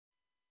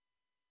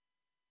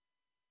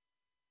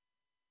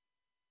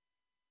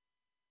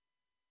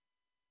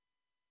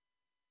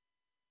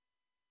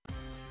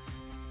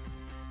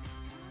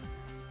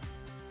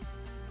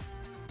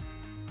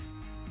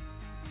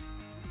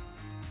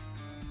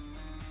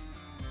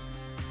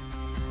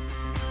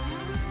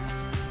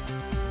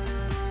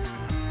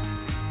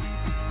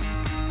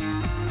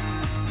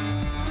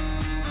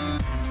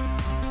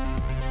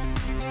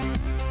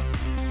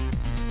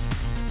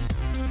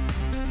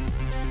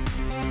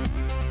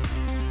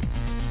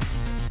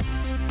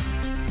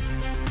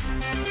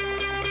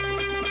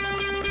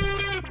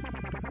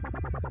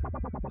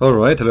All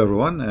right, hello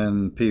everyone,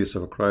 and peace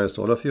of Christ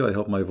to all of you. I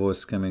hope my voice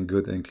is coming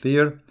good and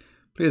clear.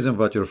 Please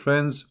invite your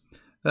friends.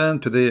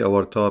 And today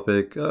our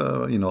topic,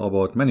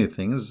 about many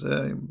things.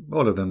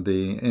 All of them,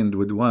 they end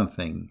with one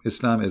thing: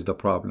 Islam is the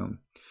problem.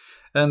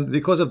 And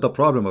because of the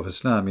problem of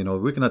Islam,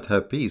 we cannot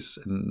have peace.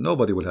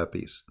 Nobody will have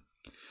peace.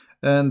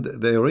 And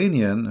the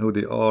Iranian, who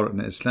they are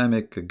an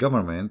Islamic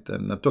government,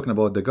 and I'm talking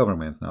about the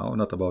government now,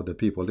 not about the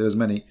people. There's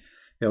many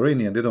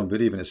Iranian, they don't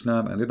believe in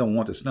Islam and they don't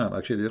want Islam.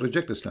 Actually, they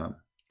reject Islam.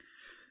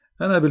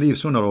 And I believe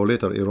sooner or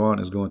later Iran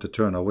is going to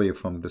turn away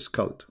from this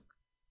cult.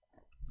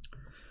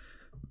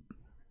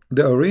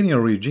 The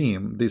Iranian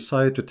regime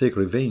decided to take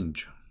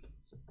revenge.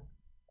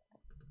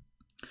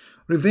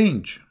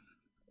 Revenge,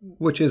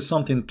 which is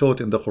something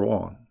taught in the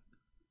Quran.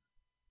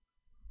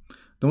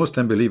 The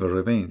Muslims believe in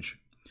revenge.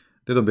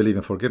 They don't believe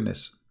in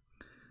forgiveness.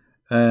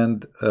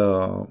 And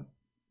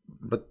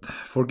but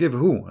forgive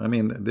who? I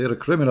mean, they're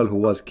a criminal who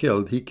was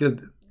killed. He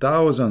killed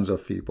thousands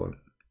of people,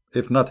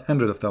 if not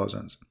hundreds of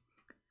thousands.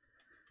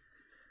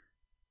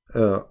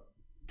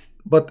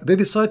 But they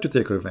decide to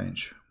take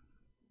revenge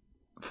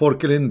for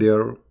killing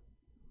their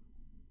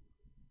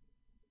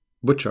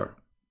butcher.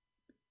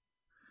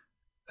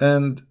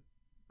 And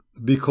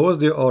because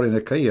they are in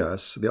a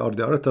chaos, they are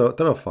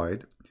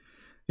terrified.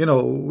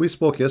 We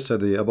spoke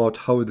yesterday about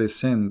how they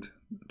send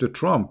to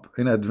Trump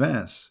in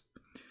advance,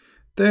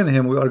 telling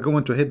him, we are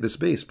going to hit this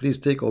base, please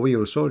take away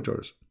your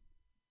soldiers.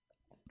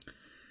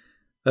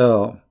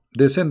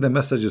 They send the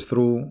messages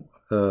through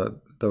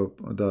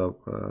the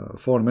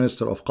foreign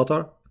minister of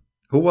Qatar,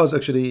 who was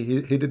actually,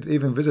 he didn't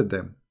even visit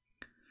them,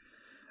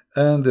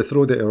 and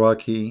through the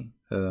Iraqi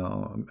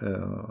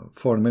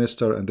foreign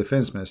minister and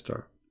defense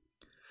minister.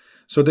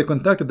 So they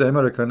contacted the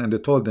American and they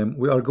told them,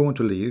 we are going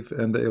to leave,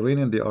 and the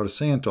Iranian, they are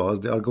saying to us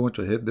they are going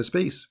to hit the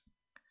space,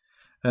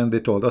 and they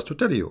told us to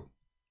tell you.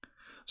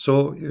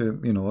 So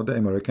the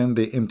American,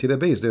 they empty the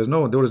base. There is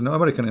no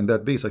American in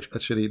that base.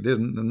 Actually, there's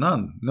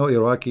none, no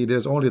Iraqi,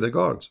 there's only the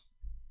guards.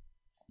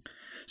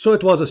 So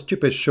it was a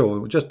stupid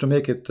show just to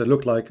make it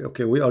look like,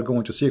 okay, we are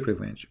going to seek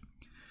revenge.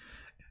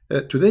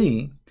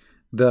 Today,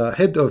 the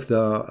head of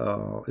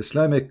the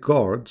Islamic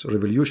Guards,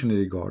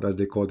 Revolutionary Guard, as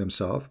they call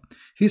themselves,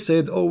 he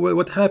said, oh, well,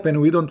 what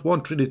happened? We don't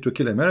want really to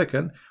kill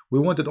American. We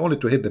wanted only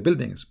to hit the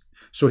buildings.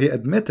 So he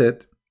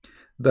admitted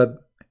that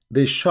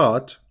they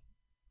shot,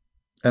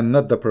 and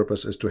not the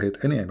purpose is to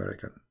hit any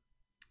American.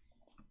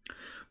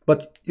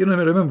 But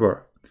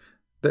remember,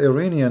 the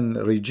Iranian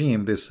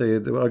regime, they say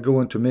they are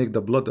going to make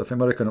the blood of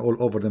American all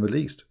over the Middle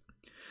East.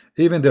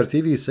 Even their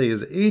TV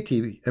says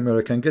 80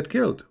 Americans get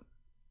killed.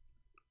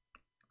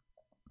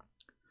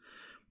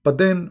 But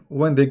then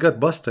when they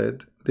got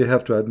busted, they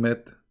have to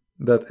admit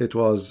that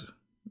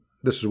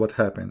this is what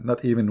happened.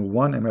 Not even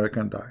one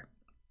American died.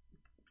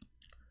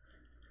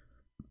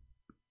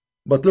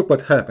 But look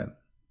what happened.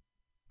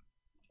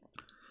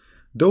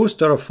 Those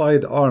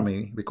terrified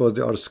army, because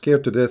they are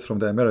scared to death from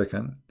the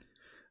American,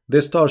 they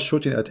start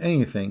shooting at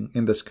anything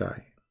in the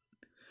sky.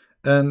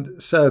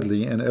 And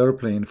sadly, an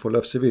airplane full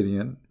of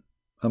civilian,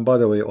 and by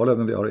the way, all of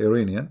them, they are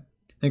Iranian,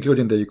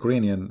 including the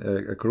Ukrainian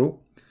crew.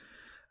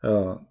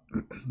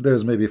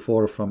 There's maybe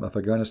 4 from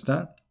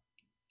Afghanistan.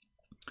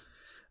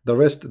 The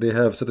rest, they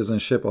have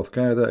citizenship of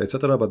Canada,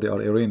 etc., but they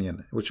are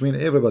Iranian, which means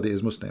everybody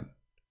is Muslim.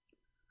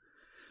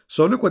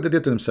 So look what they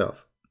did to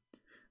themselves.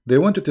 They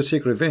wanted to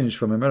seek revenge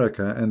from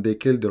America, and they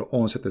killed their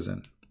own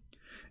citizen.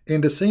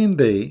 In the same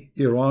day,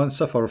 Iran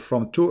suffered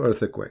from 2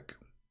 earthquakes.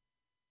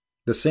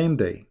 The same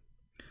day,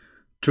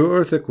 2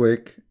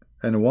 earthquakes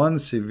and 1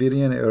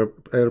 civilian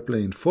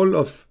airplane full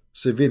of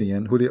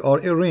civilian who they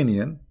are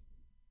Iranian.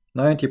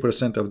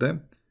 90% of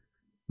them,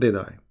 they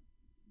die.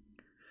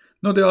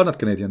 No, they are not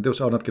Canadian.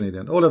 Those are not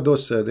Canadian. All of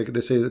those,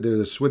 they say there is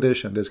a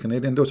Swedish and there's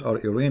Canadian. Those are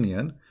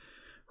Iranian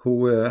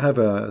who have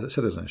a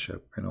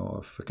citizenship,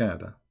 of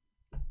Canada.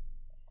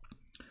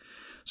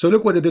 So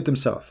look what they did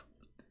themselves.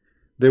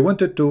 They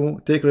wanted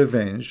to take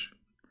revenge.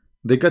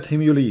 They got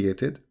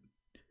humiliated.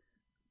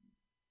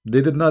 They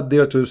did not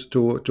dare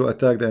to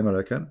attack the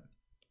American.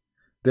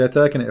 They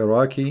attacked an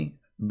Iraqi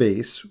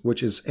base,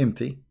 which is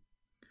empty.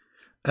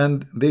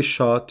 And they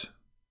shot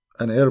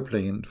an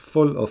airplane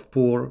full of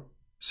poor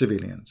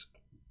civilians.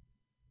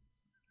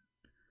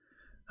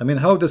 I mean,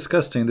 how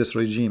disgusting this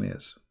regime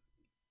is.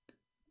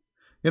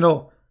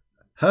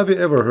 Have you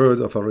ever heard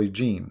of a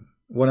regime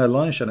when I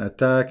launch an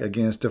attack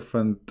against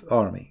different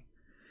army?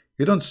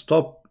 You don't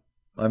stop,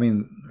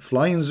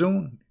 flying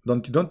zone?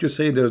 Don't you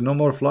say there's no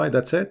more fly,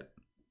 that's it?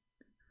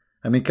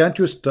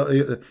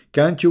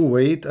 Can't you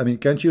wait?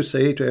 Can't you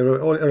say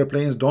to all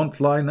airplanes, don't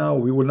fly now,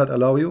 we will not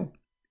allow you?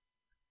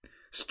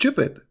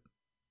 Stupid.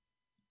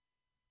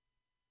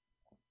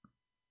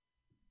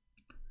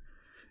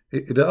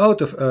 The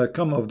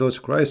outcome of those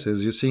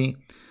crises, you see,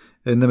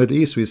 in the Middle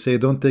East, we say,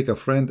 don't take a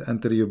friend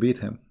until you beat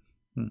him.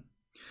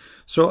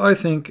 So I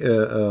think,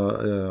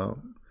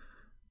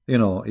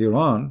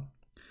 Iran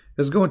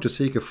is going to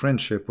seek a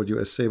friendship with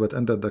USA, but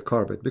under the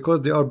carpet,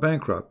 because they are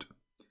bankrupt.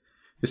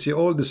 You see,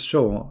 all this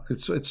show,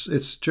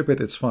 it's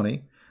stupid, it's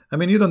funny, I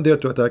mean, you don't dare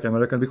to attack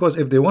American, because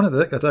if they want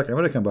to attack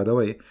American, by the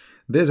way,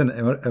 there's an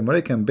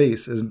American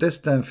base is less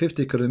than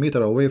 50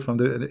 kilometers away from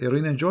the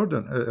Iranian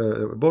Jordan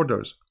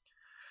borders.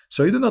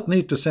 So you do not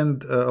need to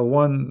send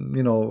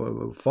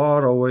one,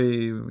 far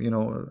away,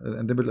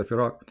 in the middle of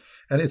Iraq.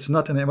 And it's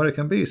not an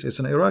American base; it's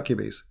an Iraqi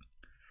base.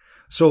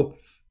 So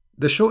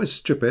the show is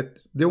stupid.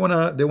 They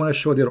wanna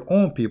show their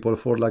own people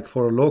for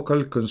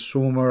local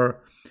consumer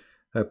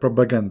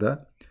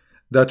propaganda,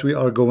 that we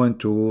are going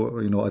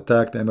to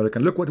attack the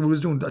American. Look what we was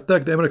doing,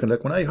 attack the American.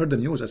 Like when I heard the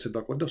news, I said,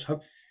 like, what does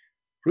have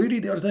really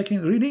they are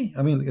attacking? Really?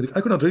 I mean,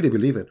 I could not really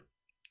believe it.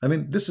 I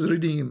mean, this is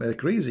really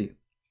crazy,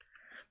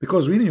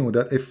 because we knew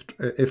that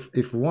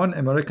if one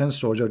American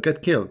soldier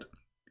get killed,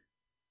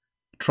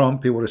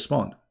 Trump, he will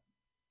respond.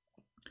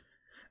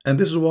 And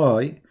this is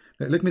why,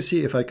 let me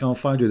see if I can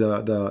find you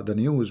the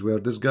news where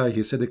this guy,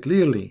 he said it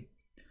clearly.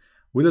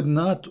 We did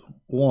not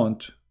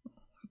want,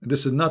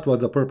 this is not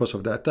what the purpose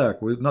of the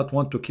attack. We did not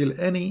want to kill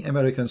any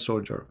American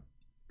soldier.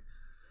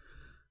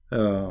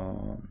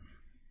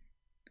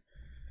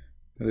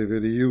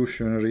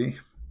 Revolutionary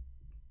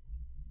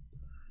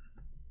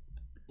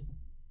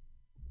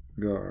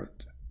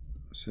Guard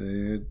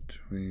said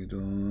we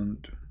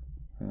don't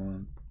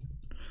want,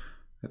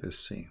 let us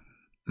see.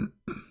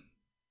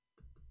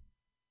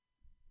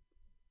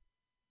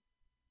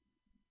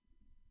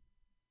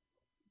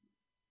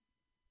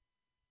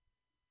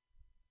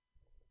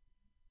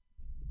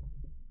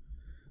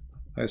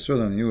 I saw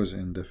the news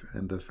in the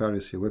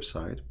Pharisee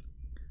website.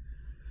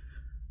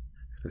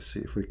 Let's see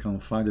if we can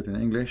find it in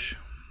English.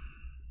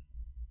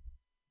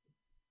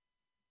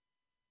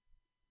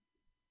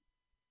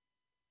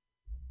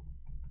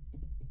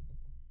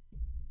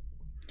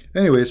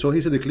 Anyway, so he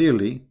said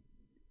clearly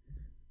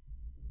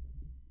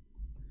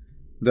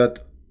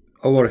that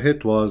our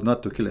hit was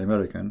not to kill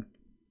American,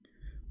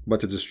 but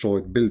to destroy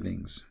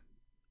buildings.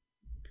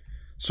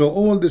 So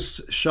all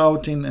this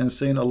shouting and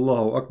saying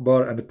Allahu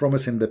Akbar and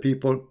promising the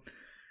people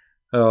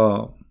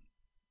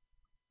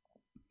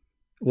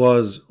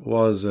was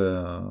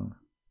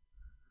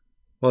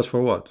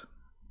for what?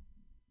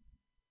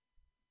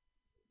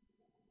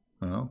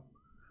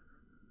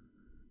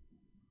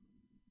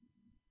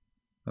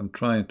 I'm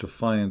trying to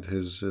find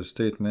his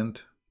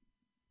statement.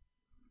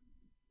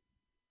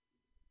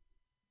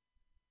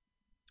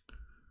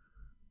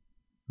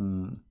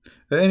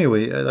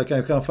 Anyway, like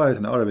I can find it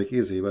in Arabic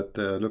easy, but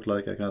look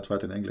like I cannot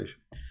find it in English.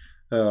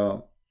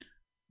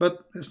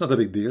 But it's not a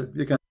big deal.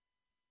 You can.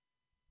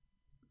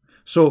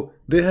 So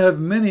they have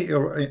many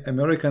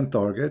American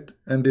target,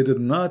 and they did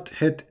not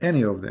hit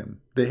any of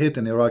them. They hit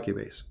an Iraqi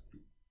base,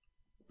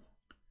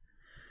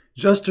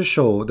 just to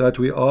show that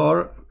we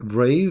are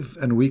brave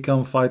and we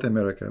can fight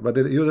America. But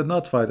you did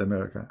not fight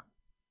America.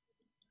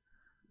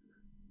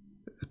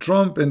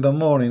 Trump in the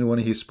morning when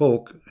he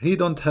spoke, he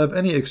don't have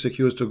any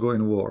excuse to go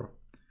in war.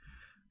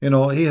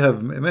 He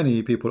have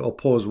many people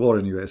oppose war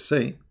in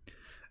USA,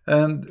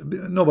 and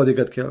nobody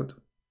got killed.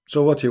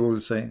 So what he will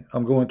say?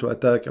 I'm going to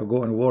attack or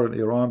go in war in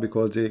Iran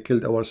because they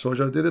killed our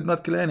soldiers. They did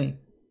not kill any.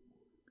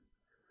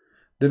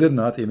 They did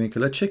not even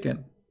kill a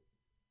chicken.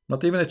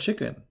 Not even a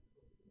chicken.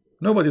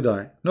 Nobody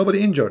died.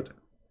 Nobody injured.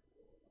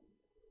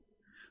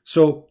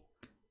 So,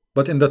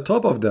 but in the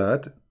top of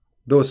that,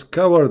 those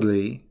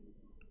cowardly,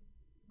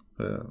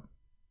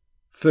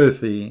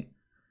 filthy,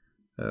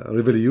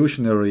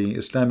 revolutionary,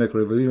 Islamic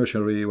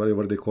revolutionary,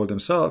 whatever they call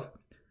themselves,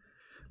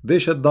 they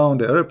shut down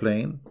the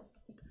airplane,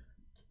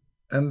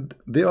 and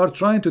they are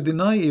trying to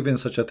deny even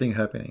such a thing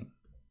happening.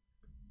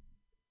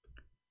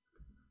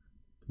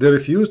 They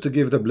refuse to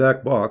give the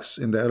black box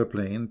in the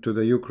airplane to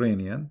the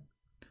Ukrainian,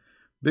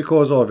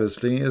 because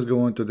obviously is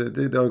going to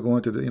they are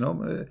going to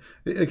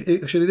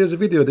actually there's a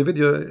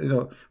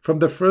video, from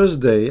the first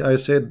day I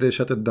said they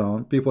shut it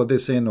down. People, they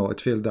say no, it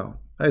fell down.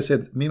 I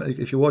said,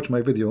 if you watch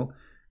my video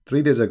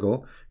 3 days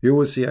ago, you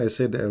will see I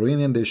said the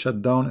Iranian, they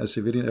shut down a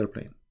civilian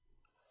airplane.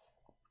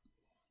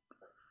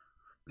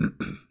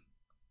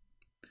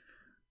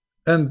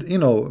 And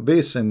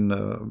based on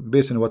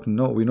what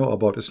we know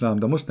about Islam,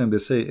 the Muslim, they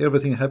say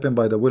everything happened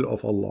by the will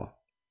of Allah,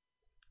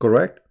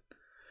 correct?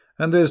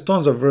 And there's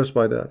tons of verse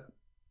by that.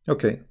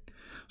 Okay,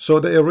 so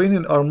the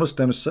Iranian are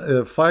Muslims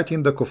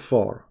fighting the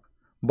kuffar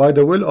by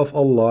the will of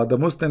Allah. The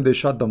Muslim, they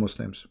shot the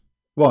Muslims.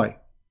 Why?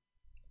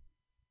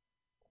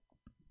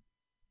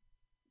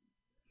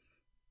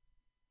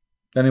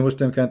 Any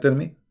Muslim can tell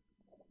me?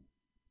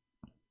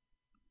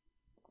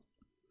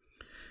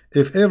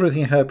 If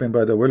everything happened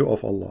by the will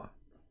of Allah,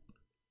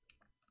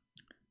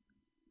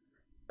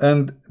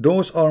 and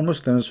those are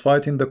Muslims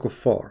fighting the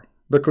kuffar,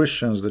 the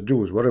Christians, the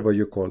Jews, whatever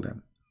you call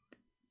them,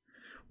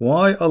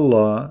 why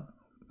Allah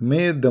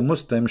made the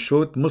Muslims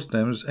shoot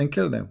Muslims and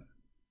kill them?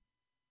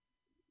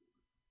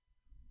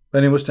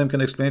 Any Muslim can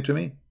explain to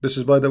me? This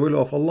is by the will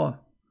of Allah.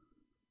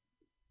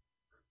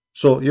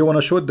 So you want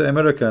to shoot the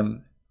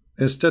American,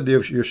 instead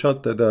you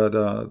shot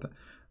the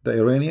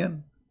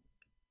Iranian,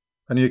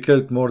 and you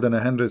killed more than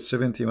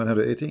 170,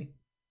 180.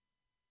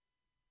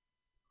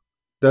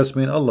 That's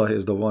mean Allah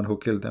is the one who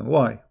killed them.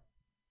 Why?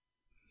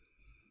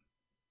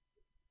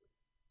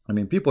 I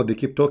mean, people, they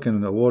keep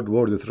talking World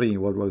War III,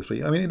 World War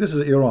III. I mean, this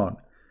is Iran.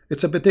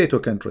 It's a potato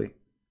country.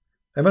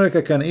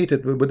 America can eat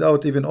it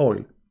without even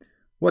oil.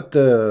 What,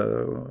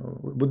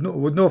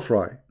 with no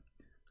fry,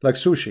 like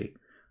sushi.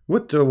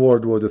 What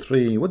World War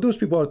III? What those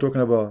people are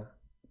talking about?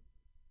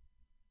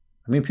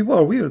 I mean, people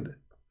are weird.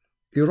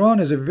 Iran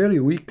is a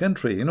very weak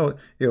country. You know,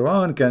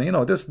 Iran can, you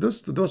know,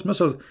 those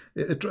missiles.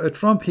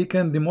 Trump, he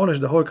can demolish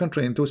the whole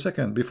country in 2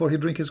 seconds before he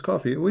drink his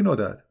coffee. We know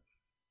that.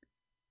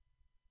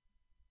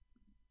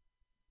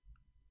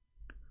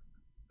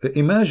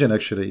 Imagine,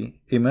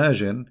 actually,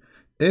 imagine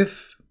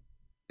if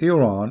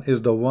Iran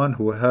is the one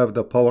who have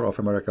the power of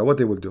America, what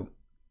they will do.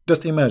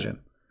 Just imagine.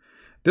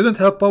 They don't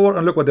have power,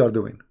 and look what they are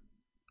doing.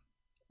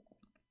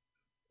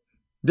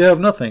 They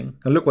have nothing,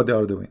 and look what they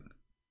are doing.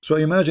 So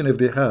imagine if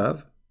they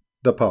have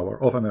the power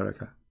of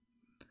America.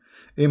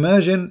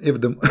 Imagine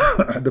if the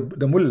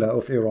the mullah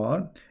of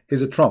Iran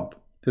is a Trump.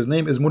 His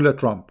name is Mullah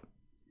Trump.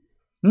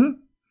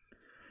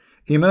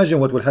 Imagine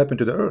what will happen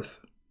to the earth.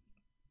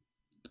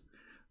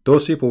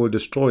 Those people will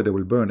destroy, they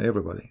will burn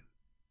everybody.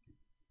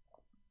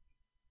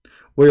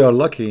 We are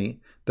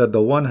lucky that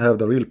the one have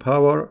the real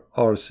power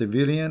are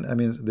civilian. I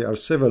mean, they are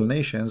civil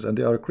nations, and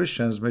they are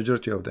Christians,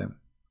 majority of them.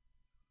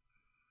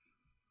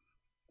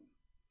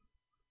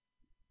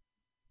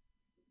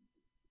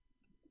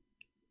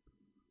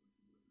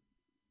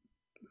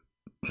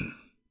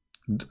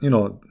 You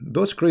know,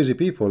 those crazy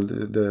people,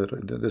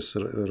 this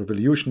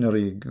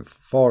revolutionary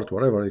fart,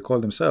 whatever they call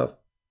themselves,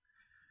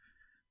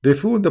 they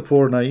fooled the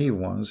poor naive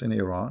ones in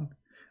Iran,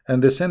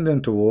 and they send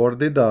them to war,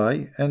 they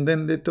die, and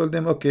then they told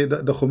them, okay,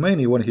 the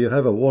Khomeini, when he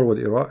have a war with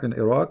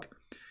Iraq,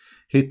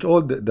 he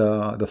told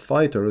the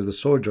fighters, the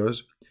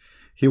soldiers,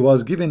 he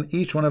was giving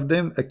each one of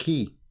them a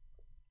key.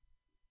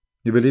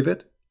 You believe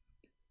it?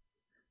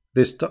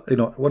 You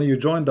know, when you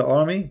join the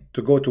army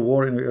to go to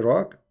war in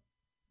Iraq,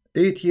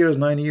 8 years,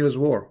 9 years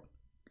war.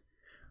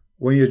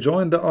 When you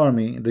join the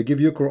army, they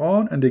give you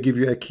Quran and they give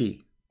you a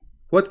key.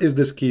 What is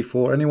this key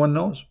for? Anyone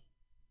knows?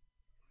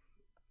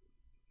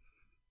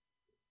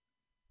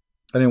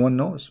 Anyone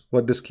knows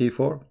what this key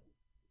for?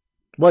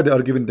 Why they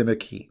are giving them a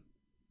key?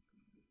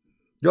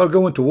 You are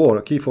going to war.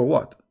 A key for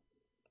what?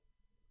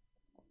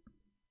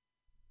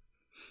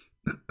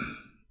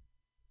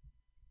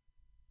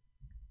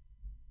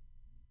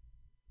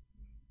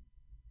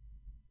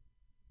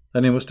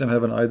 Any Muslim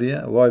have an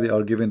idea why they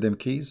are giving them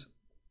keys?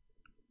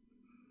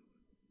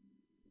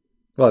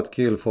 What?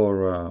 Key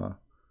for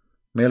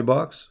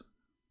mailbox?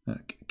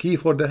 Key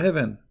for the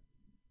heaven.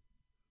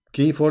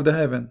 Key for the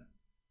heaven.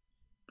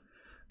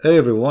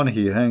 Everyone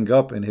he hang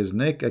up in his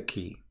neck a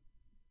key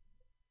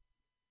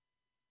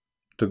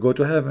to go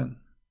to heaven.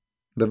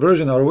 The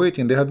virgin are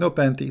waiting. They have no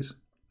panties.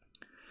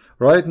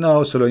 Right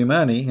now,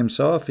 Soleimani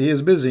himself, he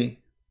is busy.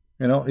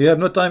 You know, he have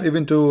no time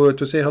even to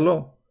say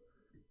hello.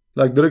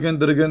 Like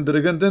Soleimani,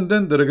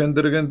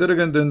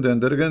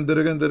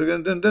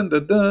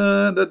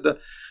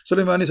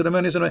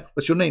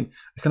 what's your name?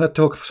 I cannot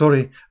talk.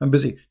 Sorry, I'm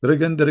busy. He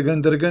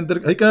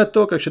cannot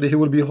talk. Actually, he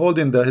will be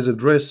holding his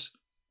dress.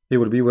 He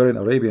will be wearing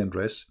Arabian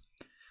dress.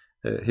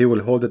 He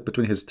will hold it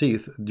between his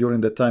teeth during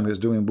the time he's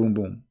doing boom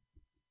boom.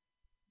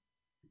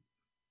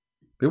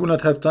 He will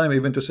not have time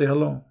even to say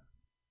hello.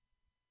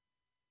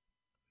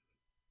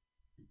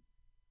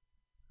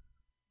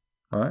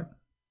 All right.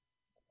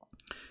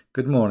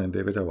 Good morning,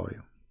 David. How are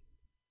you?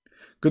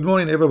 Good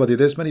morning, everybody.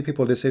 There's many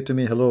people. They say to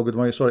me, "Hello, good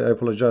morning." Sorry, I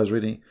apologize.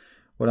 Really,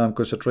 when I'm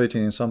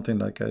concentrating in something,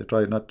 like I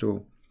try not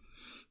to,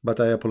 but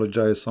I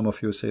apologize. Some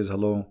of you says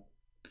hello.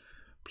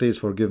 Please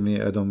forgive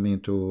me. I don't mean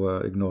to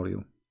ignore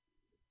you.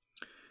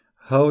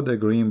 How the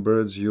green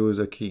birds use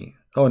a key?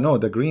 Oh no,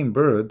 the green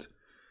bird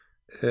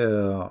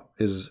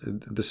is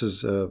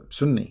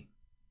Sunni.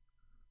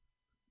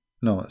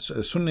 No,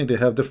 Sunni, they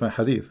have different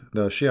hadith.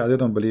 The Shia, they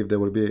don't believe there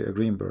will be a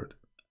green bird.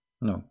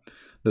 No.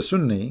 The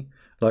Sunni,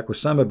 like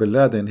Osama bin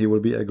Laden, he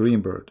will be a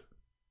green bird.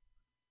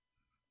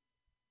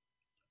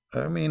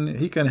 I mean,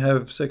 he can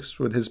have sex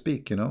with his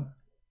beak, you know.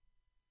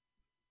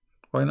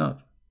 Why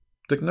not?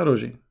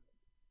 Technology.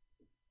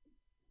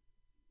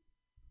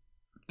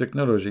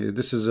 Technology.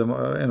 This is,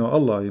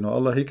 Allah,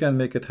 Allah, he can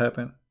make it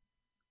happen.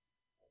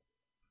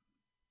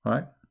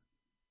 Right?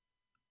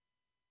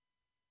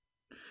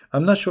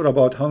 I'm not sure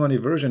about how many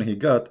versions he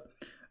got.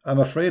 I'm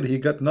afraid he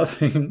got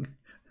nothing.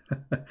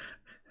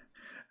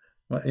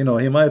 You know,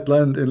 he might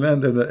land in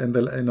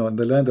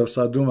the land of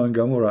Sodom and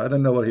Gomorrah. I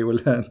don't know where he will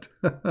land.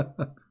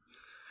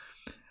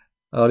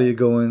 Are you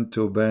going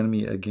to ban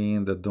me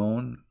again, the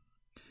Dawn?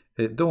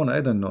 Dawn, I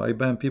don't know. I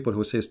ban people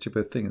who say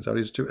stupid things. Are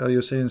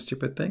you saying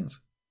stupid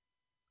things?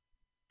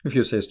 If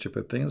you say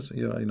stupid things,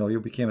 you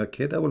became a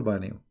kid, I will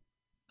ban you.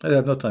 I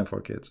have no time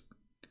for kids.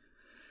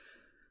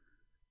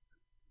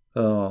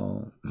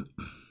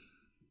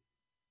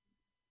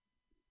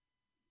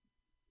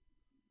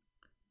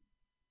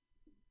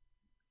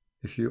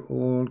 If you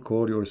all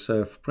call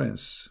yourself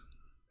prince,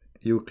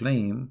 you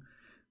claim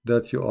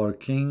that you are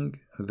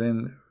king,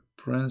 then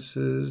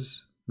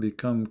princes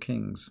become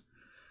kings.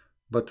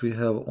 but we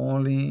have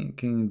only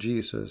King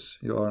Jesus.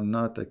 You are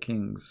not a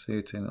king.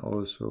 Satan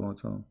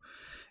also.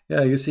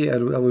 Yeah, you see, I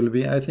will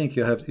be. I think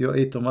you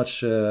ate too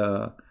much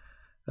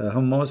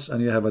hummus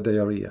and you have a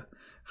diarrhea.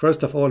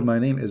 First of all, my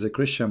name is a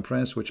Christian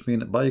prince, which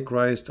means by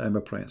Christ I'm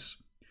a prince.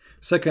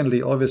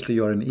 Secondly, obviously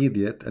you are an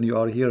idiot and you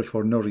are here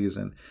for no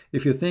reason.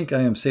 If you think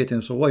I am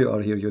Satan, so why you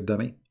are here, you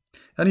dummy?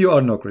 And you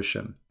are no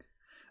Christian.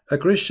 A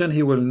Christian,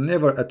 he will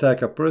never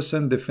attack a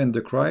person, defend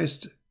the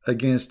Christ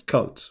against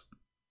cults.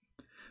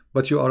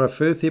 But you are a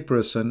filthy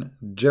person,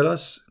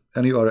 jealous,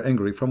 and you are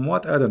angry. From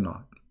what? I don't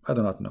know. I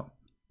do not know.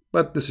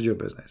 But this is your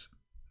business.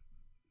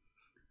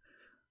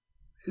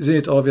 Isn't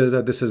it obvious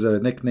that this is a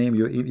nickname?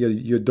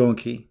 You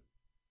donkey.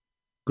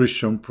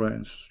 Christian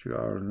prince. You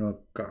are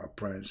not a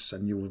prince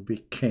and you will be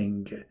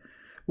king.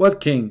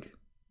 What king?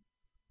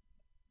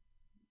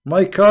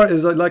 My car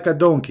is like a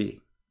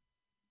donkey.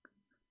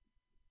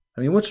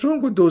 I mean, what's wrong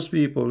with those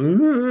people?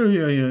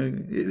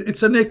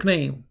 It's a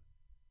nickname.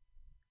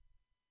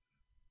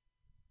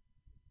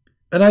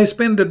 And I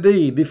spend the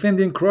day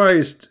defending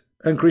Christ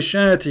and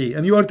Christianity,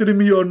 and you are telling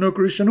me you are no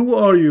Christian. Who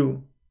are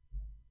you?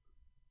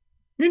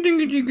 You did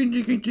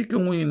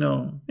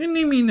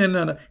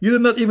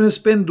not even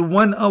spend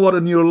 1 hour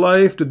in your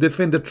life to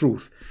defend the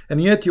truth,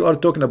 and yet you are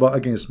talking about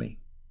against me.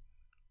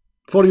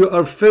 For you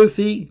are a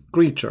filthy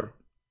creature.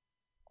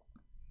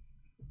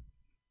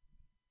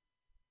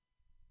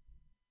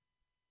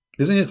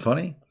 Isn't it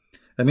funny?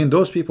 I mean,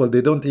 those people,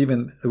 they don't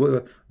even,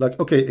 like,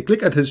 okay,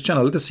 click at his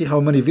channel. Let's see how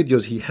many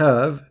videos he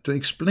have to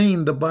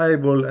explain the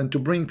Bible and to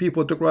bring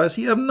people to Christ.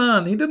 He have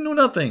none. He didn't know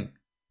nothing.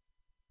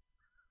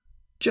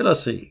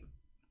 Jealousy.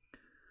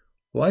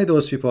 Why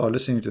those people are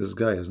listening to this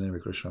guy, his name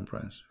is Christian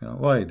Prince? You know,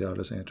 why they are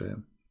listening to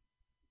him?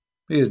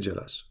 He is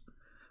jealous.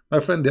 My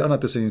friend, they are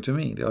not listening to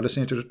me. They are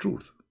listening to the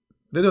truth.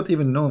 They don't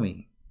even know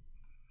me.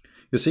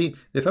 You see,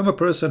 if I'm a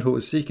person who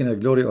is seeking a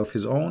glory of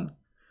his own,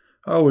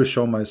 I will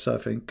show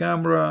myself in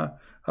camera.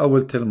 I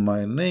will tell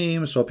my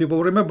name so people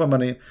will remember my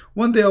name.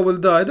 One day I will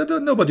die.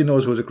 Nobody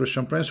knows who is a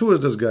Christian Prince. Who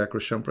is this guy,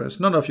 Christian Prince?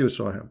 None of you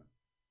saw him.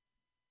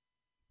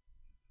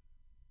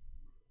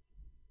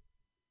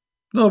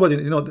 Nobody,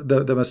 you know,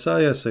 the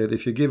Messiah said,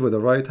 if you give with the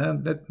right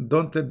hand,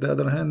 don't let the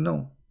other hand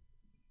know.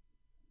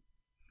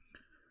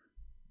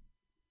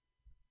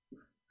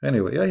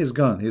 Anyway, yeah, he's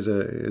gone. He's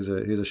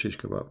a shish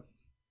kebab.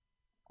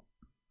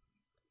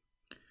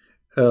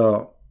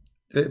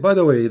 By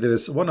the way, there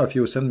is one of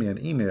you sent me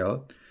an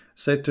email,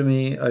 said to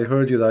me, I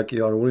heard you like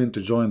you are willing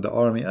to join the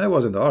army. I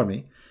was in the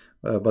army,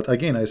 but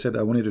again, I said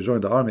I wanted to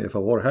join the army if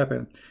a war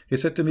happened. He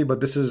said to me,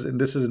 but this is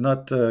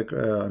not.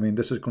 I mean,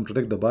 this is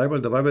contradict the Bible.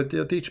 The Bible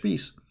teach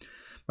peace.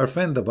 My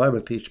friend, the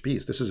Bible teach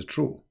peace. This is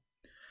true.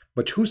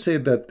 But who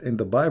said that in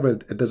the Bible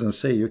it doesn't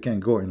say you can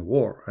go in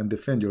war and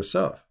defend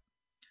yourself?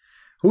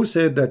 Who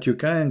said that you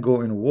can go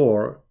in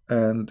war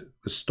and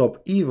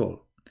stop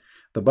evil?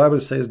 The Bible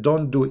says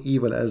don't do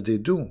evil as they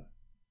do.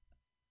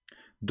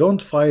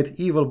 Don't fight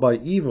evil by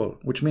evil,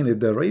 which means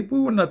if they rape, we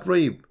will not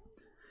rape.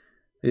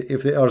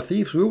 If they are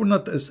thieves, we will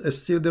not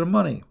steal their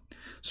money.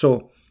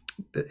 So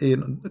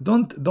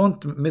don't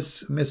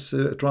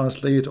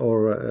mistranslate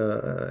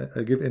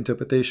or give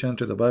interpretation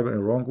to the Bible in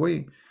the wrong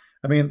way.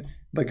 I mean,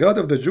 the God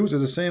of the Jews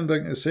is the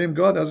same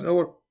God as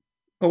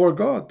our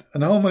God.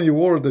 And how many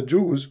wars the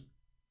Jews,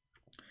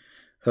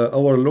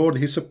 our Lord,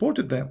 he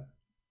supported them.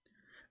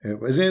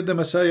 Isn't it the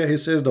Messiah? He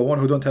says the one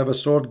who don't have a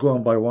sword, go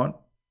and buy one.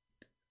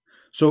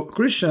 So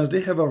Christians, they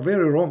have a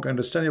very wrong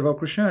understanding about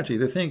Christianity.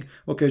 They think,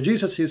 okay,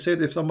 Jesus, he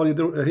said if somebody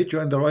hit you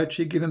in the right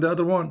cheek, give him the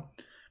other one.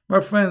 My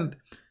friend,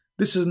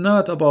 this is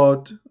not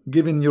about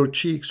giving your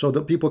cheek so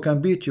that people can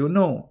beat you.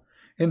 No.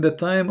 In the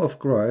time of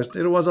Christ,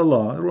 there was a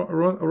law,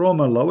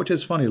 Roman law, which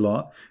is funny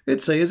law.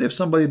 It says if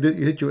somebody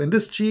hit you in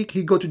this cheek,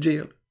 he go to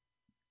jail.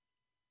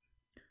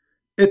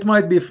 It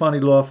might be funny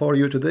law for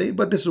you today,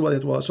 but this is what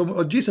it was.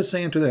 So Jesus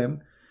saying to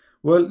them,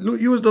 well,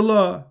 use the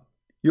law.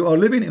 You are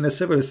living in a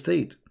civil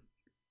state.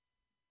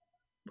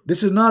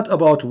 This is not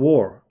about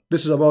war.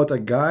 This is about a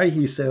guy,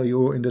 he saw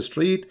you in the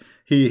street,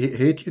 he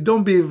hit you.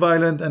 Don't be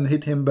violent and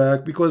hit him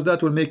back, because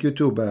that will make you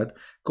too bad.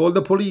 Call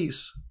the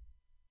police.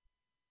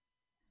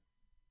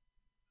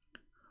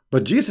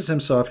 But Jesus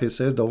himself, he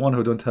says, the one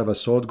who don't have a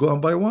sword, go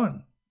and buy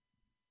one.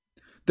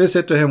 They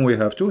said to him, we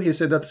have to. He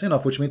said, that's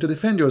enough, which means to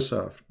defend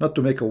yourself, not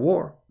to make a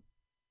war.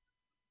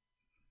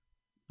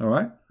 All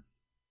right?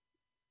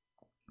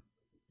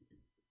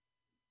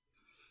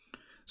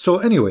 So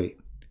anyway,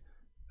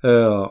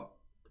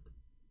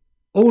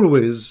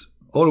 always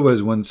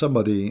when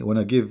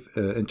I give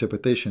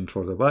interpretation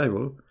for the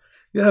Bible,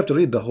 you have to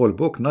read the whole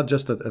book, not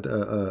just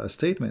a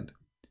statement.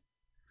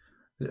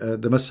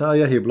 The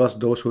Messiah, he blessed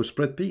those who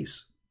spread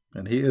peace,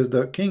 and he is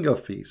the King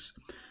of peace.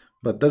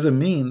 But doesn't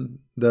mean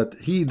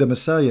that he, the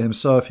Messiah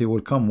himself, he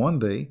will come one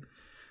day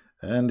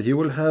and he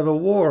will have a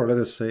war, let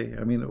us say.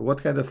 I mean,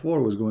 what kind of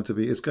war was going to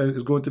be? It's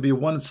going to be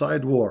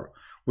one-side war,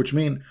 which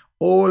means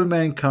all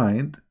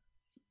mankind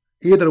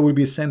either will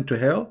be sent to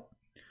hell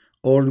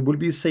or will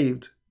be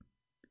saved.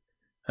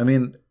 I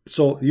mean,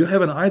 so you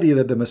have an idea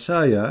that the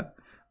Messiah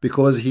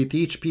because he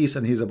teach peace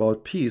and he's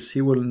about peace,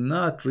 he will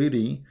not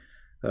really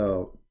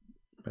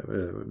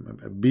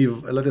be,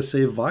 let us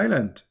say,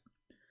 violent,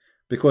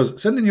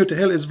 because sending you to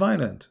hell is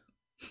violent.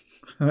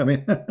 I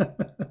mean,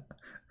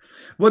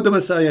 what the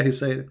Messiah he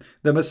said?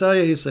 The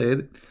Messiah he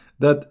said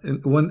that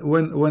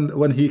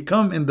when he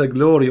come in the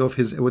glory of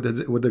his with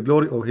the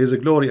glory of his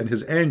glory and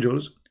his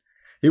angels,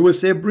 he will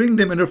say, bring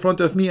them in front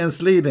of me and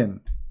slay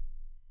them.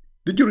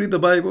 Did you read the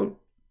Bible?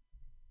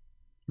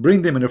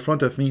 Bring them in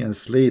front of me and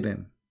slay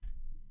them.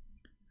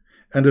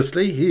 And the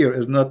slay here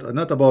is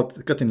not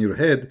about cutting your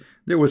head.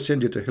 They will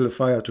send you to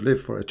hellfire to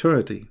live for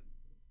eternity.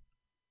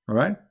 All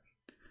right.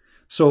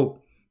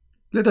 So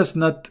let us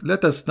not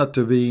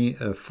to be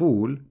a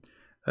fool,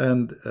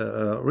 and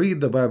read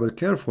the Bible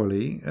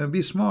carefully and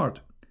be smart.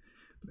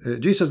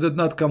 Jesus did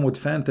not come with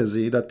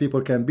fantasy that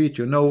people can beat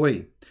you. No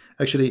way.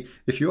 Actually,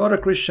 if you are a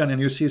Christian and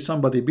you see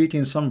somebody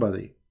beating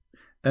somebody,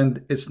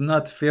 and it's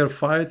not fair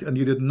fight, and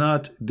you did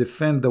not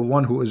defend the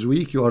one who is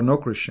weak, you are no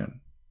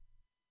Christian.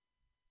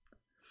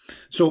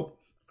 So,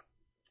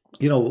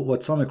 you know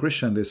what some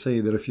Christian, they say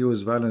they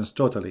refuse violence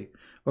totally.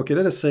 Okay,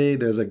 let us say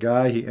there's a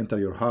guy, he enter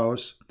your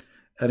house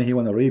and he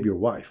want to rape your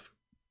wife.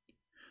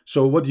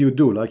 So what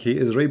do? Like, he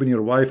is raping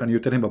your wife and you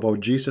tell him about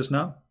Jesus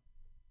now?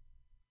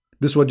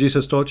 This is what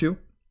Jesus taught you?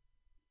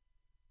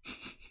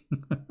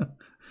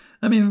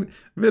 I mean,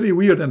 very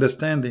weird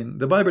understanding.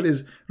 The Bible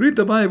is, read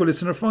the Bible,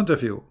 it's in front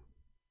of you.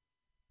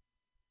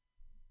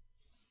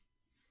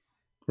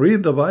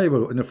 Read the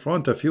Bible in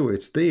front of you,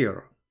 it's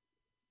there.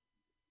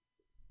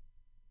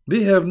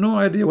 They have no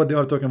idea what they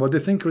are talking about. They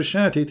think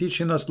Christianity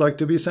teaching us like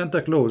to be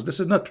Santa Claus. This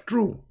is not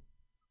true.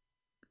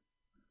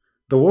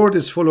 The world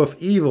is full of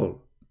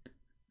evil.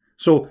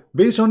 So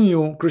based on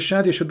you,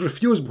 Christianity should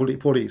refuse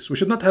police. We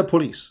should not have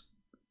police.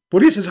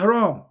 Police is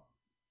haram.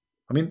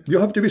 I mean, you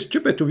have to be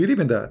stupid to believe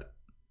in that.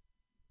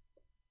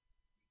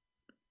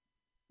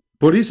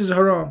 Police is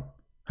haram.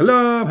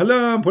 Halam,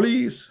 halam,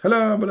 police.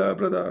 Halam, blah,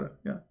 brother.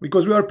 Yeah,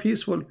 because we are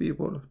peaceful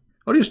people.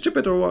 Are you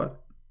stupid or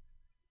what?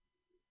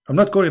 I'm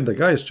not calling the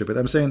guy stupid.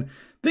 I'm saying,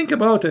 think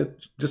about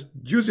it. Just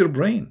use your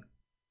brain.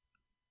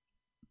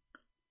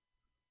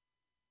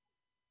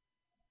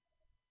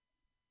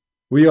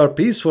 We are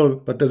peaceful,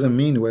 but doesn't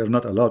mean we're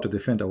not allowed to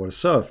defend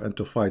ourselves and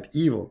to fight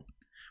evil.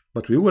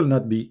 But we will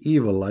not be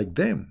evil like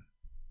them.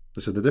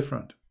 This is the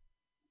difference.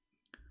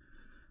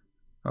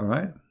 All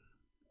right.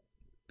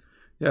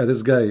 Yeah,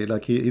 this guy,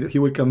 like he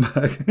will come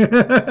back.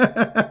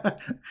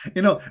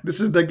 You know,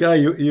 this is the guy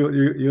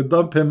you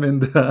dump him in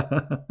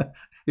the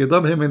you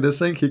dump him in the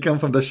sink. He come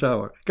from the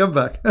shower. Come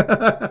back.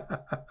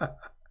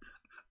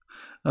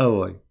 Oh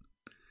boy.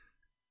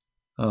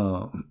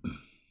 Oh.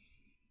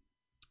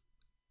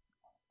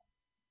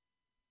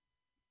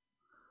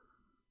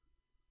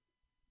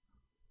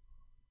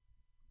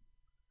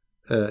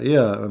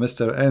 Yeah,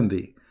 Mr.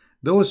 Andy.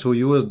 Those who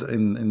used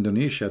in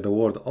Indonesia the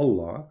word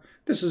Allah,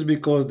 this is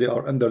because they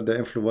are under the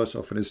influence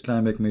of an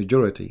Islamic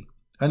majority.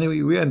 And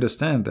we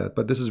understand that,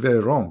 but this is very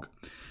wrong.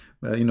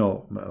 You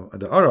know,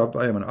 the Arab,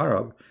 I am an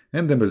Arab,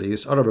 in the Middle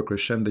East, Arab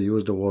Christian, they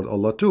use the word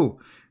Allah too.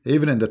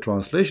 Even in the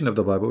translation of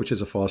the Bible, which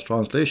is a false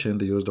translation,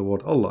 they use the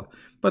word Allah.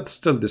 But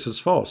still, this is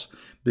false.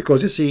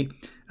 Because you see,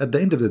 at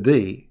the end of the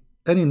day,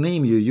 any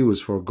name you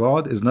use for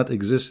God is not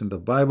exist in the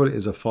Bible,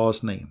 is a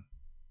false name.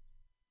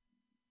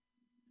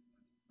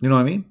 You know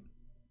what I mean?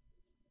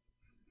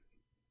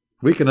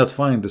 We cannot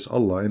find this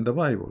Allah in the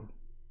Bible.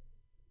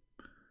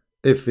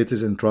 If it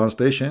is in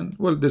translation,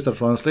 well, this the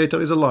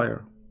translator is a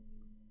liar.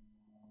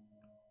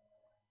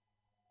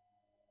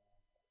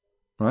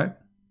 Right?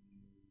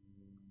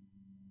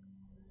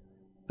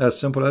 As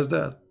simple as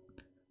that.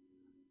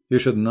 You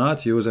should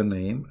not use a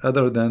name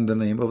other than the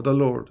name of the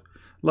Lord.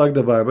 Like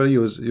the Bible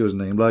use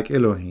name like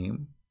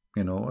Elohim.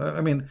 You know, I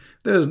mean,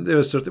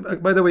 there's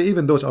certain. By the way,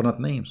 even those are not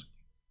names.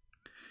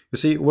 You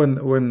see, when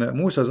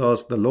Moses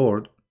asked the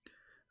Lord,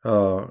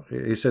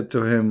 he said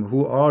to him,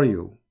 "Who are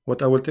you?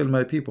 What I will tell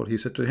my people." He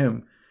said to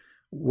him,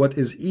 what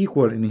is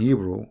equal in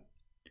Hebrew,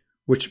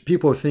 which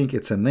people think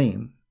it's a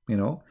name, you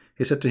know.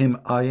 He said to him,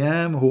 "I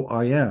am who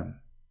I am."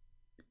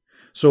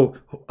 So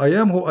 "I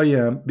am who I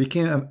am"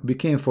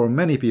 became for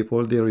many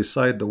people, they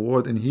recite the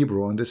word in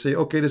Hebrew and they say,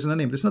 okay, this is a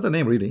name. This is not a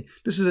name really.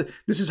 This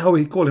is how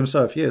he called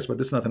himself, yes, but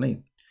this is not a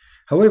name.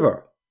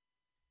 However,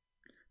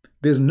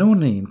 there's no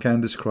name can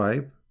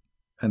describe,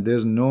 and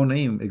there's no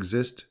name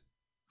exist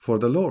for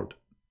the Lord.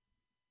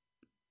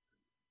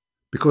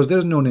 Because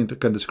there's no name that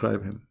can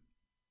describe him.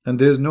 And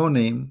there's no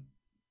name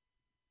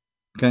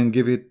can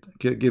give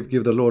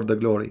the Lord the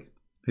glory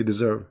he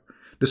deserves.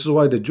 This is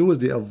why the Jews,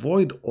 they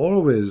avoid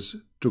always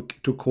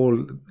to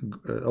call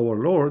our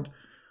Lord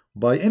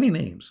by any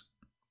names.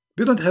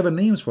 They don't have a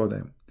names for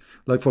them.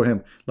 Like for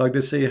him. Like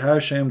they say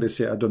Hashem, they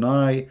say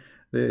Adonai,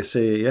 they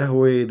say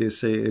Yahweh, they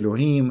say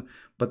Elohim.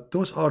 But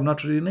those are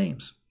not really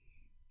names.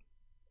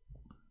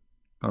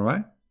 All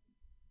right?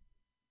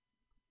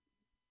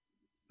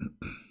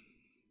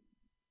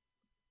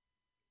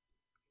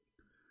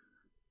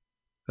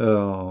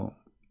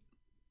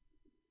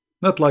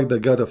 Not like the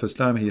God of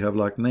Islam, he have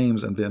like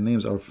names and their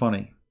names are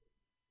funny,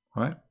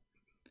 right?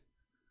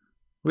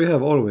 We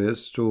have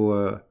always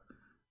to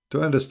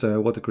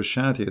understand what the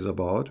Christianity is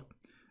about,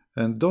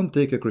 and don't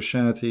take a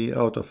Christianity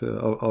out of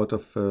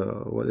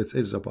what it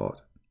is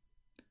about.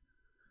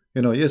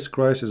 You know, yes,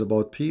 Christ is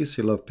about peace.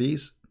 He loved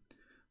peace,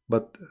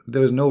 but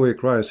there is no way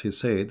Christ, he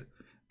said,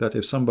 that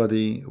if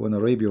somebody wanna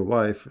rape your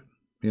wife,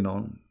 you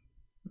know,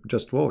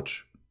 just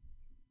watch.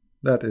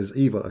 That is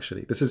evil.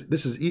 Actually, this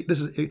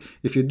is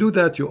if you do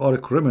that, you are a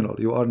criminal.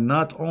 You are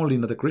not only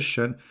not a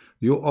Christian,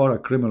 you are a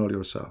criminal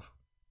yourself.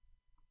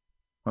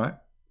 Right?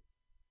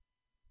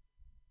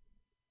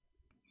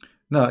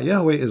 Now,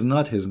 Yahweh is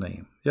not his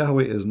name.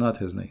 Yahweh is not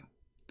his name.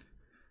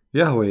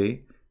 Yahweh,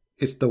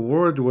 it's the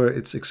word where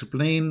it's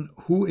explained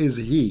who is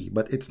he,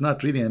 but it's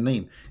not really a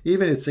name.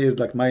 Even it says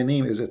like my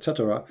name is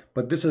etc.,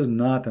 but this is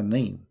not a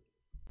name.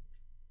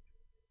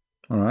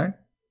 All right?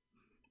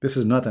 This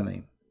is not a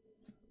name.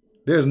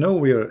 There's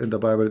nowhere in the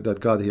Bible that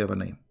God he have a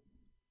name.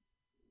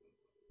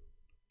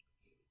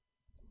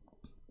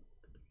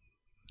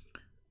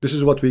 This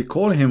is what we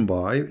call him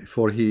by,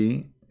 for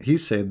he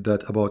said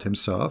that about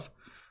himself,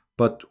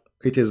 but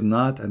it is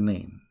not a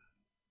name.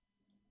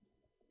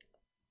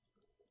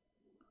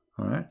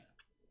 All right.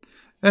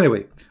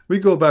 Anyway, we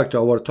go back to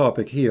our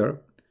topic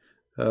here.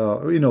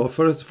 You know,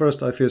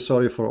 first I feel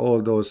sorry for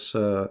all those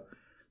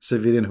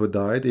civilians who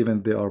died,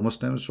 even they are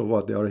Muslims. So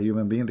what? They are a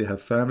human being. They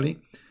have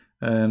family,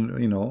 and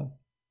you know,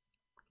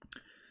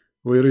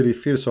 we really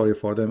feel sorry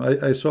for them.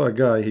 I saw a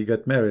guy. He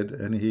got married,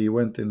 and he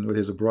went in with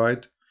his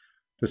bride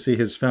to see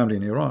his family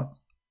in Iran.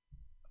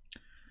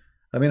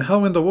 I mean,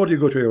 how in the world you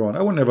go to Iran?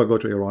 I will never go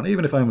to Iran,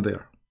 even if I'm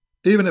there.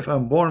 Even if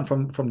I'm born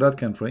from that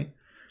country,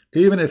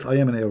 even if I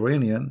am an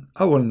Iranian,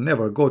 I will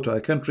never go to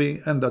a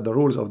country under the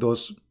rules of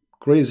those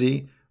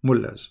crazy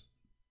mullahs.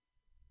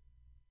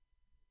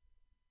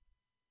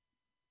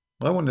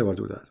 I will never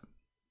do that.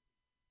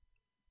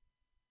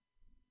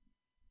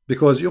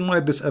 Because you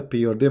might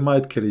disappear, they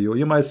might kill you,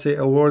 you might say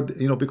a word,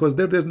 you know, because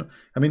there's no,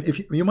 I mean, if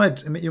you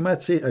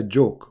might say a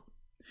joke.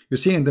 You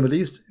see, in the Middle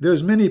East,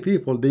 there's many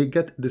people, they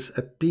get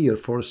disappear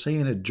for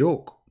saying a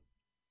joke.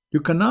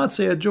 You cannot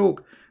say a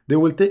joke. They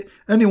will take,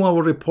 anyone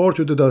will report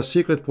you to the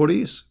secret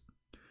police.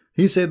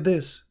 He said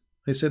this.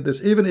 He said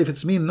this. Even if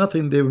it's mean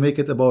nothing, they will make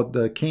it about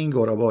the king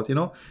or about, you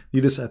know,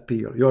 you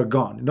disappear. You are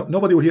gone. No,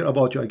 nobody will hear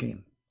about you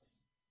again.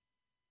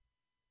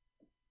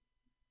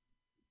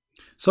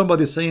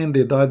 Somebody saying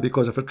they died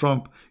because of a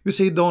Trump. You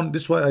say, don't,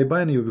 this is why I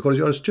ban you, because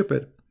you are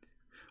stupid.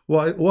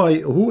 Why?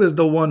 Who is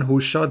the one who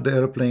shot the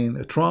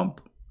airplane?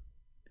 Trump?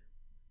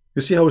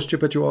 You see how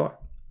stupid you are?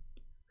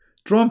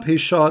 Trump, he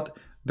shot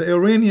the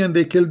Iranian,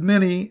 they killed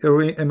many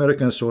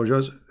American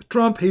soldiers.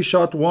 Trump, he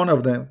shot one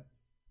of them.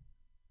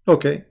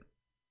 Okay,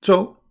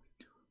 so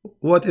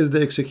what is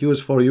the excuse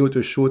for you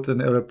to shoot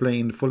an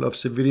airplane full of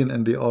civilians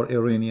and they are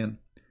Iranian?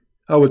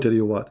 I will tell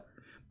you what.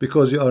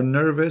 Because you are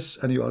nervous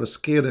and you are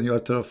scared and you are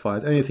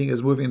terrified. Anything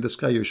is moving in the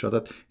sky, you shot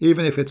it,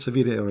 even if it's a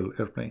civilian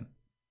airplane.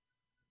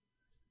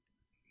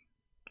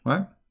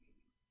 Right?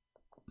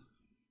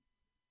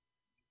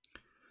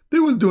 They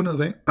will do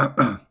nothing.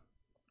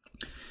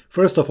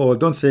 First of all,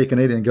 don't say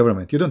Canadian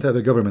government. You don't have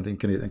a government in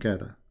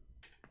Canada.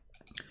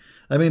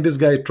 I mean, this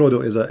guy Trudeau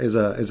is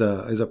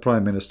a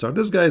prime minister.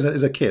 This guy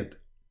is a kid.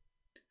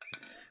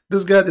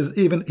 This guy is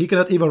he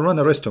cannot even run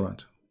a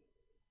restaurant.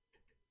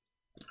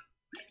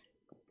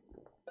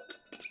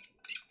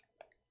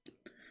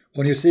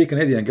 When you say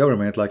Canadian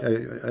government, like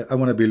I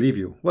want to believe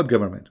you. What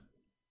government?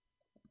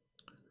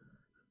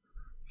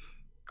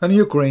 And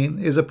Ukraine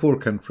is a poor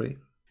country.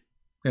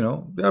 You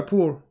know, they are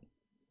poor.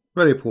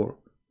 Very poor.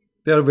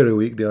 They are very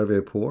weak. They are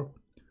very poor.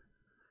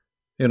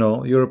 You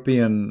know,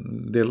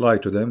 European, they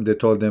lied to them. They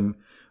told them,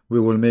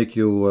 we will make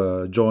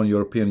you join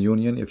European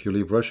Union if you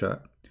leave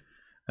Russia.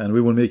 And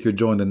we will make you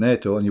join the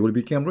NATO and you will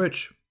become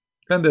rich.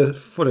 And the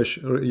foolish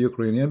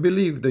Ukrainian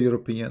believed the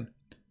European.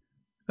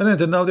 And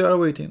until now they are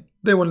waiting.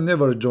 They will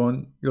never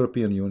join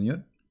European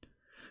Union.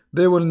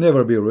 They will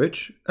never be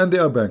rich. And they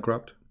are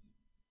bankrupt.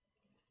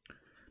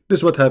 This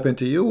is what happened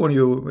to you when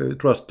you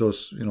trust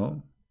those, you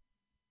know,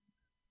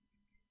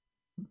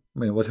 I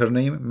mean, what her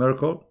name?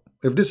 Merkel.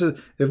 If this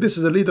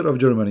is a leader of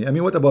Germany, I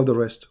mean, what about the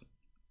rest?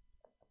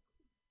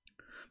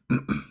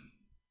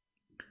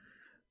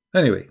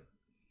 Anyway,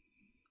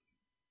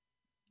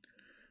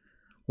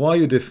 why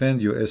you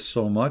defend US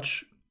so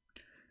much?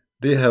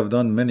 They have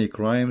done many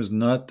crimes,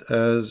 not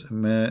as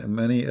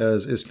many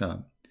as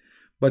Islam,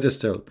 but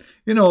still,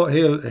 you know,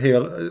 Hale,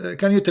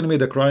 can you tell me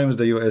the crimes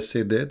the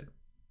USA did?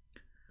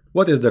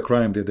 What is the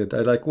crime they did? I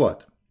like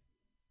what?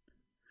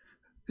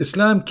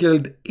 Islam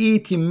killed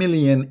 80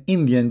 million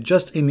Indian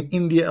just in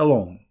India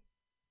alone.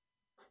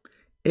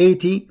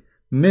 80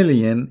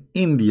 million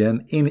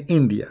Indian in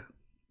India.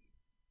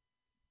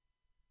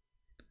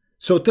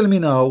 So tell me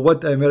now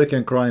what the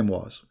American crime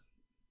was.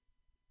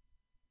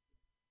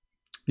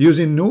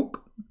 Using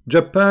nuke?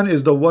 Japan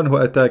is the one who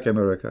attacked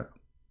America.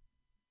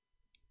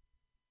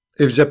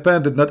 If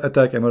Japan did not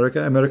attack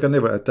America, America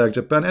never attacked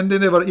Japan, and they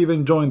never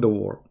even joined the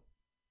war.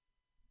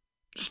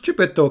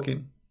 Stupid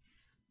talking.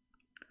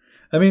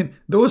 I mean,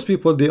 those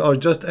people, they are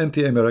just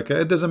anti-America.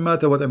 It doesn't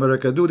matter what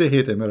America do, they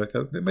hate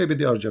America. Maybe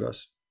they are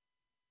jealous.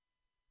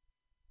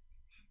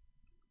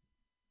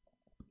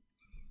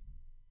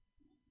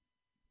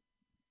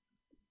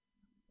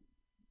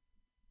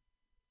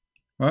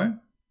 Right?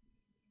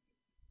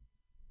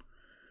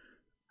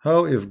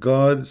 How if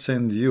God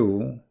send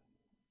you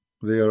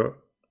there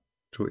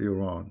to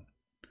Iran?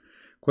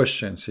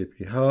 Question,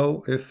 CP.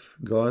 How if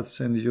God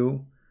send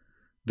you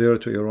there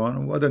to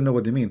Iran? Well, I don't know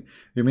what you mean.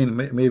 You mean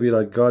maybe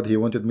like God, he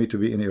wanted me to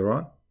be in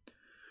Iran?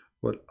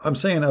 Well, I'm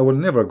saying I will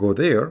never go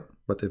there,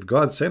 but if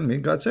God send me,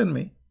 God send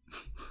me.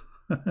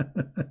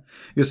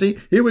 You see,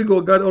 here we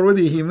go. God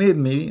already, he made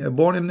me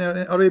born in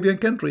Arabian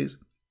countries.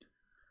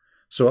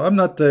 So I'm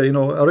not,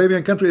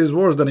 Arabian country is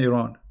worse than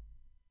Iran.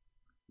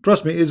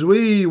 Trust me, it's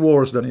way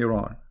worse than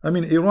Iran. I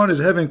mean, Iran is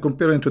heaven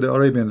comparing to the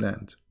Arabian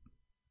land.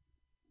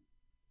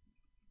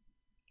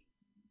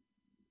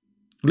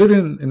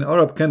 Living in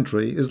Arab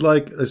country is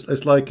like,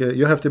 it's like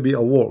you have to be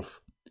a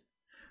wolf.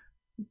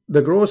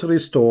 The grocery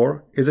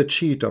store is a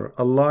cheater,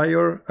 a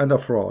liar, and a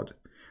fraud.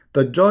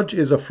 The judge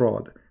is a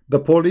fraud. The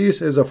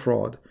police is a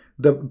fraud.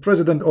 The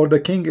president or the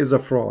king is a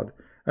fraud.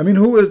 I mean,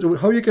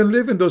 how you can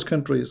live in those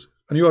countries?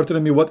 And you are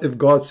telling me, what if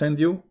God sent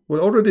you?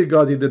 Well, already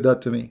God, he did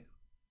that to me.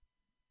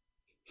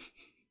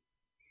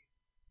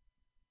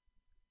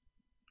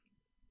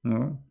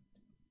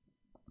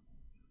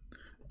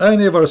 I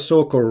never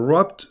saw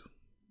corrupt,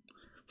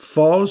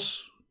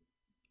 false,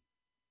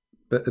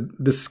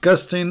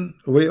 disgusting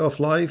way of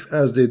life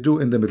as they do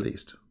in the Middle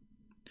East.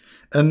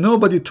 And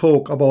nobody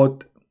talk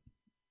about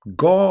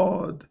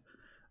God,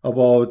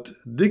 about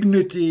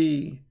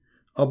dignity,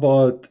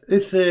 about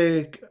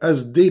ethic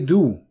as they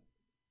do.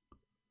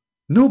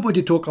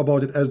 Nobody talk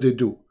about it as they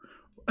do.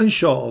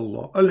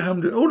 Inshallah,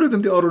 alhamdulillah, all of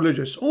them, they are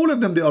religious. All of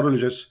them, they are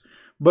religious.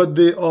 But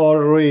they are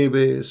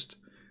rapists,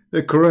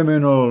 the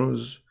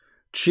criminals,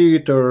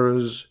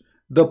 cheaters.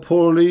 The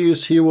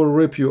police, he will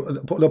rip you.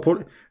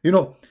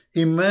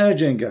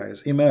 Imagine,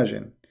 guys,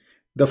 imagine.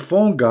 The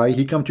phone guy,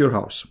 he come to your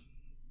house.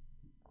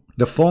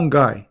 The phone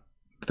guy,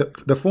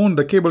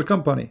 the cable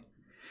company,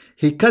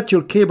 he cut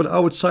your cable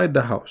outside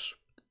the house.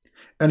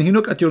 And he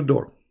knock at your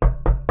door.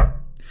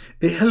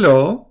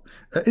 Hello,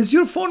 is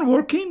your phone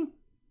working?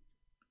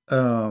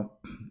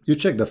 You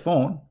check the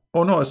phone.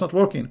 Oh no, it's not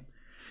working.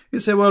 You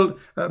say, well,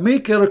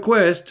 make a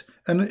request,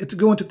 and it's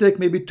going to take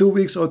maybe 2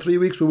 weeks or 3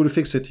 weeks. We will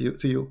fix it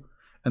to you.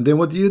 And then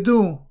what do you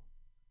do?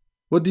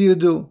 What do you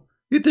do?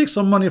 You take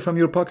some money from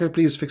your pocket.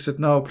 Please fix it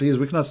now. Please,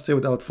 we cannot stay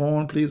without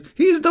phone. Please.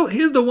 He's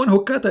the one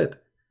who cut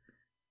it.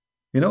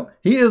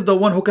 He is the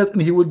one who cut,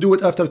 and he will do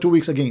it after 2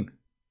 weeks again.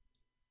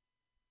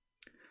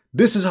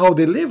 This is how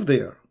they live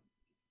there.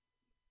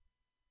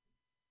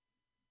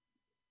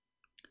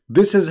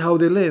 This is how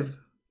they live.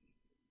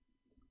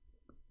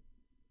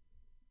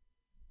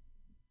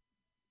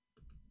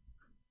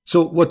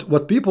 So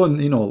what people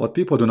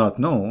do not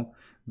know,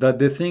 that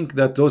they think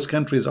that those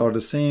countries are the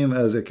same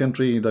as a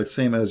country, the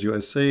same as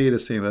USA, the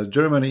same as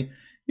Germany.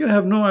 You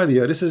have no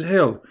idea. This is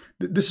hell.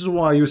 This is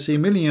why you see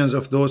millions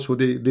of those who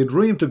they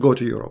dream to go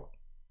to Europe.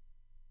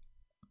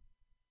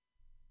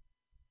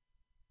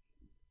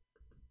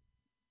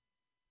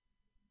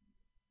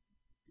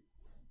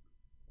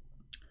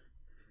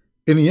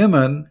 In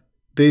Yemen,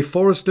 they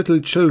force little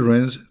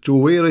children to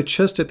wear a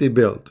chastity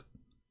belt.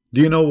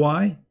 Do you know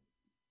why?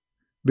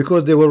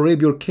 Because they will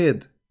rape your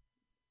kid.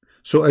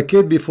 So a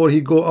kid, before he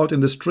go out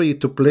in the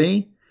street to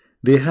play,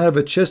 they have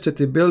a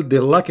chastity belt, they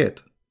lock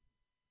it.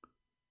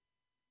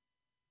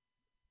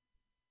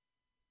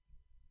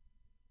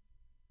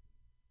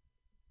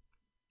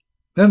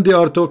 Then they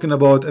are talking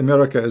about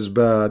America is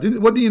bad.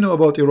 What do you know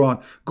about Iran?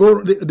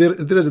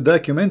 There is a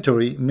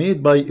documentary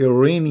made by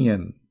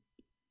Iranian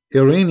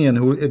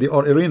who they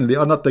are Iranian. They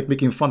are not like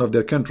making fun of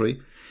their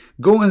country.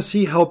 Go and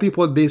see how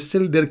people, they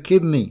sell their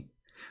kidney.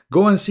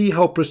 Go and see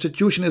how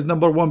prostitution is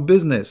 #1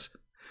 business.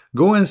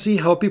 Go and see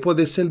how people,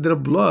 they sell their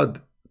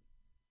blood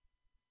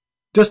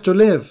just to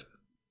live,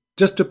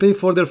 just to pay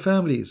for their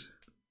families.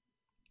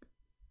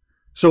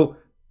 So,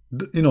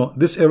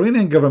 this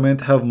Iranian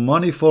government have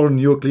money for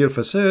nuclear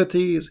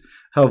facilities,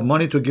 have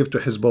money to give to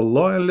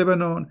Hezbollah in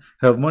Lebanon,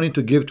 have money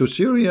to give to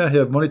Syria,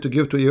 have money to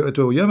give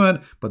to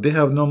Yemen, but they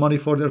have no money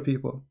for their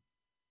people.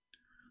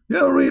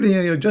 Yeah,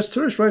 really, just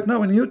search right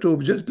now on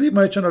YouTube. Just leave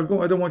my channel,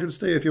 go. I don't want you to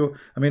stay. If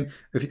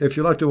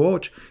you like to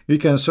watch, you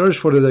can search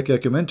for the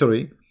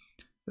documentary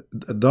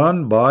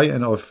done by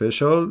an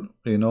official,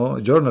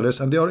 journalist,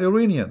 and they are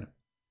Iranian.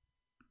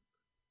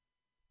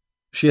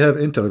 She have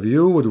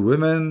interview with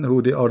women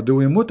who they are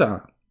doing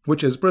muta,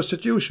 which is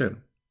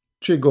prostitution.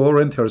 She go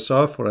rent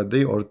herself for a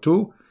day or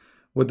two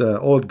with the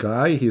old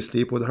guy. He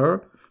sleep with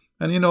her,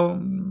 and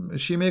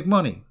she make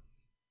money.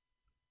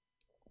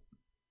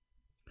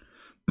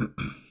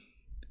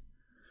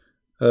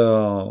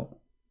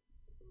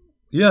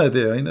 Yeah,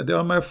 they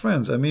are my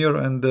friends, Amir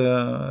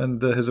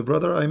and his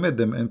brother. I met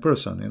them in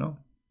person.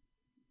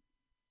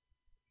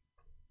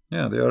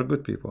 Yeah, they are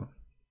good people.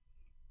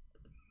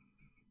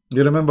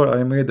 You remember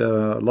I made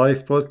a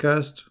live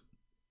broadcast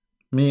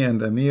Me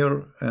and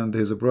Amir and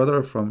his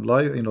brother from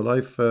live,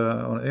 live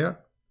on air.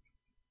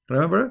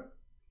 Remember?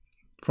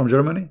 From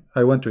Germany.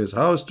 I went to his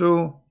house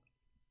too.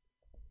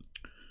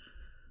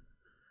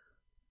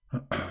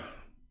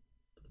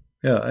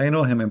 Yeah, I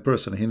know him in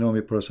person. He know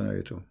me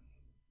personally too.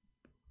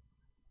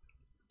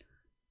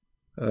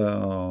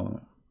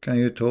 Can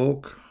you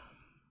talk?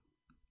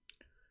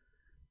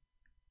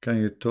 Can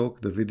you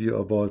talk the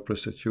video about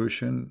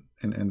prostitution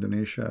in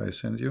Indonesia I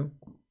sent you?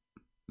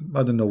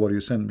 I don't know what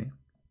you sent me.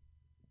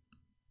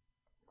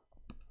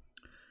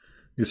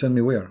 You sent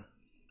me where?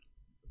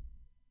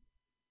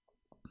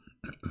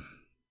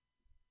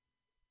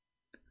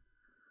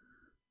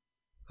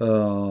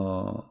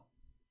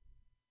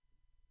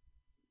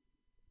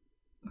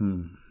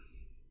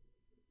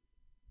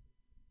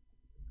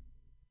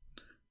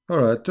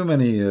 Alright, too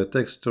many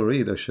texts to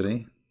read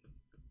actually.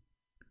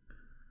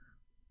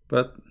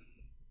 But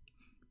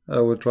I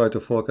will try to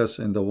focus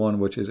in the one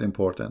which is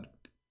important.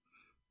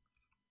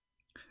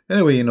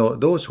 Anyway,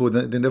 those who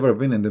they never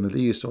been in the Middle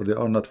East or they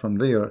are not from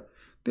there,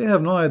 they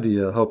have no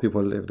idea how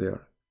people live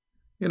there.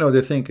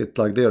 They think it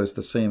like there is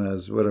the same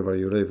as wherever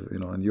you live,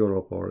 in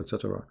Europe or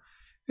etc.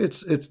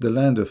 It's the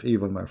land of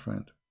evil, my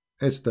friend.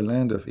 It's the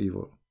land of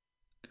evil.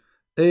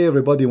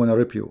 Everybody wanna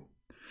rip you.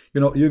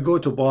 You go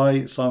to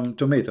buy some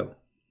tomato.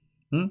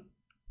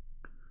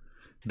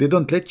 They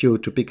don't let you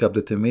to pick up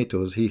the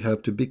tomatoes. He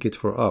have to pick it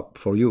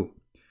for you.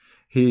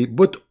 He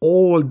put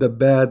all the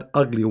bad,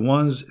 ugly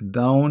ones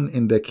down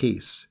in the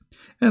case.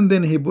 And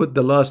then he put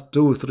the last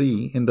 2,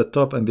 3 in the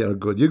top and they are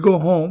good. You go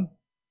home,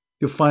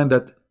 you find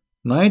that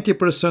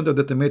 90% of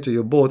the tomato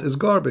you bought is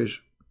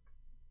garbage.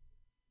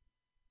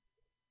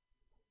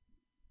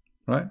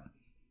 Right?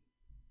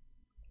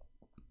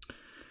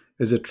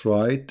 Is it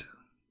right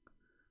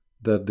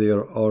that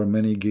there are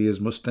many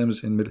gays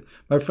Muslims in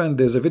my friend?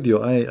 There's a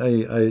video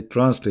I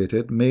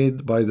translated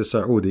made by the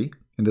Saudi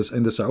in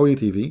the Saudi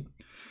TV.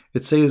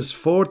 It says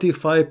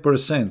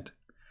 45%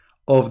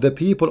 of the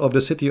people of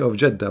the city of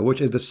Jeddah,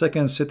 which is the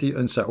second city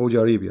in Saudi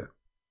Arabia,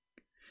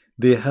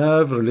 they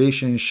have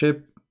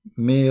relationship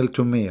male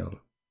to male.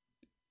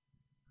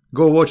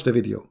 Go watch the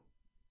video.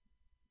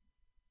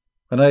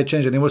 And I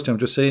change any Muslim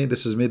to say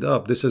this is made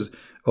up. This is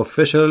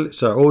official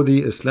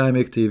Saudi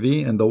Islamic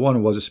TV, and the one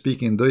who was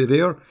speaking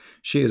there,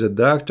 she is a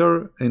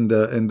doctor in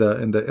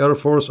the Air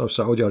Force of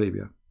Saudi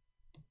Arabia.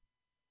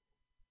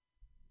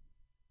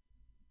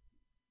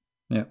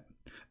 Yeah.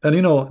 And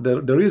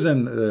the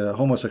reason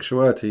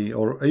homosexuality,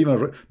 or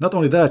even not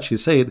only that, she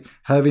said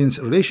having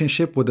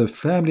relationship with a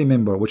family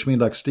member, which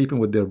means like sleeping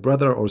with their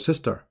brother or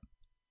sister,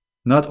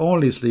 not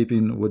only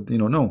sleeping with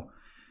no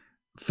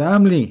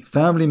family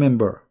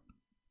member.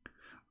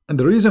 And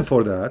the reason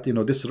for that,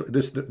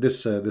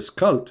 this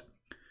cult,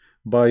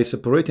 by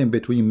separating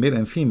between male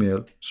and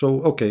female.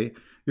 So okay,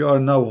 you are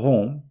now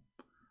home,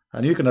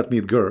 and you cannot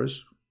meet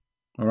girls,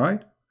 all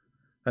right,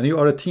 and you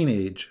are a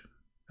teenage,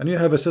 and you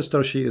have a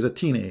sister, she is a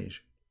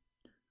teenage.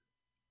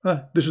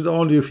 This is the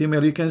only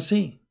female you can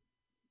see.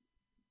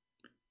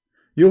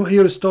 You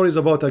hear stories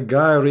about a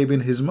guy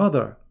raping his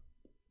mother.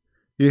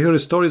 You hear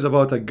stories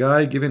about a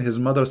guy giving his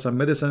mother some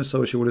medicine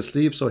so she will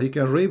sleep so he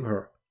can rape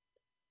her.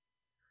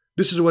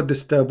 This is what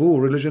this taboo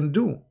religion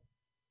do.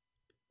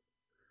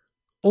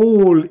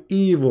 All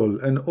evil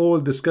and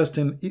all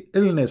disgusting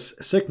illness,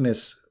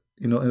 sickness,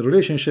 in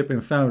relationship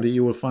and family,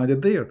 you will find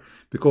it there,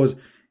 because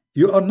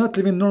you are not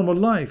living normal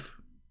life.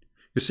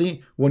 You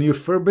see, when you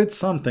forbid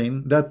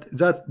something,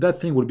 that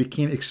thing will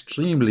become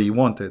extremely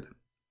wanted.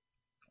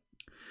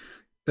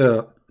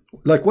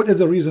 Like, what is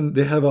the reason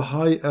they have a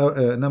high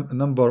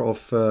number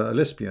of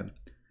lesbian?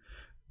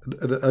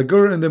 A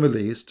girl in the Middle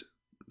East,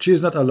 she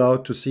is not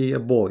allowed to see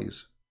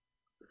boys,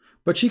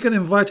 but she can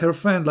invite her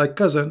friend, like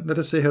cousin, let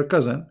us say her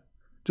cousin,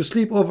 to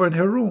sleep over in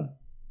her room.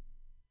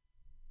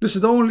 This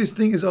is the only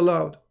thing is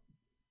allowed.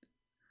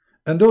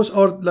 And those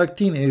are like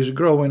teenage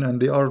growing, and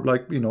they are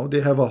like,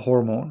 they have a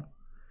hormone.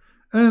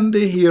 And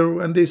they hear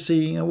and they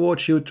see and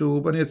watch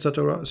YouTube and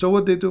etc. So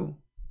what they do?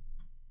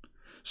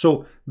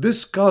 So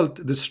this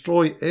cult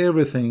destroy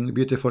everything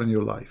beautiful in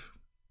your life.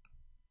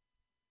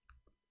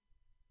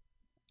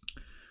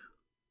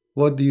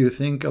 What do you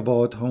think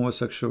about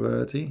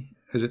homosexuality?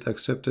 Is it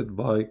accepted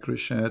by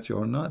Christianity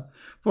or not?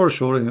 For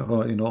sure,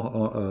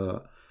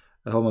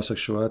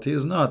 homosexuality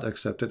is not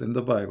accepted in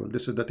the Bible.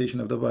 This is the teaching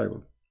of the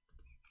Bible.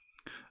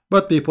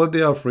 But people,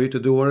 they are free to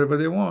do whatever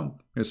they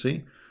want. You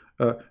see,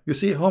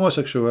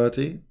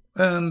 homosexuality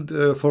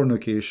and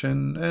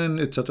fornication and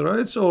etc.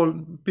 It's all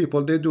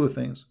people, they do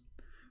things.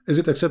 Is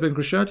it accepted in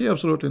Christianity?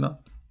 Absolutely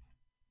not.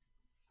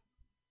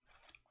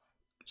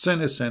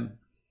 Sin is sin.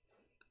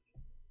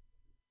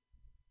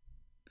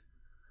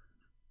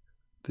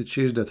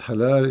 Teaches that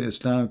halal in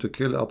Islam to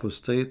kill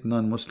apostate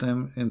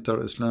non-Muslim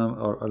enter Islam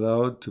are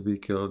allowed to be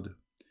killed.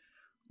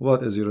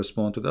 What is your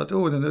response to that?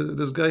 Oh, then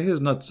this guy,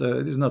 he's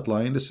not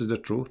lying. This is the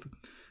truth.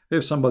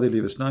 If somebody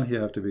leaves Islam, he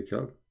have to be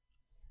killed.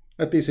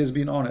 At least he's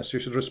being honest. You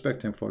should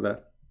respect him for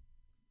that.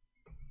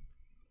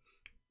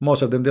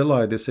 Most of them, they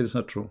lie. They say it's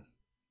not true.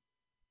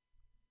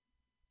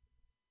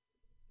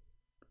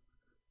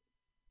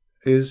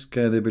 is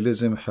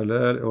cannibalism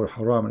halal or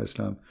haram in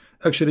Islam?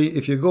 Actually,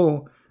 if you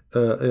go,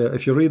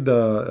 if you read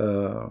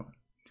the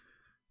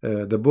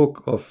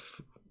book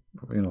of,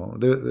 you know,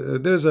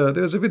 there's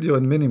a video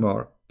in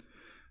Minimar.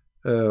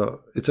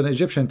 It's an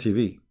Egyptian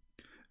TV,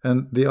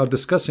 and they are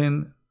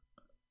discussing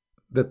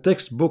the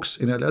textbooks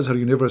in Al Azhar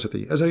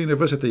University. Azhar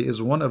University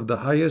is one of the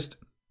highest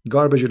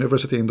garbage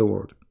university in the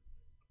world.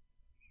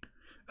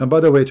 And by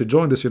the way, to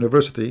join this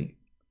university,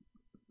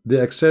 they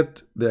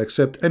accept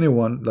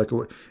anyone. Like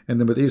in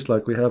the Middle East,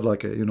 like we have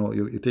like a, you know,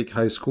 you take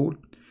high school.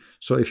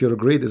 So if your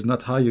grade is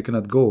not high, you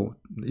cannot go.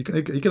 You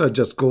cannot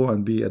just go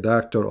and be a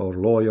doctor or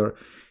lawyer.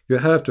 You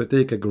have to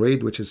take a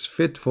grade which is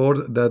fit for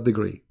that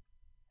degree.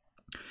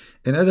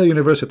 In Azhar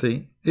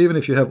University, even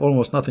if you have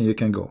almost nothing, you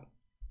can go,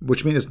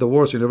 which means it's the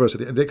worst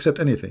university, and they accept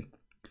anything.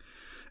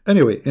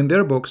 Anyway, in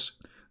their books,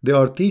 they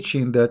are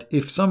teaching that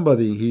if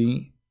somebody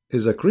he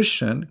is a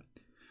Christian,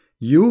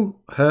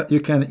 you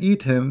can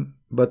eat him,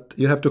 but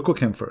you have to cook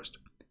him first.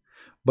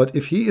 But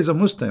if he is a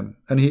Muslim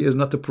and he is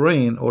not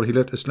praying or he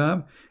left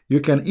Islam, you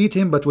can eat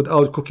him, but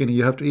without cooking.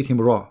 You have to eat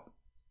him raw.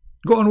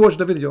 Go and watch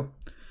the video.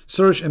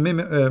 Search in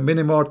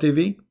Minimar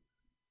TV,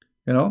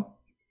 you know,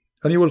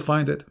 and you will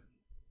find it.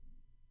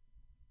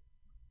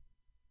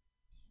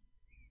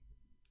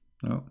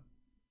 No.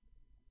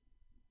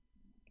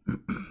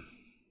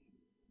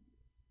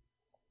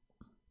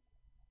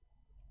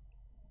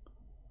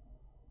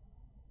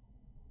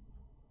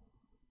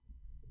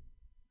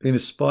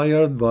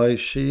 Inspired by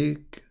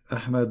Sheikh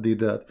Ahmad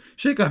Didat.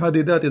 Sheikh Ahmad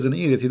Didat is an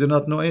idiot. He did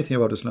not know anything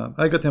about Islam.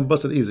 I got him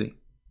busted easy.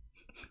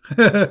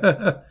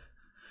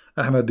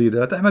 Ahmad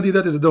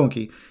Didat is a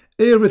donkey.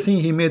 Everything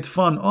he made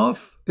fun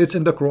of, it's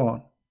in the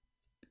Quran.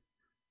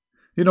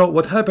 You know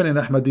what happened in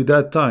Ahmad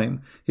Didat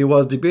time? He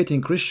was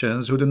debating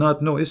Christians who do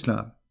not know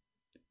Islam.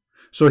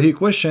 So he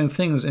questioned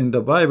things in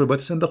the Bible, but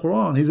it's in the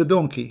Quran. He's a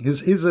donkey.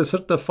 He's a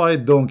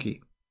certified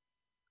donkey.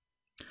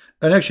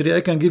 And actually,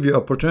 I can give you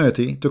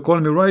opportunity to call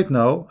me right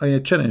now. I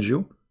challenge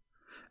you.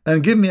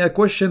 And give me a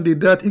question,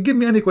 Didat. Give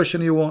me any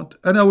question you want.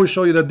 And I will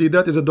show you that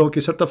Didat is a donkey,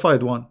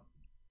 certified one.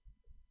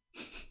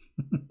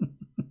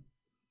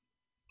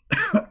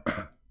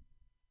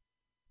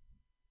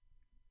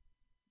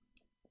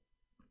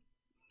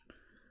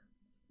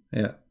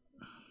 Yeah.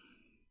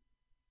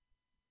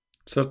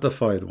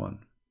 Certified one.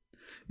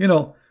 You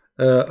know,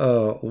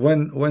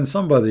 when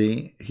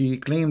somebody, he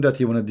claimed that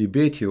he want to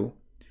debate you,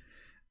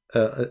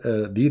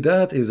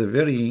 Didat is a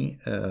very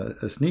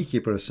a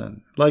sneaky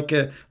person, like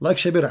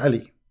Shabir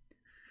Ali.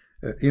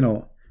 You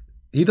know,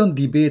 he don't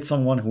debate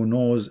someone who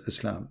knows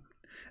Islam.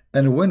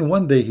 And when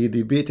one day he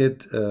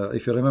debated,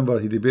 if you remember,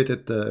 he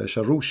debated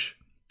Sharoush,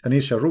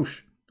 Anis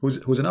Sharoush,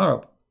 who's an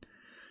Arab.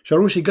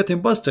 Sharoush, he got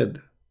him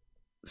busted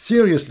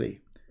seriously.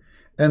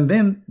 And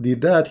then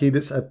Didat, he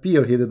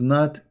disappeared. He did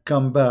not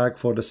come back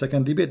for the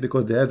second debate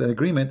because they had an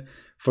agreement.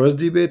 First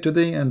debate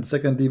today and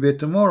second debate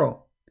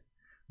tomorrow.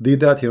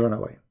 Didat, he ran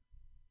away.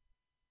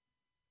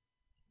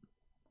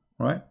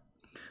 Right?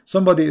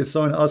 Somebody is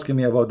asking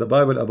me about the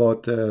Bible,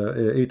 about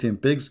eating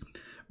pigs.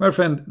 My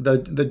friend,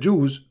 the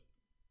Jews,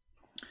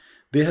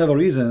 they have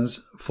reasons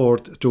for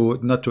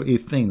not to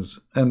eat things,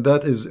 and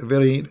that is a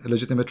very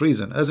legitimate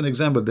reason. As an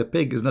example, the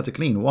pig is not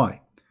clean.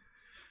 Why?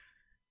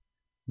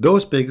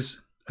 Those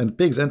pigs, and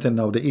pigs until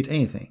now, they eat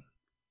anything.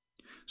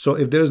 So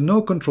if there is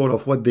no control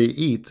of what they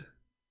eat,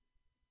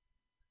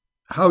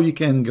 how you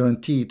can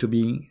guarantee to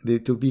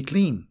be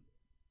clean?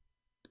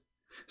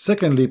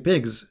 Secondly,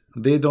 pigs,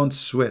 they don't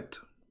sweat.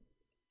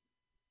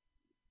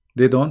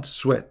 They don't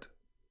sweat.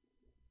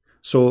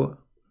 So,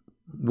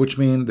 which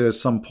means there's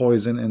some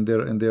poison in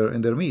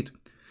their meat.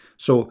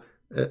 So,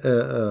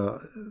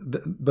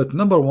 but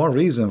number one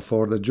reason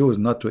for the Jews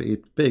not to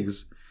eat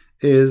pigs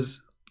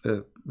is,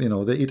 you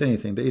know, they eat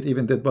anything. They eat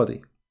even dead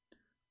body.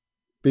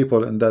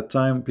 People in that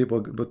time,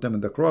 people put them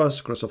in the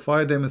cross,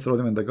 crucify them, and throw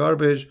them in the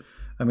garbage.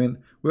 I mean,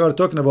 we are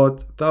talking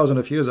about thousands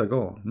of years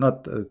ago,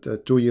 not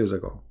 2 years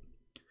ago.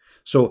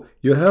 So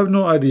you have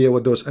no idea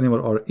what those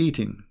animals are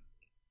eating.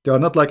 They are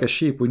not like a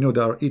sheep. We know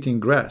they are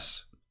eating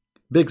grass.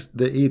 Pigs,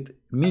 they eat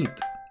meat.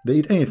 They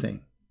eat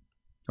anything.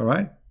 All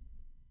right?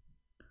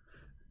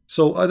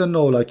 So I don't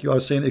know, like you are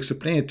saying,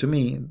 explain it to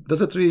me.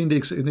 Does it really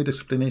need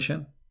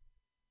explanation?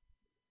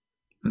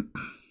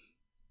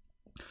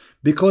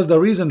 Because the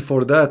reason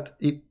for that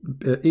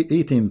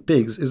eating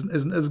pigs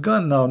is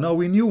gone now. Now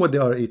we knew what they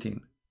are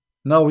eating.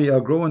 Now we are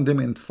growing them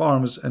in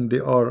farms and they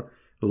are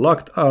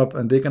locked up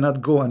and they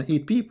cannot go and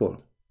eat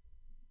people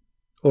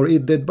or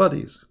eat dead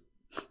bodies.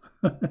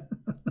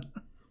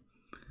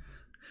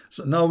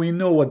 So now we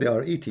know what they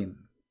are eating.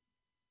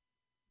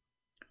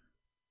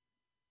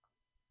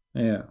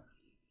 Yeah.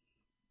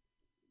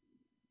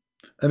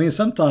 I mean,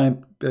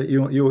 sometimes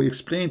you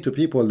explain to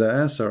people the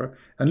answer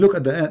and look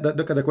at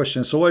the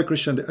question. So why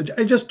Christian?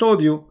 I just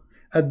told you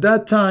at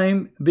that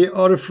time they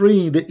are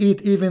free. They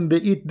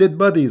eat dead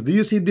bodies. Do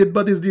you see dead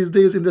bodies these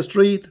days in the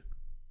street?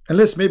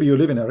 Unless maybe you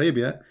live in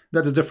Arabia,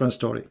 that is a different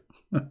story.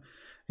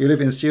 You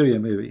live in Syria,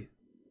 maybe.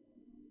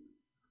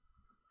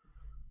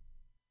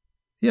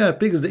 Yeah,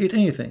 pigs, they eat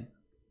anything.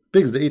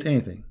 Pigs, they eat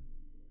anything.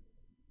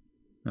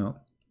 You know.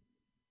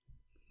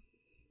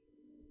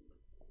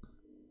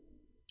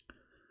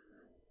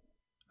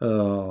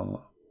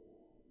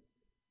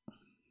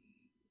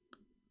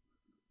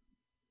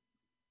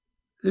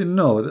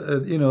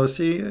 No,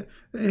 see,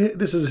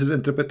 this is his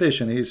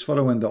interpretation. He's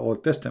following the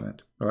Old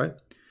Testament, right?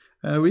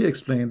 And we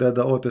explained that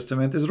the Old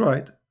Testament is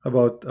right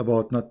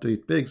about not to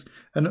eat pigs,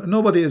 and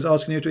nobody is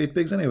asking you to eat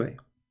pigs anyway.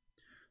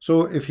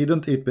 So if he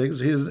don't eat pigs,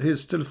 he's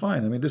still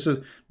fine. I mean, this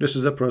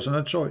is a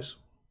personal choice.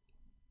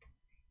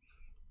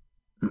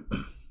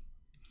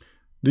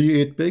 Do you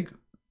eat pig?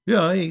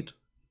 Yeah, I eat.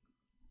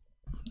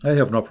 I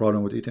have no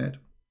problem with eating it.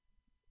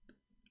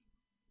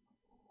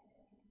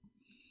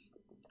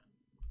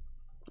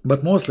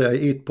 But mostly I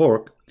eat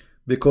pork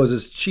because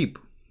it's cheap.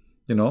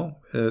 You know,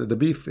 the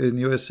beef in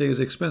USA is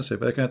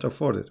expensive. I can't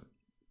afford it.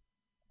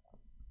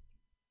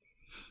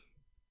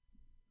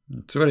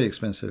 It's very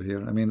expensive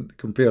here. I mean,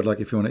 compared, like,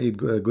 if you want to eat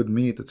good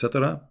meat,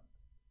 etc.,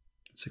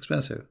 it's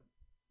expensive.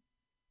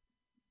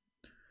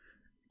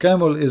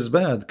 Camel is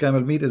bad.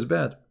 Camel meat is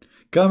bad.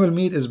 Camel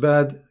meat is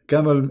bad.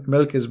 Camel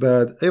milk is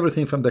bad.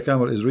 Everything from the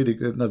camel is really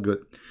good, not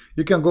good.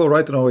 You can go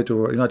right away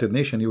to United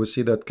Nations. You will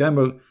see that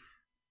camel,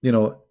 you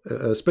know,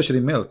 especially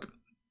milk,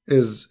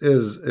 is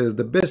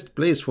the best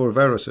place for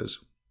viruses.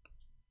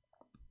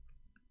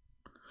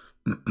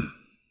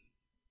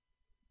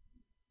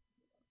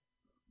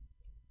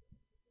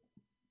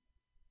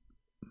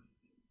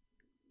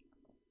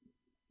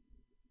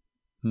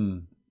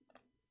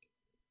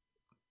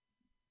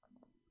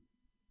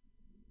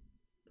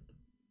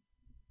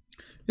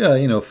 Yeah,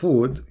 you know,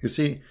 food. You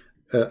see,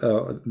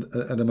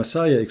 the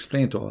Messiah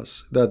explained to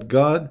us that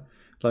God,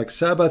 like,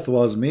 Sabbath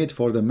was made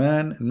for the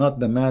man, not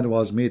the man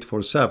was made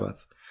for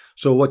Sabbath.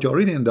 So what you're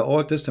reading in the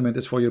Old Testament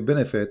is for your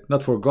benefit,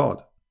 not for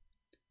God.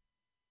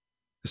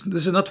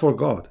 This is not for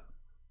God.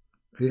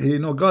 You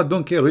know, God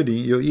don't care really.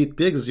 You eat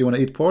pigs, you want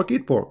to eat pork,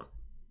 eat pork.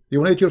 You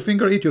want to eat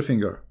your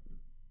finger.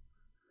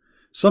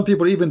 Some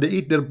people even they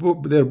eat their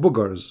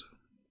boogers,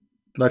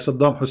 like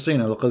Saddam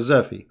Hussein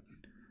al-Qaddafi.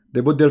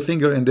 They put their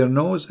finger in their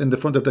nose in the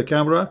front of the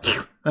camera,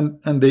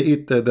 and they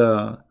eat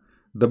the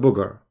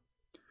booger.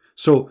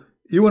 So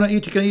you want to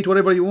eat, you can eat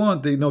whatever you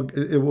want. You know,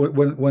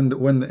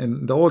 when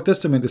in the Old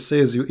Testament it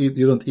says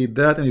you don't eat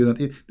that, and you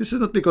don't eat. This is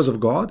not because of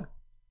God.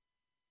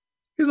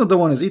 He's not the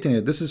one who's eating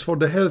it. This is for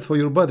the health, for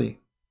your body.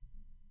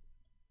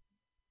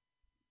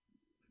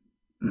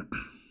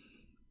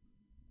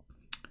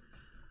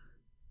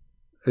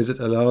 Is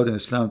it allowed in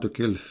Islam to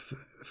kill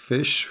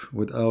fish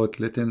without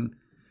letting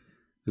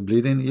the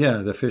bleeding? Yeah,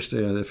 the fish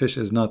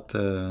is not.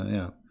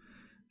 Yeah,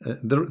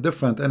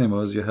 different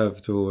animals, you have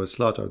to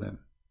slaughter them.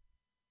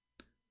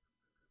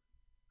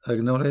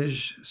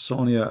 Acknowledge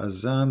Sonia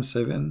Azam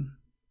 7.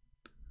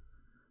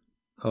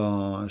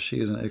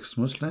 She is an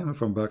ex-Muslim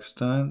from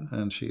Pakistan,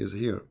 and she is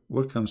here.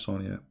 Welcome,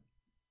 Sonia.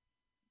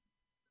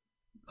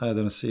 I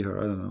don't see her.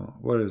 I don't know.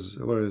 Where is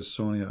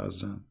Sonia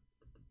Azam?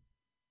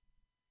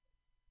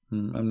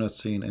 I'm not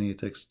seeing any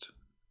text.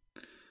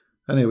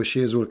 Anyway,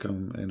 she is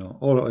welcome. You know,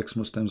 all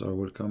ex-Muslims are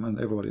welcome, and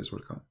everybody is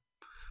welcome.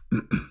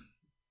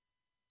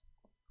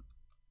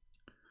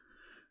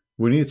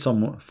 We need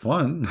some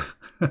fun.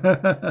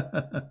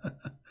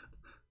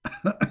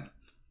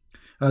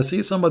 I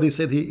see somebody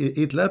said he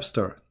eat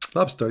lobster.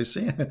 Lobster, you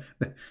see?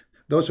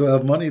 Those who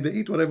have money, they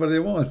eat whatever they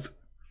want.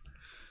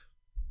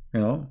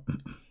 You know?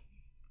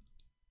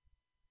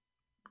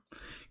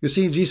 You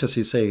see, Jesus,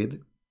 he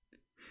said,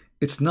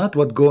 it's not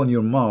what go in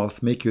your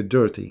mouth make you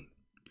dirty.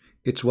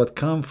 It's what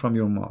come from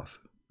your mouth.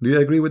 Do you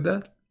agree with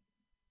that?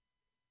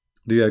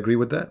 Do you agree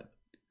with that?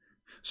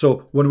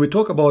 So when we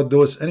talk about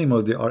those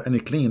animals, they are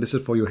unclean. This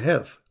is for your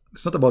health.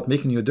 It's not about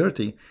making you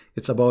dirty.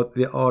 It's about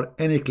they are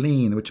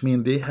unclean, which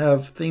means they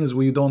have things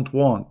we don't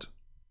want.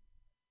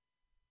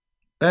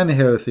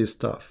 Unhealthy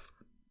stuff.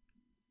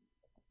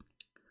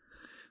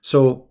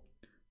 So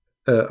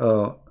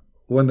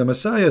when the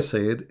Messiah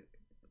said,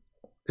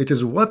 it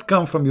is what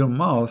come from your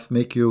mouth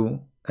make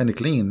you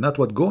unclean, not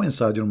what go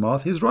inside your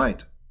mouth, he's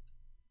right.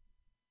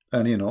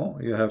 And you know,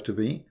 you have to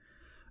be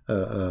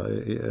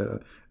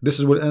this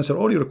will answer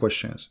all your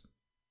questions.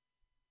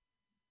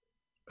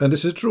 And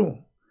this is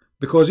true.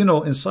 Because, you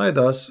know, inside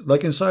us,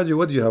 like inside you,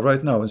 what do you have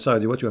right now?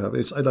 Inside you, what you have?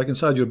 It's like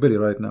inside your belly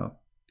right now.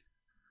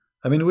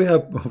 I mean, we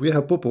have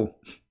poo-poo.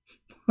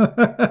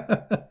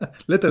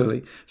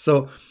 Literally.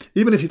 So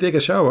even if you take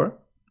a shower,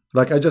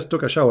 like I just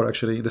took a shower,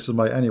 actually, this is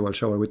my annual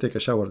shower. We take a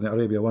shower in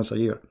Arabia once a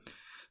year.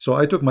 So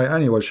I took my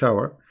annual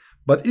shower.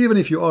 But even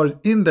if you are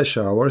in the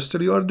shower,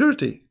 still you are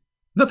dirty.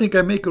 Nothing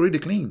can make you really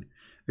clean.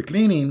 The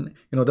cleaning,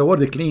 you know, the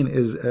word clean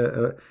is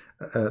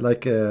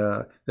like,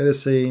 let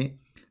us say,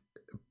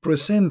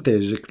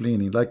 percentage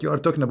cleaning. Like you are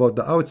talking about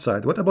the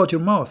outside. What about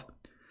your mouth?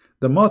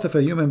 The mouth of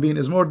a human being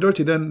is more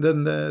dirty than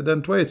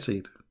toilet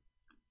seat.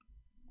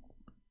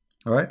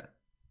 All right?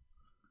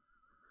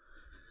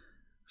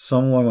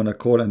 Someone want to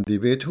call and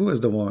debate. Who is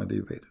the one to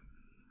debate?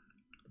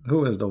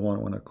 Who is the one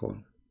want to call?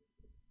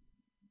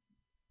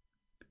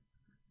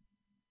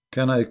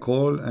 Can I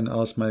call and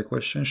ask my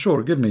question?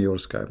 Sure, give me your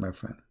Skype, my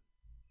friend.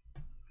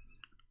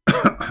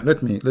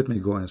 let me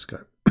go on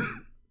Skype.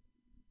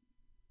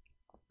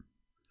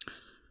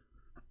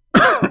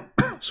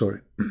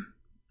 Sorry.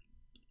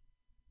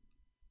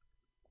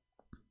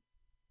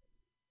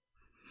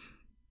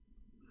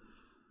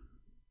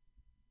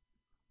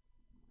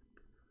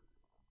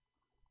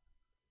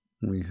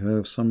 We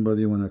have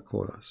somebody wanna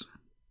call us.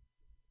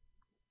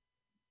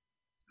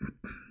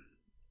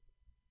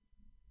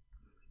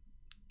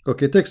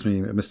 Okay, text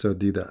me, Mr.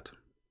 D that.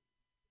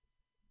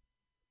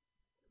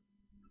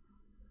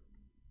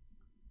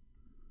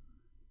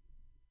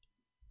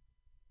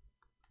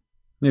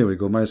 Here we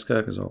go. My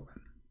Skype is open.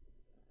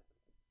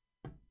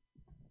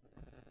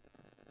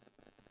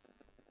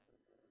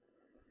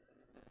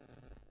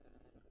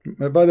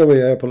 By the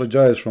way, I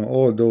apologize from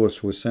all those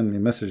who send me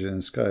messages in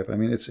Skype. I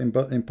mean, it's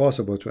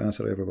impossible to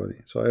answer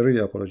everybody. So I really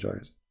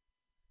apologize.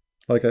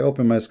 Like, I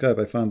opened my Skype,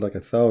 I found like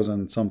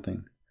 1,000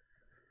 something.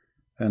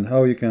 And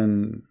how you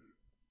can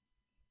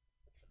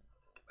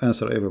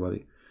answer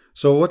everybody.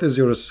 So what is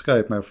your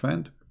Skype, my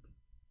friend?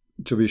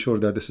 To be sure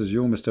that this is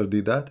you, Mr.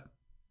 D that.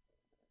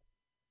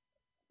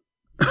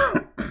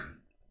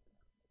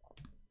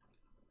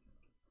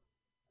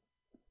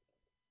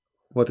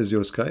 What is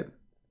your Skype?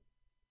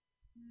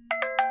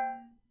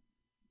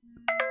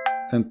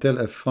 And tell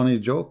a funny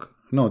joke?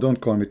 No,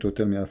 don't call me to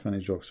tell me a funny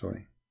joke,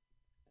 sorry.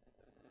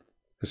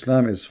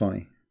 Islam is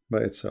funny by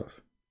itself.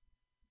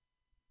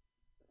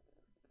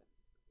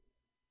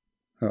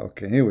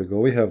 Okay, here we go.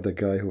 We have the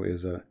guy who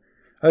is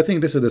I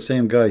think this is the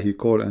same guy he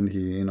called and he,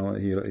 you know,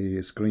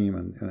 he screamed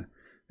and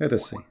let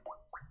us see.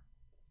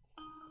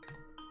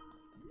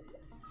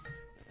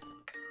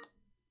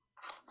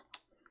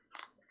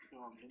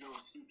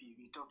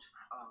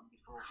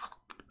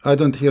 I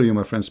don't hear you,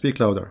 my friend. Speak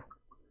louder.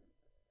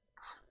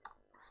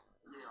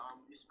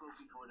 We spoke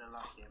before the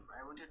last game.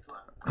 I wanted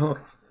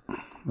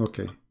to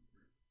okay.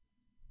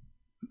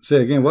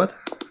 Say again, what?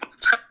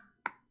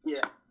 Yeah.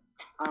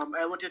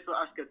 I wanted to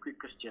ask a quick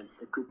question.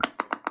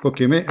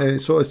 Okay,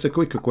 so it's a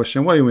quick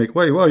question. Why you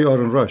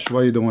are in rush?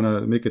 Why you don't want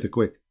to make it a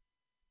quick?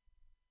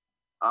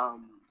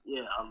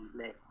 Yeah.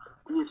 Like,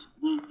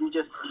 you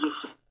just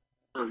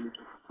told me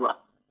to.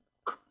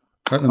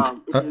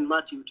 It's in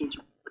Matthew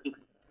 21.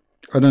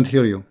 I don't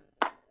hear you.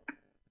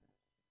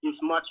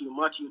 It's Matthew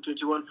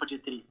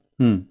 21:43.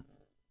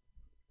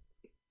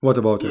 What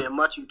about it? Yeah,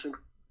 Matthew 20.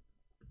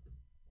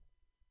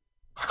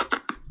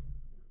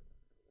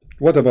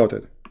 What about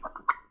it?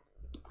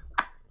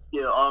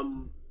 Yeah,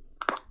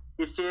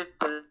 it says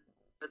that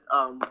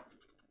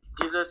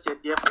Jesus said,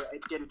 therefore I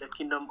tell you the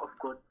kingdom of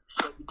God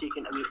shall be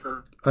taken away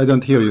from. I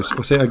don't hear you.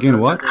 So say again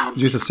what?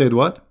 Jesus said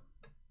what?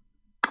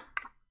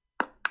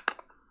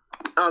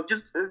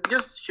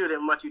 Just show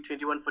them Matthew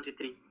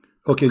 21:43.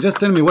 Okay, just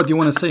tell me what you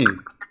want to say.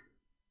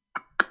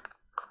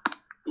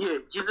 Yeah,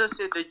 Jesus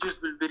said the Jews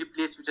will be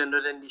replaced with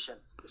another nation.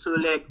 So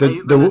like the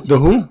who?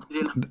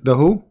 The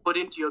who?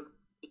 According to your,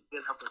 it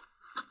will happen.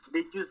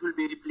 The Jews will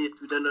be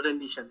replaced with another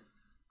nation.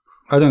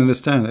 I don't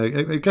understand.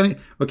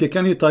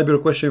 Can you type your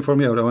question for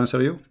me? I will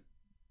answer you.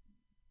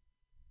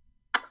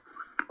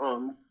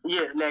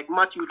 Yeah, like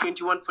Matthew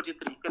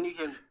 21:43. Can you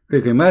hear me?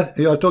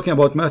 Okay, you are talking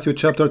about Matthew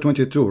chapter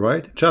 22,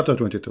 right? Chapter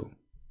 22.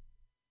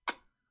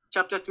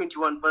 Chapter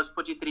 21, verse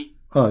 43.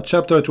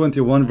 Chapter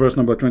 21, verse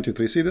number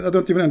 23. See, I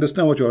don't even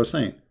understand what you are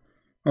saying.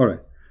 All right.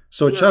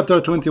 So yeah,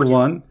 chapter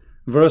 21,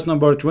 verse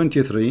number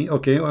 23.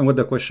 Okay, and what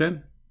the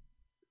question?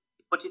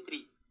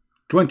 43.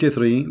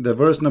 23, the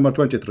verse number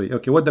 23.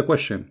 Okay, what the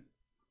question?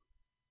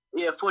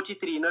 Yeah,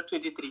 43, not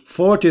 23.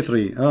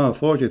 43.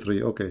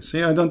 43. Okay.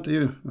 See, I don't...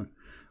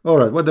 All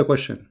right, what the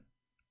question?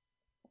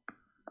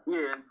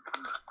 Yeah.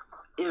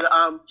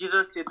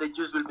 Jesus said the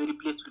Jews will be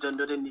replaced with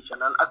another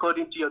nation, and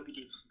according to your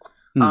beliefs,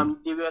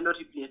 they were not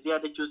replaced. They are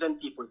the chosen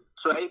people.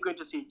 So are you going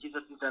to say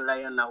Jesus is a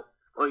liar now,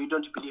 or you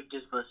don't believe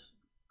this verse?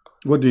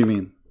 What do you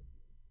mean?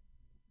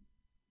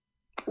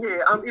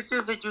 Yeah, it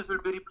says the Jews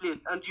will be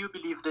replaced, and you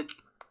believe that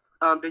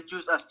the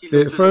Jews are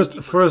still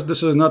first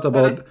this is not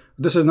about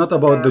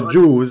the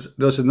Jews.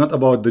 This is not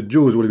about the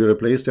Jews will be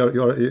replaced.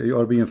 You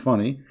are being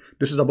funny.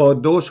 This is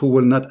about those who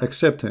will not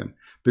accept him,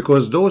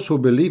 because those who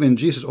believe in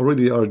Jesus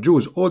already are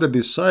Jews. All the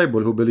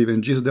disciples who believe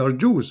in Jesus, they are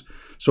Jews.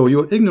 So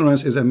your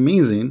ignorance is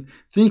amazing,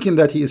 thinking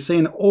that he is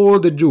saying all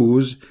the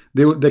Jews,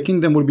 the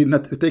kingdom will be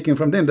not taken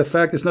from them. The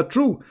fact is not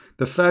true.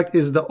 The fact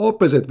is the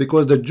opposite,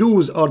 because the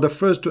Jews are the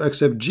first to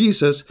accept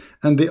Jesus,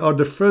 and they are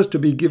the first to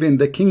be given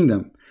the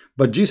kingdom.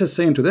 But Jesus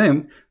saying to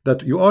them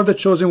that you are the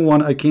chosen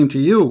one, I came to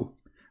you.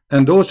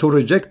 And those who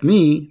reject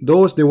me,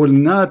 they will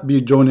not be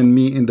joining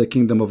me in the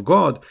kingdom of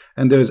God.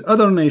 And there is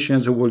other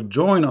nations who will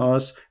join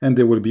us and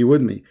they will be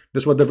with me.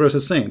 That's what the verse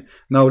is saying.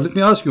 Now let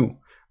me ask you,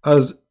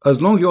 as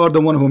long you are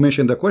the one who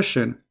mentioned the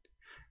question,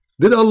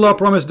 did Allah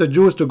promise the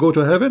Jews to go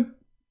to heaven?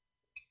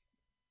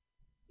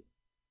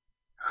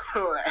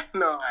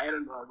 No, I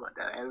don't know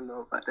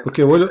about that.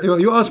 Okay, well,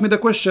 you asked me the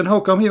question. How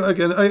come here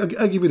again?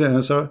 I give you the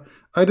answer.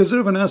 I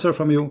deserve an answer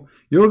from you.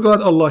 Your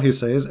God Allah, he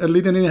says,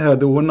 الَّذِينَ هَادُوا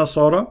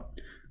وَالنَّصَارَى,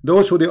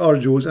 those who they are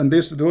Jews and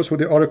those who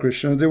they are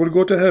Christians, they will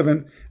go to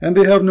heaven and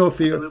they have no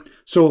fear.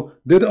 So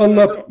did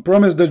Allah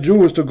promise the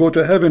Jews to go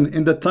to heaven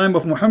in the time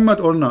of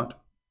Muhammad or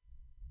not?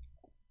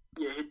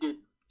 Yeah, he did.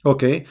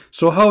 Okay,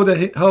 so how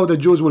the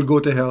Jews will go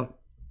to hell?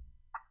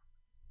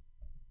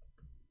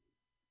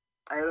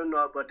 I don't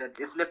know about that.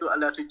 It's left to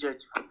Allah to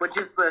judge. But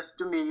this verse,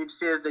 to me, it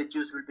says the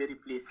Jews will be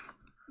replaced.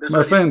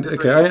 My friend,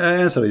 okay, I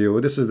answer you.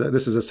 This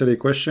is a silly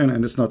question,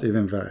 and it's not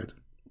even valid.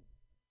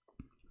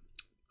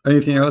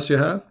 Anything else you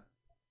have?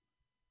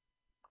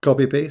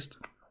 Copy paste.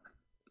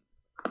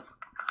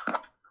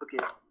 Okay,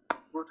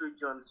 go to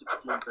John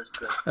 16 verse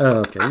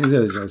 12.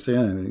 Okay, so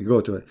yeah, go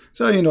to it.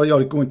 So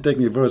you're going to take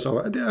me verse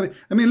over.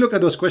 I mean, look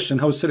at those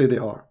questions, how silly they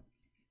are.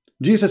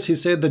 Jesus, he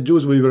said the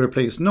Jews will be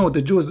replaced. No,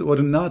 the Jews were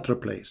not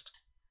replaced.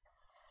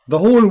 The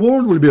whole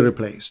world will be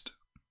replaced.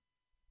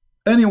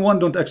 Anyone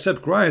don't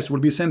accept Christ will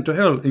be sent to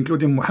hell,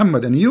 including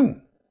Muhammad and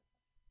you.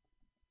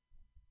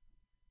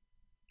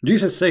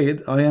 Jesus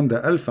said, I am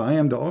the Alpha, I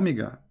am the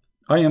Omega,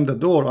 I am the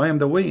door, I am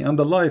the way, I am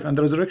the life and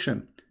the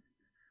resurrection.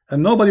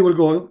 And nobody will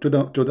go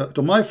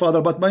to my Father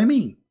but by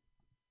me.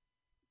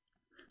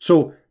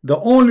 So the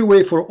only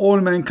way for all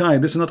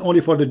mankind, this is not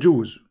only for the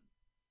Jews.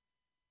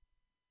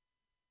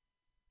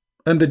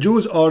 And the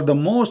Jews are the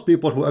most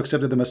people who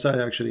accepted the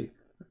Messiah actually.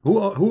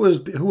 Who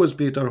is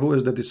Peter? Who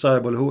is the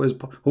disciple?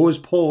 Who is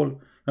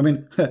Paul? I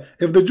mean,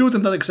 if the Jews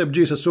did not accept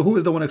Jesus, so who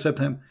is the one accept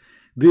him?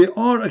 They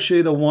are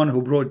actually the one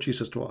who brought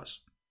Jesus to us.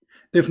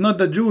 If not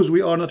the Jews,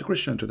 we are not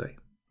Christian today.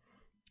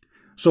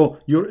 So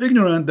you're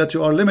ignorant that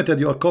you are limited.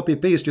 You are copy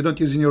paste. You don't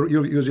use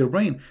your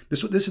brain.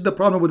 This is the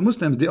problem with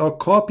Muslims. They are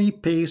copy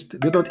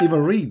paste. They don't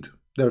even read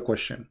their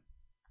question.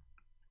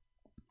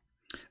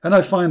 And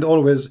I find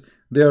always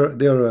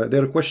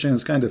their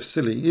questions kind of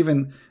silly.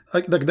 Even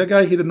like the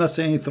guy, he did not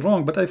say anything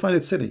wrong, but I find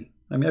it silly.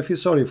 I mean, I feel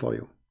sorry for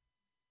you.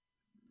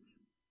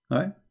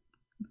 Right?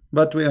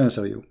 But we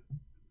answer you.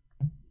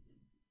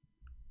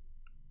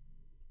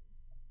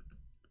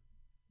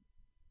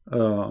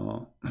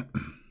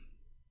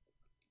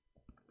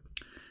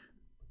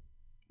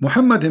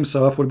 Muhammad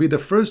himself will be the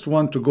first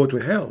one to go to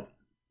hell,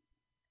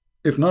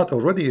 if not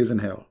already is in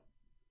hell,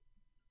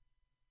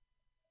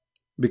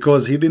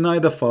 because he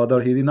denied the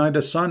Father, he denied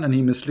the Son, and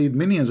he misled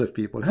millions of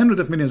people, hundreds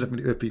of millions of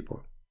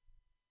people.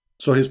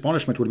 So his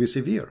punishment will be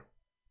severe.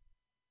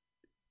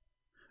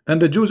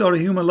 And the Jews are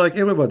human like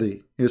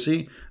everybody. You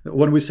see,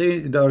 when we say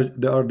they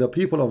are the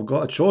people of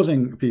God,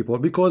 chosen people,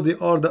 because they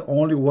are the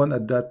only one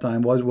at that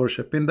time was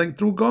worshiping the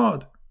true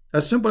God.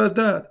 As simple as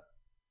that.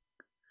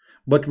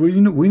 But we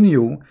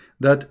knew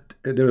that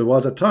there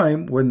was a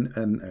time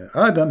when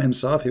Adam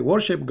himself, he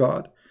worshipped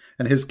God,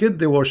 and his kids,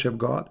 they worship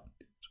God,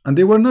 and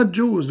they were not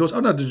Jews. Those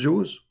are not the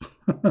Jews.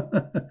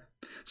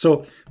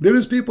 So there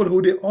is people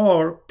who they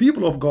are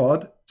people of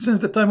God since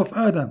the time of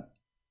Adam,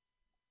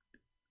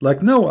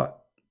 like Noah.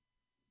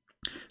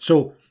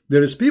 So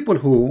there is people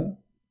who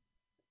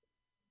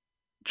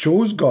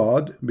choose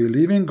God,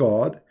 believe in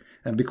God,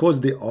 and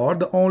because they are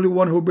the only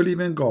one who believe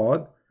in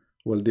God,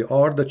 well, they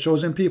are the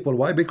chosen people.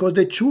 Why? Because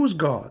they choose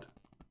God.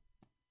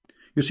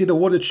 You see, the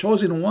word the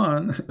chosen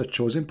one, the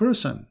chosen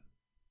person.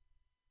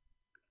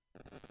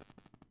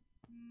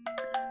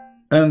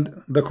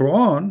 And the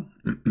Quran.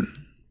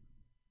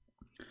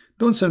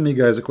 Don't send me,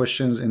 guys,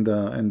 questions in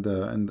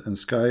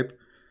Skype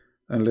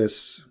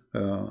unless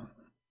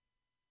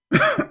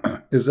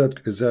is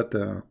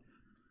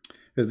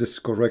this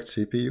correct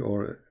CP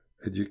or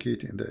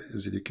educating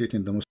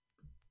the Muslim?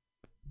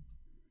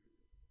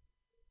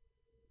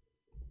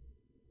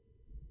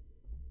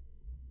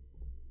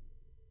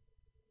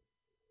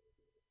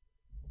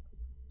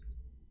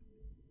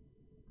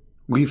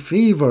 We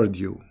favored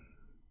you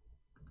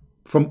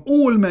from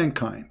all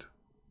mankind.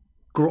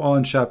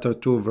 Quran chapter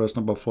 2 verse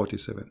number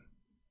 47.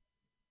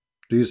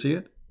 Do you see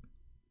it?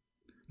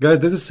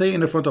 Guys, this is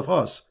saying in front of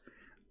us.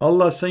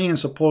 Allah saying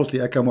supposedly,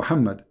 Aka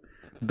Muhammad,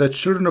 the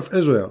children of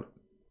Israel,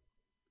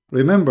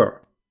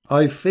 remember,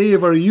 I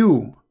favor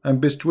you and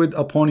bestowed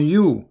upon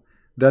you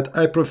that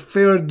I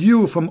preferred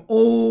you from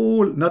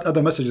all, not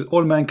other messages,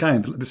 all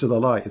mankind. This is a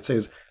lie. It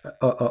says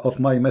of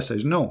my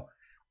message. No.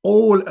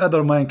 All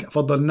other mankind.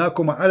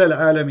 فَضَّلْنَاكُمْ عَلَى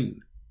الْعَالَمِينَ.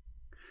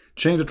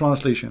 Change the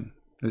translation.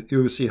 You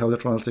will see how the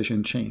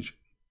translation change.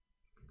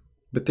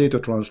 Potato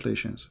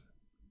translations.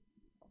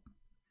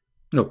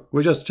 Look,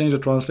 we just changed the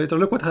translator.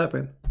 Look what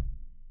happened.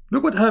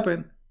 Look what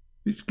happened.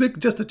 You click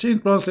just to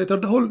change translator.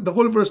 The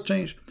whole verse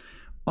changed.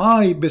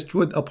 I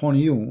bestowed upon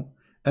you,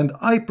 and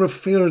I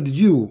preferred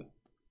you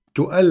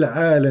to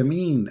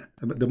al-alameen.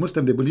 The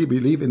Muslim, they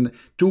believe in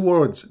two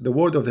words, the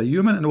word of the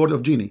human and the word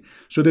of genie.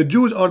 So the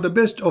Jews are the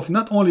best of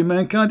not only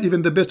mankind,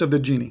 even the best of the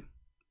genie.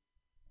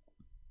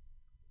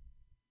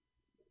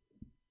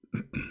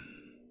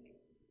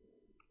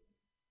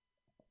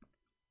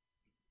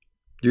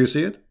 Do you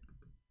see it?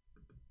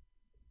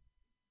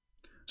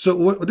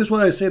 So this is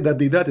why I say that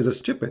the dad is a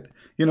stupid.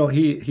 You know,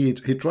 he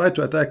tried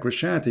to attack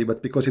Christianity,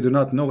 but because he did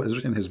not know what is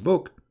written in his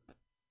book,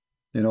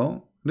 you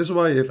know, this is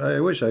why if I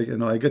wish I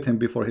get him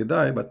before he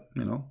died, but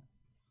you know,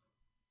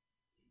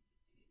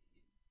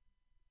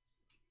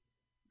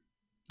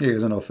 he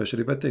is an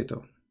officially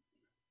potato.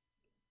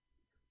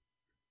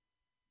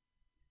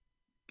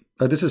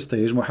 At this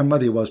stage,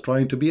 Muhammad, he was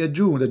trying to be a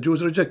Jew. The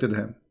Jews rejected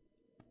him.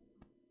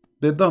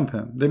 They dump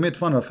him. They made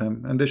fun of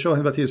him, and they show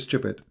him that he is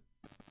stupid.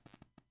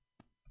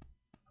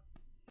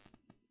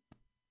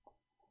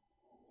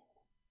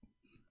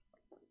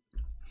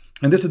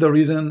 And this is the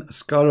reason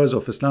scholars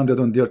of Islam, they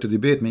don't dare to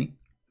debate me.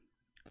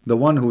 The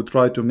one who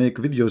try to make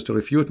videos to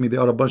refute me, they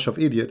are a bunch of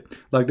idiots.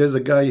 Like there's a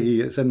guy,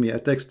 he sent me a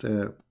text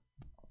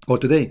or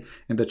today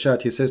in the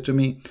chat. He says to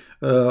me,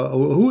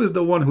 who is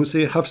the one who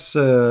say Hafs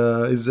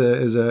is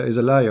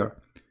a liar?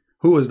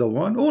 Who is the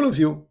one? All of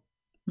you.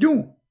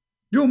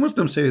 You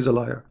Muslims say he's a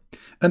liar.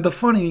 And the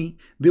funny,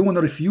 they want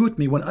to refute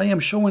me when I am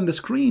showing the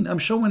screen. I'm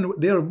showing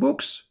their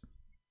books.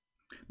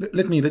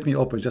 Let me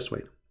open, just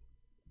wait.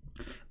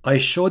 I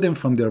show them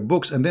from their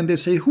books, and then they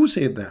say, who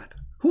said that?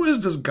 Who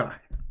is this guy?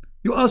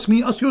 You ask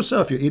me, ask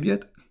yourself, you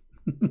idiot.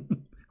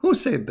 Who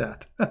said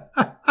that?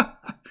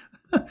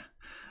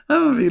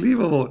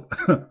 Unbelievable.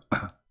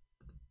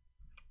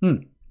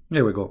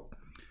 Here we go.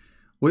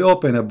 We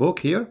open a book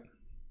here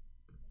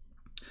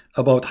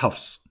about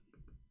Hafs.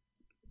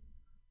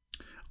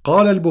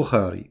 قال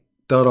البخاري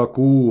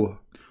تركوه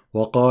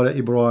وقال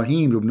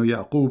إبراهيم بن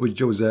يعقوب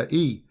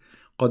الجوزائي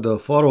قد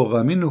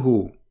فرغ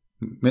منه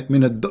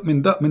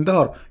من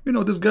دهر. You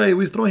know, this guy,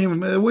 we throw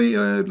him away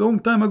a long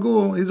time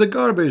ago. He's a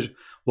garbage.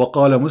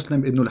 وقال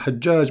مسلم ابن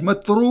الحجاج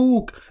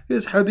متروك.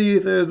 His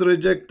hadith is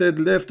rejected,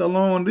 left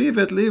alone. Leave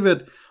it.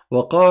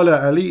 وقال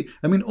علي.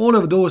 I mean, all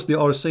of those they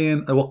are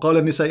saying وقال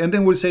النسائي, and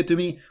then will say to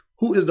me,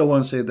 who is the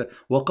one said that?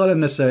 وقال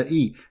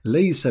النسائي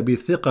ليس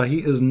بثقة. He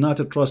is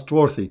not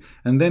trustworthy.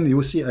 And then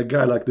you see a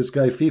guy like this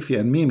guy Fifi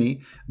and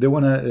Mimi, they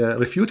want to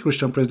refute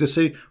Christian Prince. They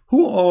say,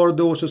 who are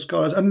those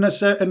scholars?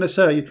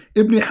 النسائي.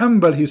 Ibn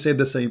Hanbal, he said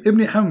the same.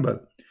 Ibn Hanbal.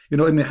 You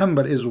know, Ibn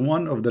Hanbal is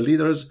one of the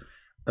leaders.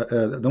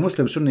 The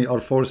Muslim Sunni are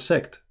four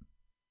sect.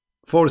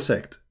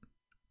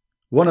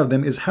 One of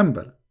them is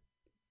Hanbal.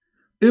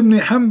 Ibn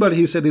Hanbal,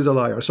 he said, is a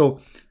liar.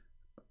 So,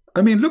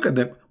 I mean, look at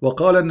them.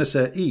 وقال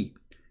النسائي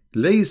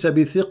ليس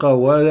بثقة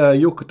ولا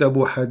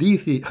يكتب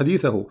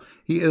حديثه.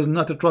 He is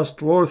not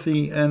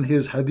trustworthy, and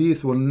his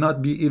hadith will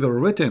not be even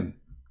written.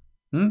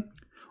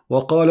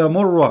 وقال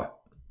مرة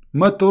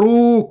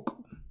متروك.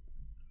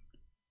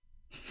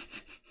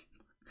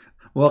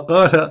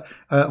 وقال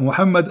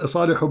محمد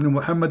صالح بن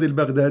محمد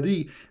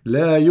البغدادي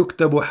لا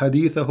يكتب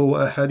حديثه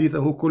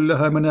وأحاديثه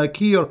كلها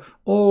مناكير.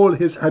 All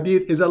his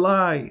hadith is a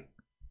lie.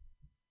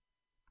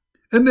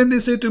 And then they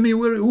say to me,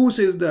 who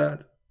says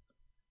that?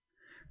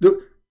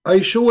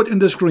 I show it in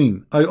the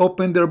screen. I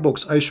open their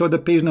books. I show the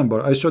page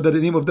number. I show the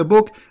name of the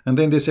book. And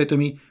then they say to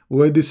me,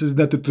 well, this is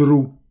not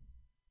true.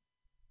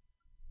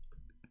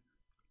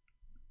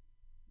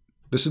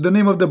 This is the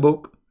name of the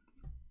book.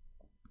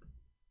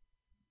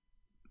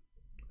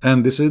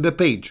 And this is the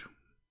page.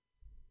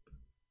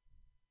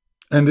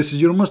 And this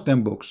is your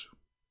Muslim books.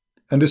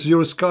 And this is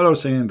your scholar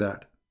saying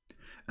that.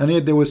 And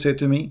yet they will say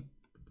to me,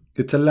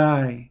 it's a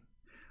lie.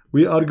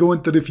 We are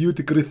going to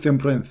refute Christian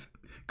Prince.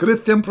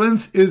 Christian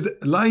Prince is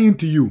lying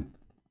to you.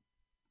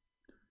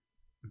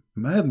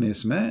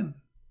 Madness, man.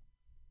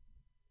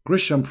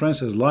 Christian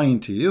Prince is lying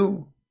to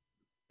you.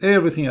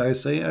 Everything I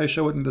say, I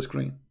show it in the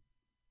screen.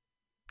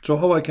 So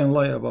how I can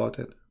lie about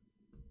it?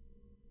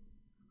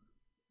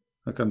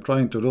 Like I'm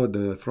trying to load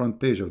the front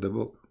page of the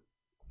book.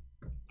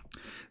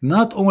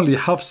 Not only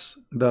Hafs,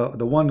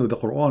 the one with the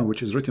Quran,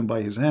 which is written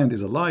by his hand,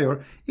 is a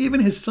liar, even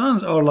his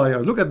sons are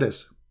liars. Look at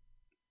this.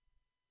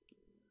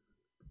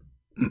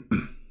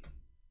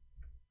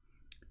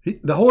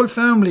 The whole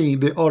family,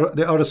 they are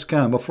a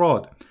scam, a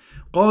fraud.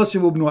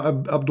 Qasim ibn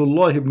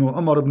Abdullah ibn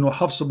Umar ibn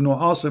Hafs ibn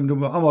Asim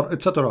ibn Umar,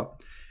 etc.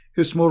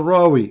 اسم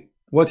الراوي,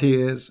 what he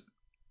is.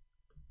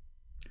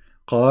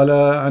 قال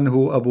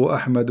عنه أبو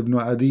أحمد بن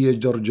عدي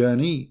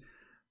الجرجاني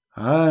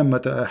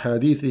عامة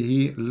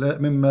أحاديثه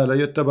مما لا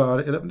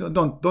يتبع.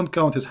 Don't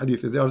count his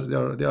hadith. They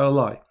are a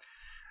lie.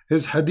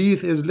 His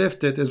hadith is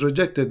lifted, is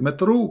rejected,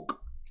 متروك.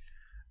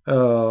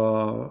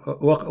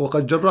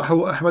 وقد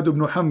جرحه أحمد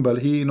بن حنبل.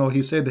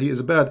 He said he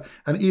is bad.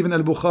 And even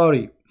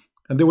al-Bukhari.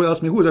 And they will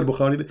ask me, who is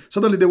al-Bukhari?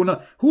 Suddenly they will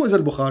not, who is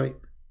al-Bukhari?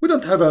 We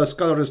don't have a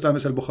scholar in Islam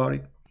as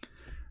al-Bukhari.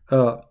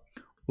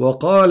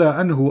 وقال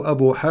عنه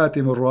أبو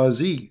حاتم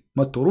الرازي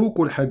متروك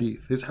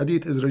الحديث. His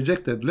hadith is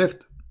rejected,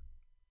 left.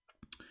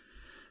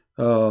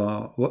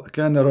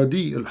 وكان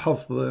رديء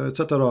الحفظ,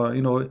 etc.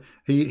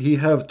 He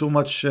have too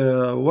much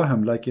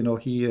وهم, like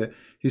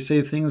he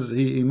say things,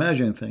 he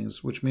imagine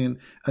things, which mean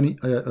and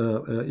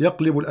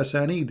يقلب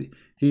الأسانيد.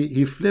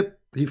 He flip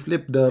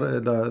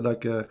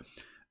the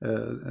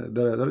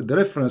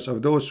reference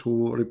of those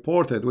who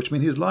reported, which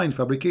mean he's lying,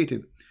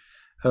 fabricated.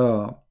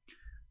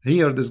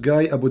 Here this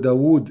guy Abu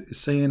Dawood is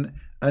saying,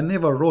 I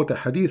never wrote a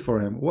hadith for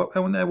him. I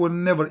will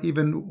never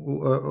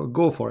even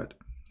go for it.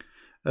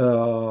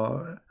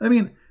 I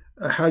mean,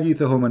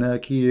 hadithahu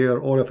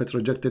manakir, all of it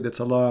rejected, it's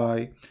a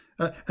lie.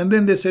 And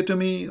then they say to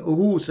me,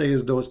 who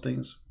says those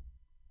things?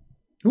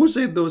 Who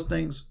said those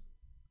things?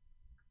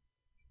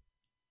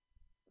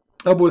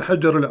 Abu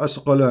al-Hajjar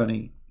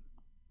al-Asqalani.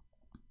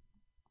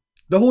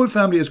 The whole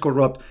family is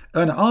corrupt.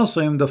 And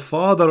Asim, the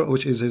father,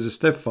 which is his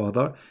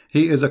stepfather,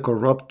 he is a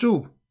corrupt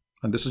too.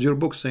 And this is your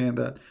book saying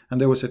that.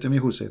 And they will say to me,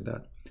 who said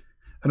that?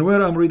 And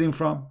where I'm reading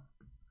from?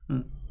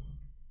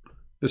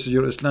 This is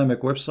your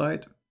Islamic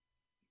website,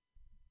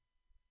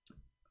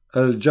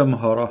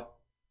 Al-Jamhara.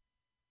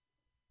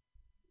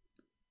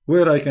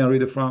 Where I can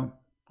read it from?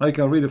 I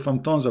can read it from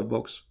tons of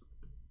books.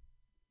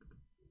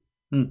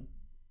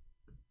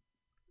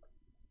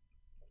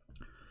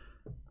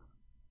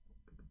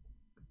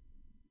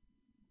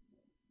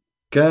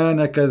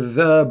 كان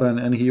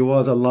كذابا, and he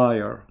was a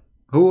liar.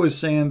 Who is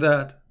saying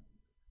that?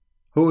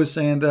 Who is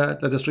saying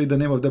that? Let us read the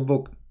name of the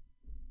book.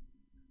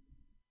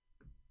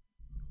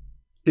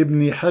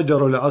 Ibn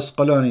Hajar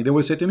al-Asqalani. They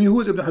will say to me,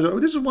 who is Ibn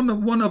Hajar? This is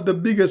one of the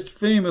biggest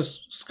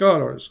famous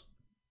scholars,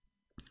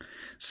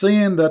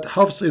 saying that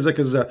Hafs is a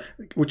kazzab,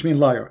 which means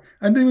liar.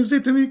 And they will say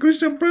to me,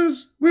 Christian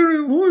Prince,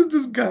 who is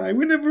this guy?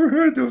 We never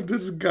heard of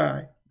this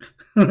guy.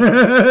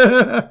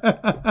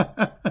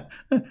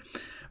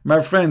 My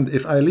friend,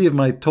 if I leave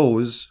my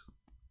toes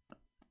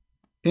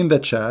in the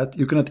chat,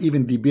 you cannot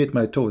even debate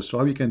my toes. So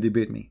how you can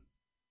debate me?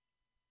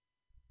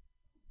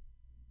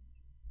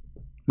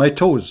 My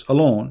toes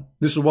alone.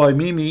 This is why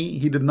Mimi,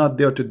 he did not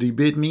dare to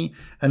debate me,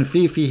 and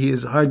Fifi, he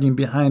is hiding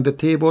behind the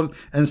table,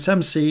 and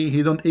Samsi,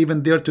 he don't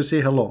even dare to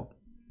say hello.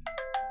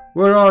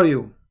 Where are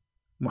you,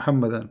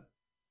 Muhammadan?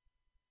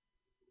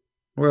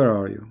 Where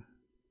are you?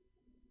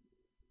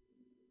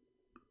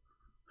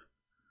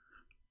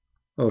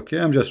 Okay,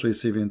 I'm just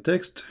receiving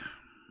text.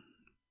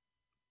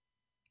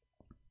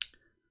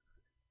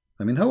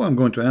 I mean, how I'm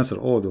going to answer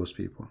all those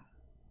people?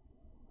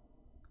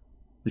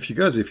 If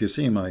you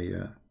see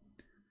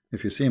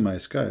my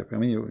Skype, I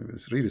mean,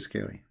 it's really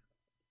scary.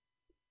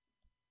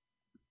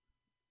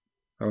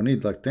 I'll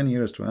need like 10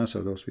 years to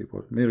answer those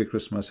people. Merry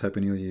Christmas, Happy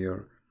New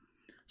Year.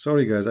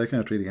 Sorry guys, I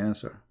cannot really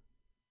answer.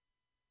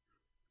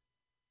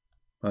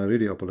 I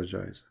really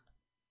apologize.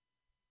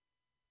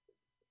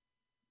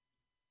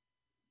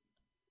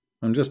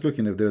 I'm just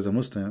looking if there's a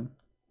Muslim.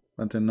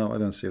 Until now, I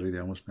don't see really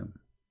a Muslim.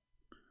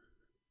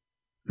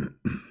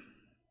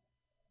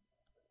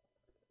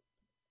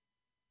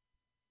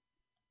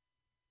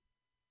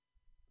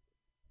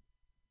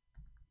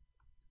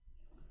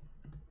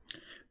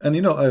 And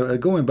you know,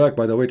 going back,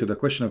 by the way, to the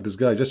question of this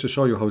guy, just to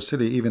show you how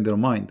silly even their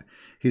mind.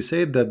 He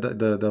said that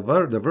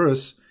the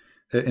verse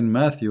in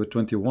Matthew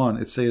 21,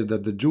 it says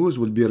that the Jews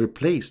will be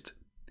replaced.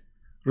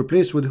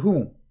 Replaced with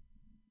who?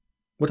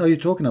 What are you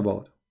talking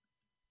about?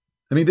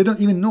 I mean, they don't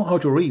even know how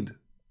to read.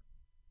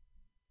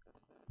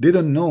 They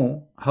don't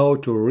know how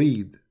to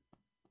read.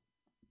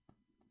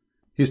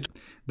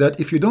 That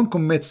if you don't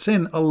commit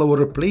sin, Allah will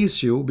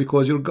replace you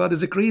because your God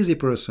is a crazy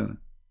person.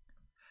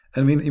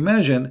 I mean,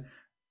 imagine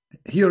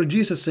here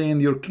Jesus saying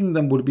your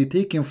kingdom will be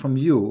taken from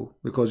you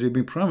because you've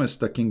been promised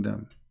the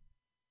kingdom.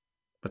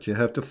 But you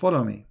have to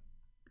follow me.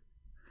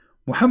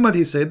 Muhammad,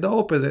 he said the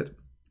opposite.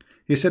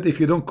 He said if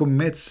you don't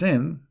commit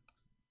sin,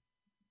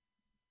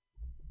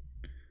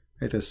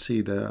 let us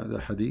see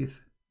the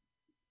hadith.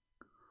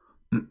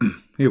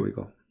 Here we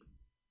go.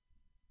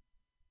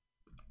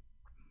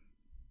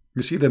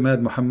 You see the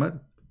mad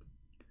Muhammad?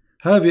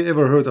 Have you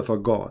ever heard of a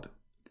God?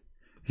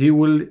 He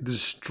will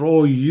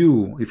destroy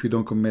you if you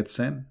don't commit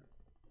sin.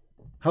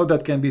 How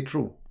that can be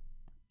true?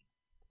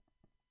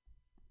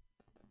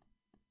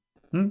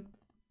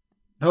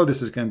 How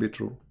this can be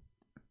true?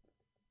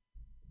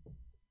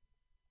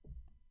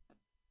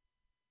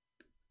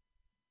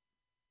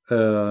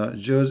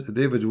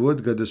 David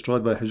Wood got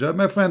destroyed by hijab.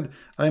 My friend,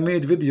 I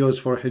made videos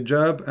for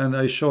hijab and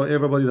I show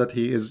everybody that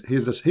he is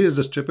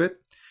the stupid.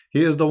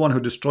 He is the one who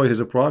destroyed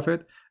his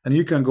prophet, and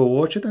you can go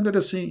watch it and let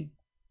us see.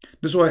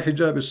 This is why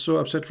hijab is so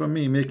upset from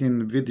me,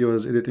 making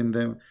videos, editing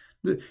them.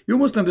 You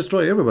Muslim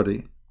destroy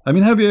everybody. I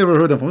mean, have you ever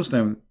heard of a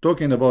Muslim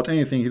talking about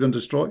anything he don't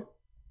destroy?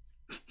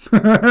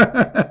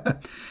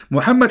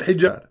 Muhammad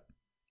Hijab.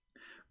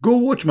 Go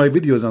watch my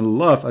videos and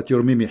laugh at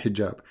your Mimi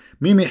Hijab.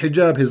 Mimi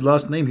Hijab, his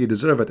last name, he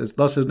deserves it.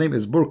 His name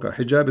is Burqa.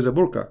 Hijab is a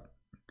burqa.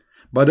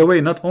 By the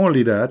way, not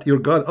only that, your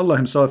God, Allah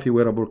himself, he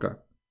wear a burqa.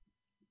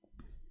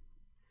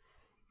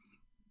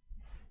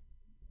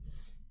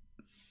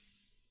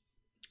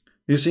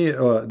 You see,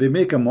 they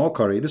make a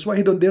mockery. This is why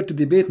he don't dare to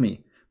debate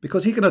me.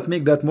 Because he cannot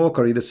make that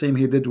mockery the same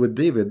he did with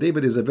David.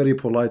 David is a very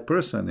polite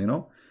person, you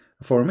know.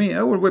 For me,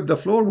 I will whip the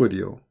floor with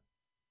you.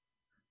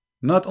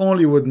 Not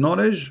only with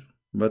knowledge,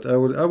 but I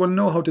will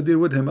know how to deal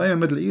with him. I am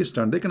Middle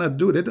Eastern. They cannot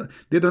do it.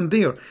 They don't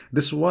dare.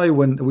 This is why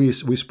when we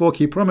spoke,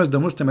 he promised the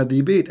Muslim a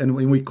debate, and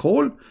when we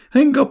call,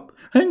 hang up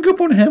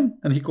on him.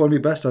 And he called me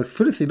bastard.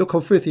 Filthy. Look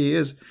how filthy he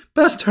is.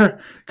 Bastard.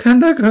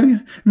 Can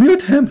I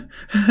mute him?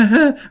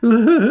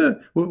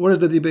 Where is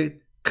the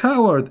debate?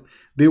 Coward.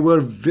 They were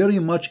very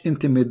much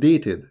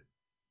intimidated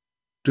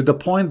to the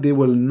point they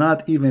will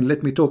not even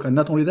let me talk. And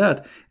not only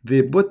that,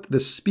 they put the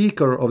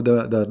speaker of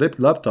the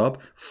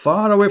laptop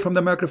far away from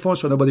the microphone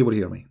so nobody will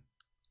hear me.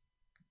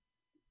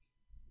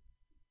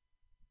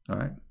 All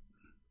right.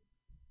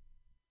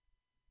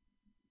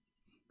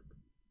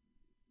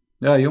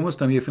 Yeah, you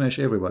Muslim, you finish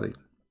everybody.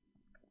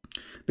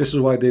 This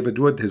is why David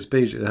Wood, his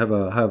page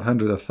have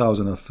hundreds of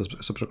thousands of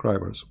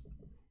subscribers.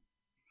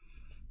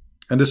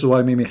 And this is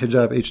why Mimi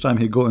Hijab, each time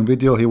he go in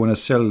video, he want to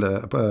sell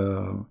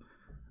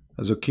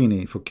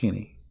zucchini.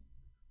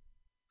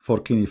 for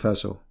Guinea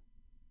Faso.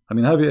 I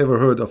mean, have you ever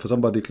heard of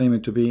somebody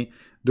claiming to be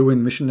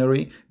doing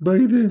missionary? Buy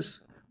this,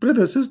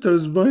 brothers,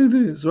 sisters, buy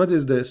this. What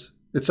is this?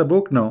 It's a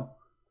book? No.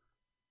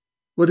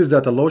 What is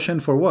that? A lotion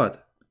for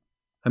what?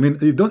 I mean,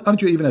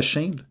 aren't you even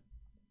ashamed?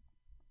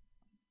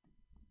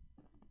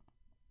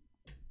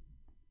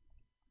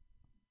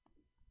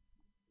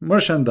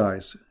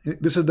 Merchandise.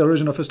 This is the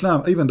origin of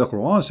Islam. Even the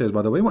Quran says,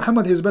 by the way,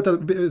 Muhammad is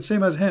better,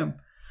 same as him.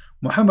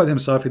 Muhammad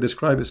himself, he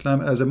described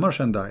Islam as a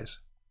merchandise.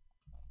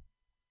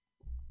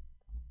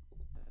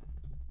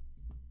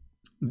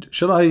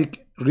 Shall I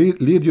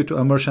lead you to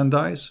a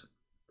merchandise?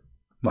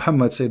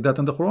 Muhammad said that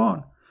in the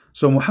Quran.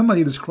 So Muhammad,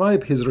 he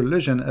described his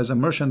religion as a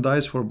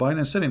merchandise for buying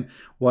and selling,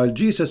 while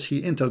Jesus,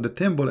 he entered the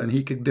temple and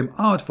he kicked them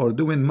out for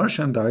doing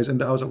merchandise in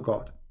the house of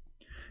God.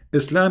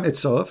 Islam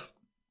itself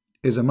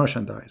is a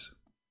merchandise.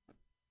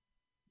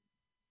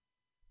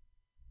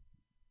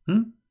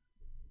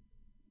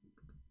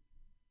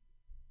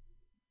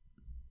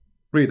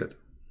 Read it.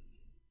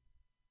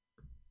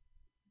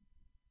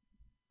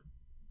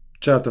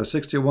 Chapter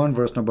 61,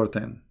 verse number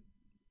 10.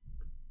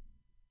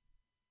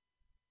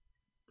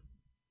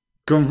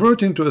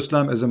 Converting to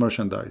Islam is a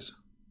merchandise.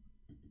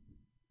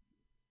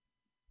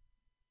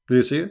 Do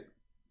you see it?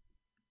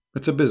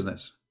 It's a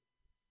business.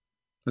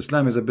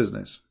 Islam is a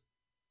business.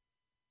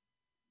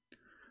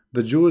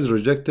 The Jews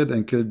rejected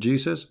and killed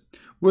Jesus.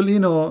 Well, you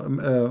know,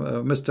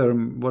 Mr.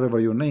 whatever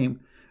your name,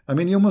 I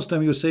mean, you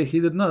Muslim, you say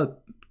he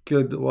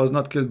was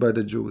not killed by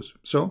the Jews.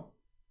 So,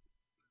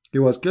 he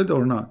was killed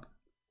or not?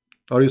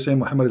 Are you saying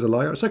Muhammad is a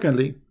liar?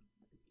 Secondly,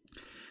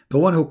 the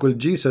one who killed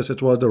Jesus,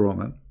 it was the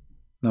Roman.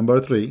 Number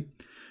 3,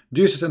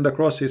 Jesus in the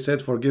cross, he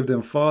said, forgive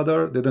them,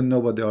 Father. They don't know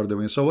what they are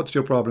doing. So what's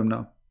your problem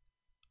now?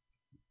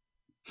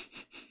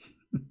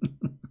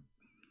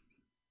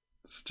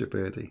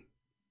 Stupidity.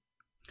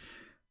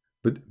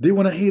 But they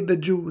want to hate the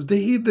Jews.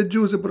 They hate the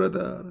Jews,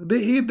 brother.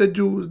 They hate the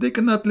Jews. They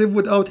cannot live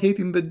without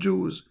hating the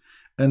Jews.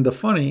 And the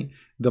funny,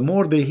 the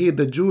more they hate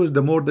the Jews,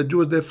 the more the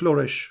Jews, they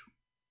flourish.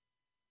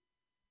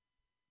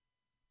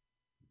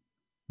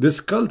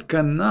 This cult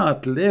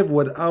cannot live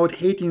without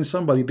hating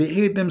somebody. They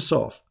hate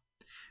themselves.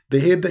 They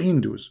hate the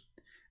Hindus.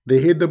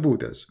 They hate the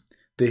Buddhas.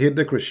 They hate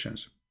the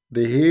Christians.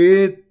 They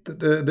hate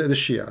the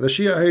Shia. The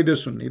Shia hate the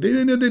Sunni.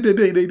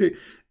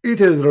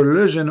 It is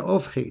religion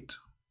of hate.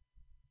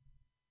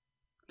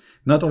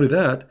 Not only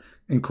that,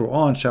 in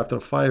Quran chapter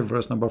 5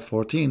 verse number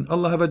 14,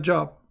 Allah have a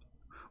job.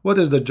 What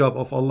is the job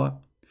of Allah?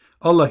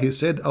 Allah, he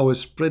said, I will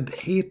spread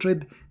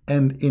hatred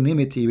and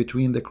enmity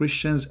between the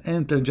Christians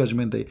until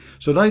judgment day.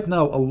 So right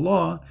now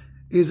Allah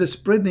is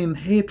spreading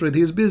hatred.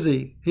 He's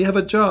busy. He have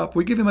a job.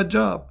 We give him a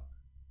job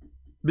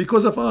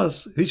because of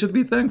us. He should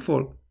be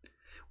thankful.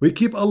 We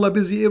keep Allah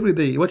busy every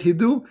day. What he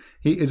do?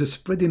 He is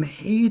spreading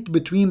hate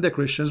between the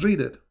Christians.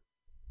 Read it.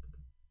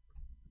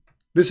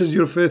 This is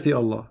your faithy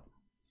Allah.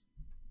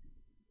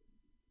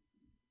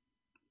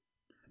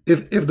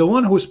 If the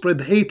one who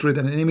spread hatred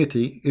and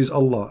enmity is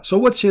Allah, so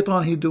what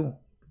Shaitan he do?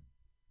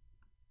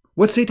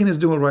 What Satan is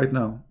doing right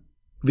now?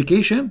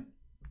 Vacation?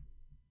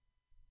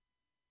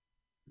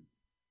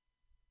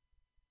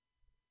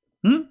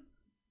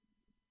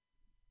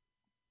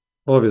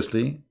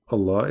 Obviously,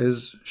 Allah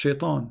is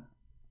Shaitan.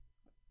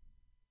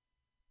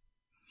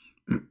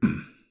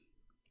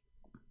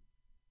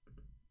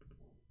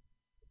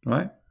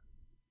 Right?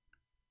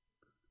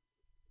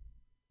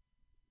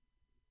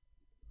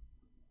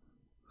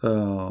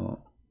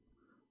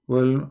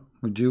 Well,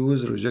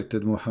 Jews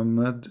rejected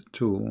Muhammad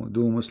too.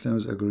 Do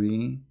Muslims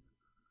agree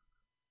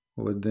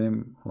with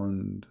them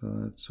on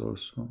that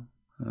also?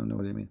 I don't know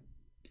what you mean.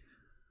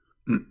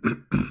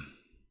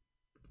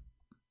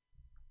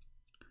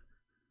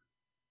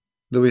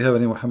 Do we have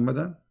any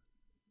Muhammadan?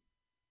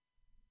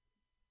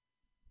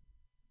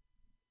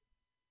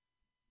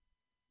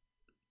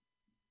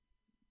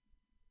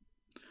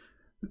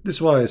 This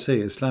is why I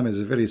say Islam is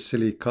a very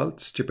silly cult,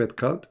 stupid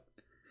cult.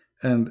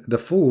 And the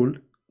fool,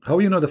 how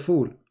you know the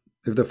fool?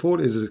 If the fool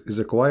is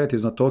a quiet,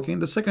 he's not talking.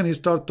 The second he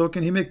start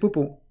talking, he make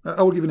poo-poo.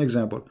 I will give you an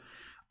example.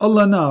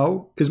 Allah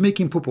now is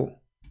making poo-poo.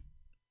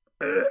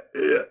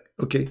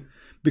 Okay,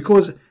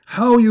 because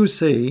how you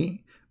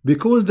say,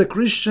 because the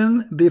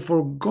Christian, they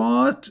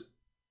forgot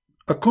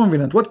a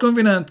covenant. What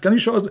covenant? Can you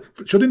show us?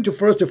 Shouldn't you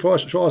first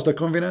show us the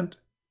covenant?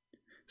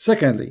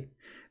 Secondly,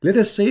 let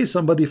us say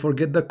somebody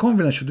forget the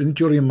covenant. Shouldn't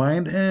you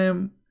remind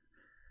him?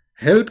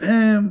 Help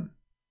him?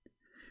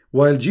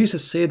 While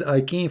Jesus said,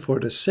 I came for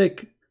the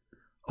sick,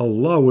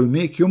 Allah will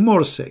make you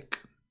more sick.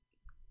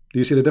 Do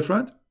you see the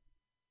difference?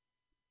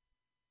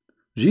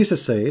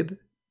 Jesus said,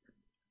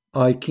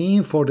 I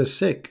came for the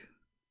sick.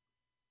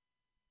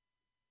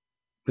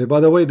 By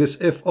the way, this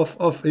if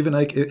of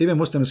even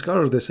Muslim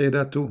scholars, they say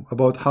that too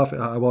about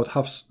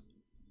Hafs.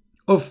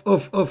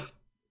 Of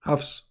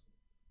Hafs.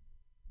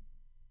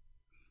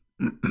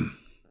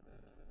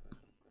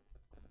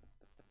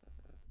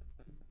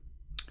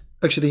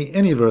 Actually,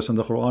 any verse in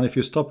the Quran, if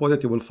you stop with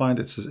it, you will find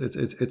it's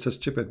a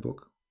stupid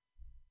book.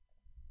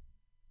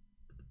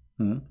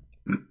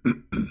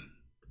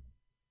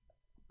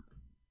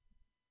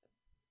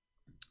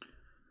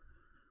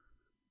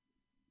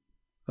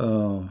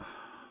 Uh,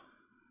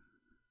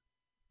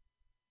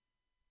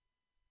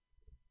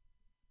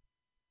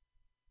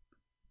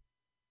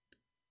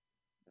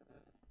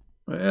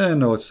 I don't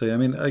know what to say. I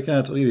mean, I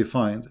cannot really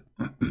find.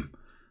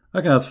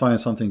 I cannot find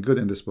something good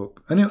in this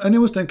book. Any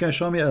Muslim can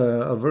show me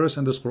a verse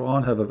in this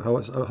Quran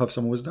have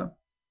some wisdom.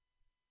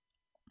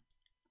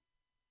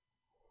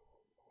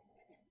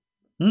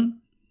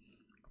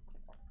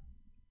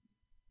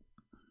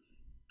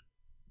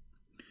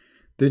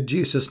 Did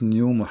Jesus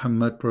knew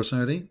Muhammad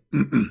personally?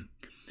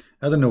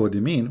 I don't know what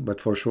you mean, but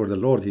for sure the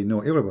Lord, he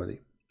knew everybody.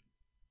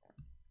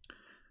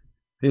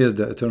 He is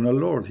the eternal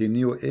Lord. He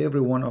knew every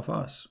one of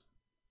us.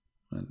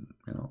 And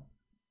you know.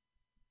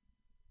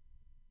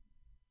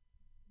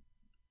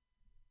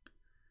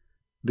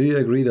 Do you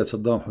agree that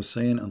Saddam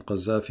Hussein and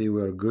Qaddafi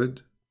were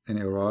good in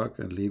Iraq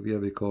and Libya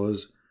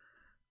because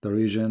the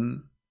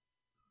region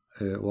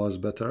was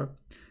better?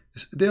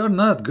 They are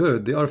not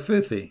good. They are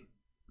filthy.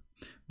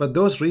 But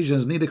those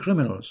regions need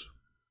criminals.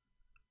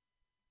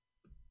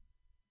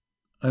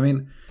 I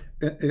mean,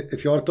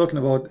 if you are talking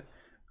about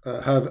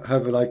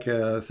have like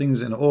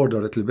things in order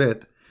a little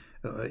bit,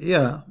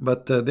 yeah,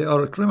 but they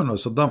are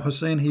criminals. Saddam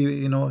Hussein,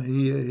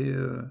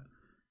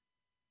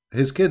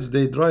 his kids,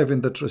 they drive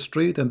in the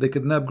street and they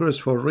kidnap girls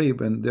for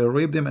rape, and they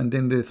rape them and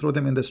then they throw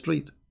them in the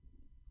street.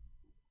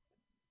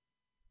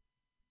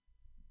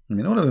 I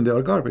mean, all of them, they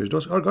are garbage.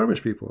 Those are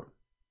garbage people.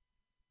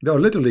 They are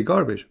literally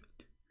garbage.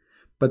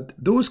 But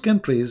those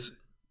countries,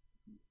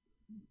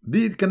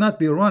 they cannot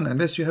be run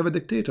unless you have a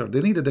dictator.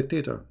 They need a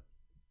dictator.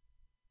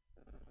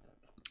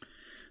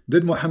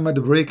 Did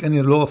Muhammad break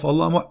any law of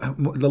Allah?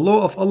 The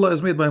law of Allah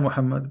is made by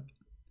Muhammad.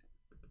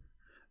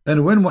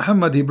 And when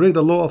Muhammad he break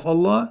the law of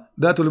Allah,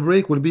 that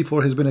will be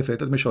for his benefit.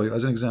 Let me show you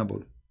as an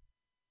example.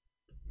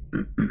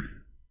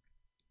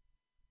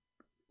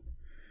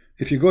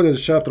 If you go to the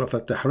chapter of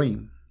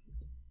At-Tahrim,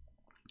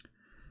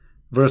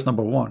 verse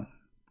number 1,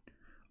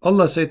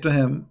 Allah said to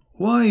him,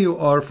 why you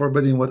are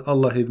forbidding what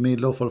Allah had made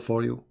lawful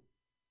for you?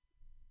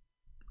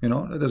 You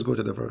know, let us go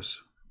to the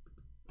verse.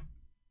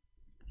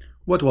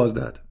 What was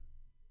that?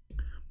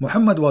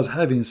 Muhammad was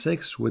having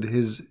sex with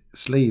his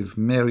slave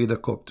Mary the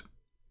Copt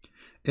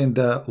in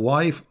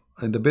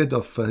the bed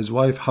of his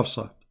wife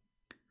Hafsa.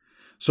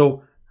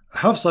 So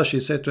Hafsa, she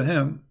said to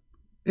him,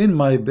 in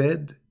my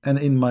bed and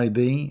in my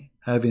day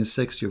having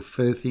sex, you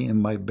filthy,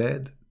 in my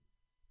bed.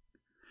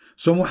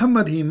 So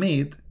Muhammad, he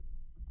made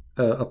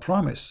a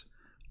promise.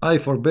 I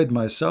forbid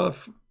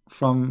myself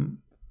from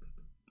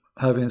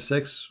having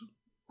sex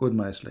with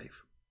my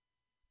slave.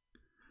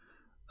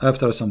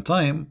 After some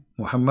time,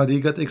 Muhammad,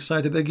 he got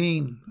excited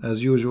again,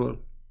 as usual.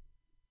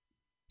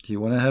 He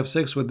want to have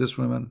sex with this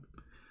woman.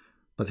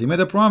 But he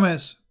made a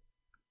promise.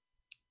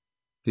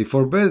 He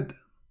forbid.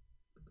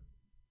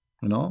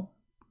 You know?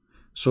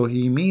 So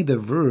he made a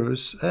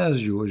verse,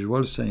 as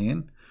usual,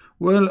 saying,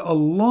 well,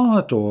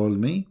 Allah told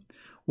me,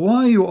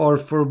 why you are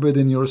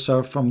forbidding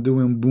yourself from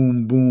doing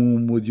boom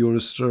boom with your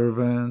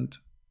servant?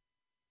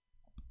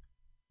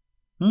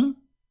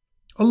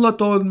 Allah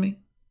told me.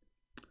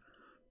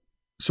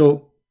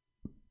 So,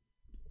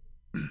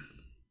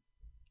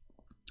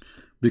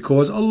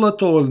 because Allah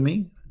told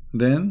me,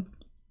 then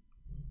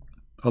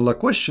Allah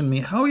questioned me,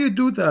 how you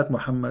do that,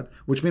 Muhammad?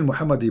 Which means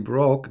Muhammad, he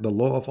broke the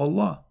law of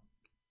Allah.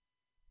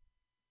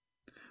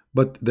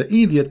 But the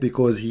idiot,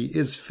 because he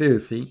is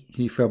filthy,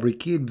 he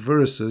fabricated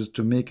verses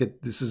to make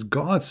it, this is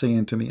God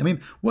saying to me. I mean,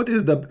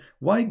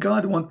 why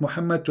God want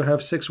Muhammad to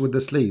have sex with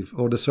the slave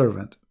or the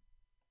servant?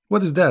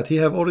 What is that? He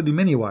have already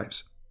many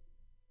wives.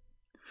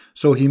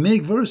 So he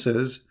make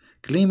verses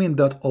claiming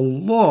that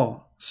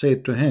Allah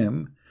said to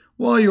him,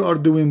 why you are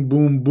doing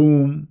boom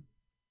boom?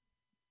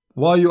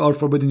 Why you are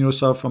forbidding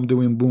yourself from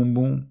doing boom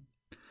boom?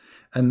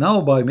 And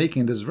now by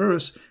making this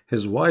verse,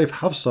 his wife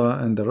Hafsa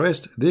and the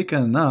rest, they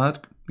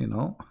cannot, you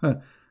know,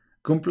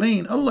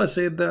 complain. Allah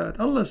said that.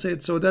 Allah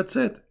said so. That's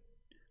it.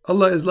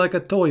 Allah is like a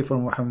toy for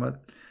Muhammad.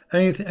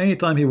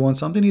 Anytime he wants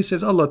something, he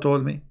says, Allah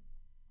told me.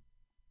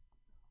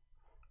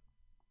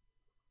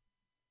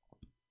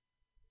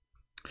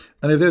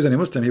 And if there's any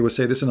Muslim, he will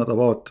say, this is not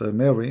about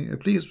Mary.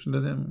 Please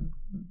let him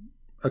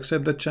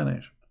accept that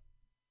challenge.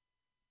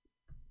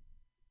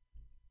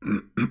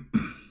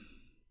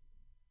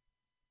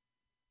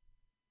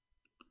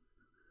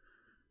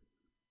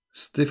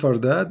 Stiffer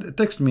Dad,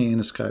 text me in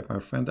Skype, my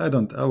friend. I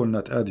will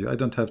not add you. I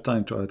don't have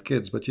time to add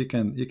kids, but you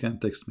can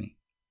text me.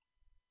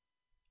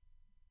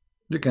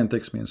 You can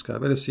text me in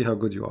Skype. Let's see how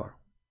good you are.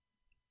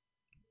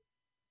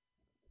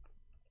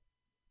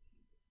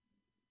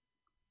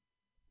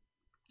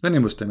 Any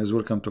Muslim is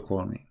welcome to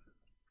call me.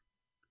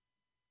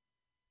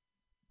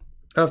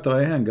 After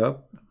I hang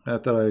up,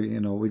 after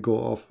we go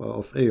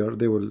off air,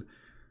 they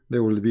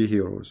will be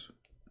heroes.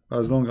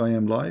 As long as I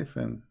am live,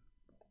 and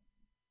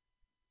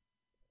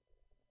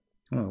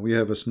oh, we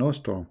have a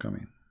snowstorm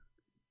coming.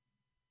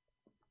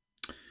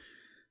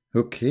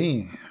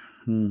 Okay.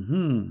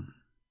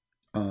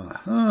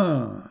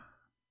 Aha.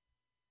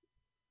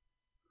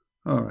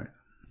 All right.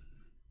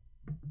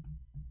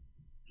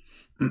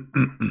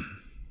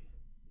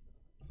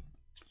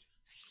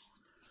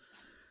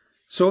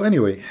 So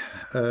anyway,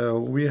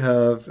 We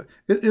have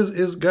is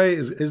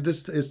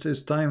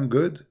this time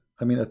good?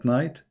 I mean, at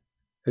night,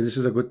 this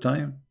is a good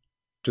time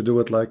to do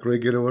it like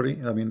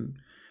regularly. I mean,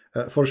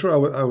 for sure,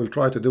 I will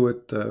try to do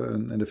it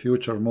in the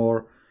future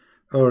more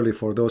early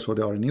for those who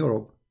are in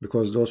Europe,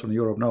 because those in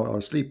Europe now are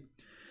asleep.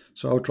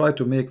 So I'll try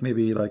to make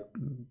maybe like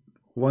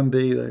one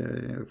day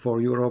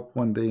for Europe,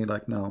 one day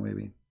like now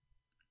maybe.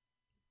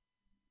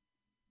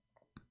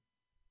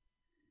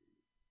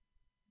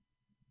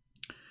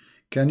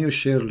 Can you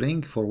share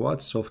link for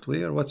what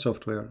software? What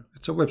software?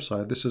 It's a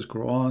website. This is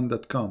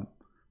Quran.com.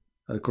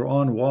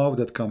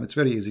 QuranWow.com. It's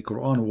very easy.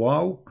 Quran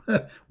Wow.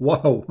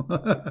 Wow.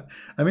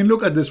 I mean,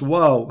 look at this.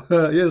 Wow.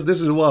 Yes,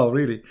 this is wow.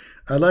 Really,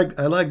 I like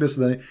this.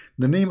 The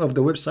name of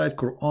the website,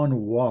 Quran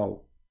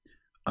Wow.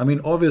 I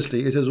mean,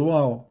 obviously, it is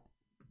wow.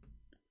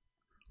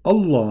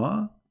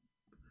 Allah,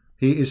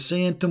 He is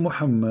saying to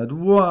Muhammad,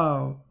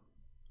 wow.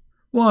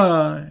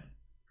 Why?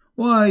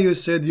 Why you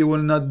said you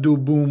will not do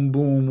boom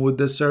boom with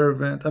the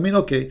servant? I mean,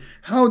 okay,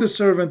 how the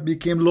servant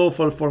became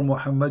lawful for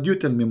Muhammad? You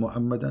tell me,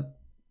 Muhammadan.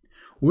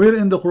 Where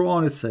in the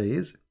Quran it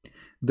says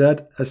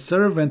that a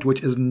servant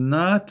which is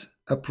not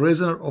a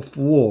prisoner of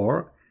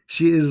war,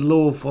 she is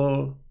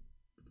lawful?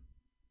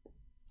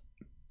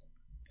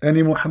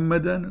 Any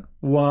Muhammadan?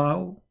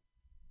 Wow.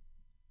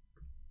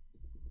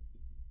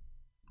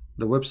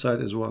 The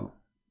website is wow.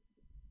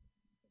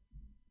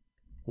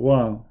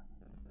 Wow.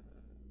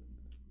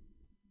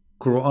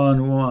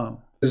 Quran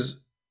wow.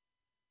 Is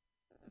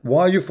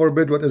why you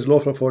forbid what is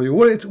lawful for you?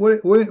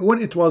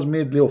 When it was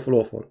made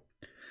lawful.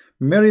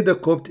 Mary the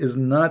Copt is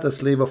not a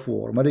slave of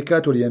war.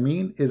 Malikatul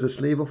Yamin is a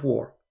slave of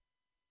war.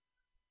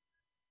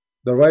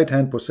 The right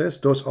hand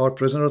possessed, those are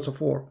prisoners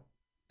of war.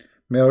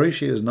 Mary,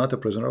 she is not a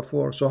prisoner of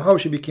war. So how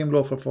she became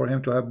lawful for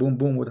him to have boom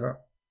boom with her?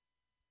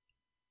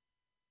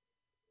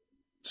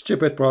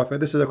 Stupid prophet.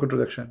 This is a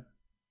contradiction.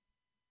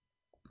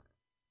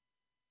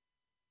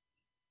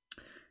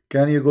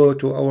 Can you go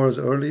 2 hours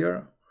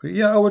earlier?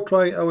 Yeah, I would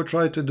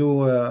try to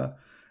do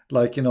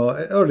like, you know,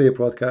 an earlier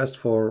broadcast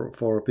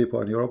for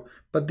people in Europe.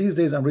 But these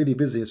days I'm really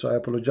busy, so I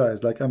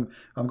apologize. Like I'm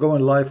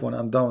going live when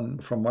I'm done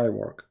from my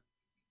work.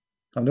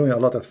 I'm doing a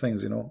lot of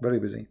things, you know, very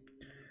busy.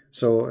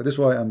 So this is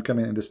why I'm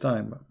coming in this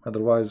time.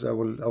 Otherwise, I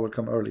will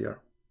come earlier.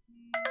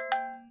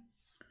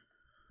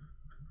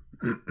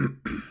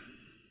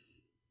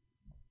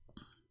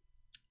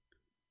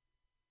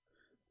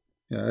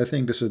 Yeah, I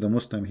think this is the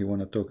Muslim he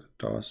want to talk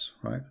to us,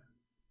 right?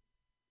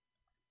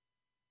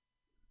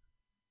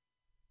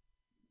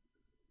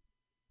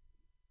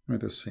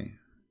 Let us see.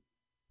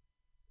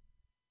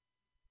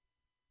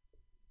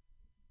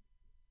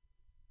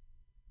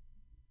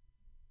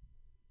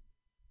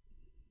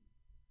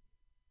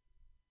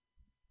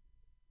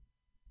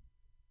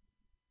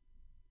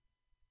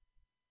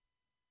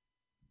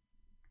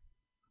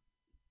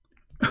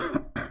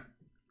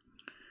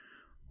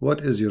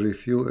 What is your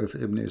review of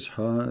Ibn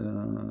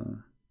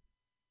Ishaq?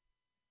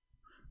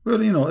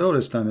 Well, you know, all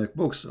Islamic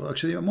books.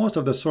 Actually, most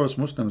of the source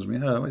Muslims we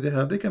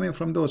have, they come in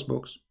from those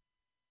books.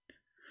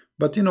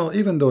 But you know,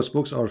 even those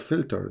books are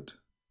filtered,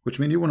 which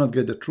means you will not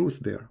get the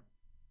truth there.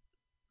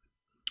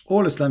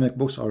 All Islamic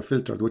books are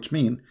filtered, which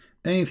means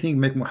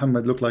anything make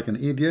Muhammad look like an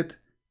idiot,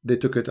 they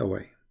took it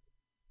away.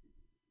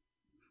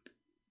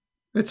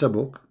 It's a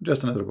book,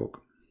 just another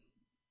book.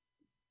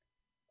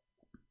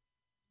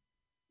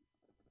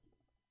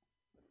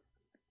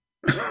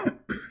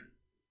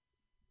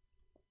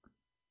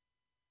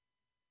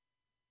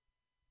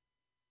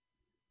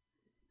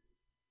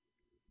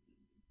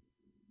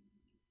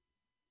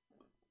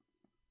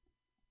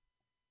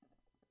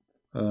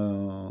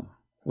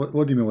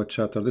 What do you mean what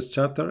chapter? This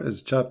chapter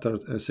is chapter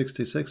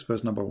 66,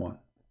 verse number 1.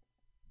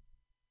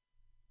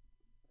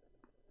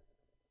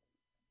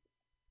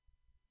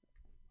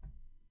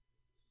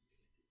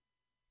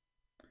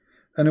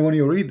 And when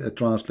you read a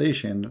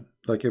translation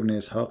like Ibn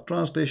Ishaq,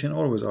 translation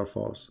always are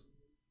false.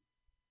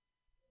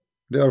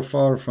 They are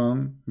far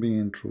from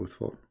being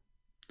truthful.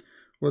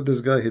 Well,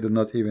 this guy, he did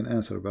not even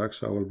answer back,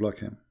 so I will block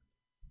him.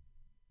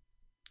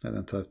 I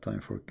don't have time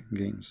for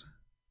games.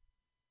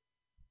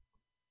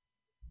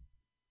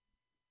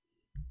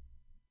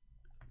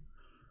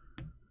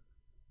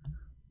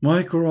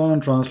 My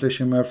Quran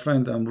translation, my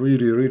friend, I'm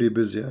really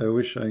busy. I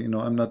wish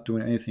I'm not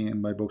doing anything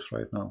in my books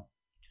right now.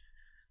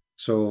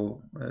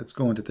 So it's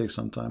going to take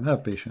some time.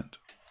 Have patience.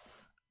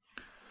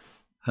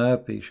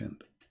 Have patience.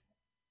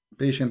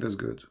 Patient is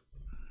good.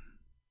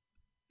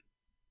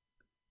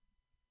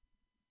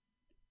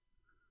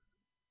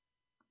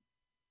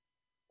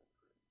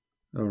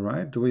 All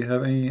right. Do we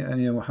have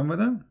any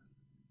Muhammadan?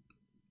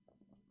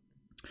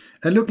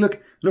 And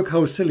look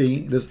how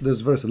silly this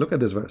verse. Look at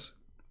this verse.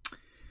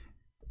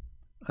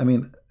 I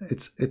mean,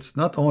 it's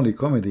not only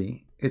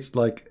comedy. It's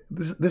like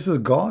this is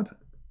God.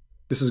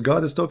 This is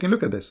God is talking.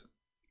 Look at this.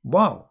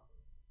 Wow.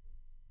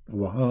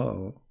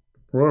 Wow.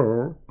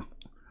 Wow.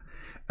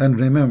 And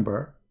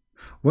remember,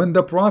 when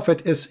the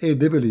Prophet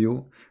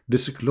SAW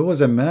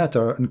disclosed a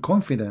matter in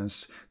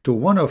confidence to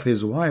one of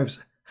his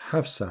wives,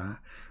 Hafsa,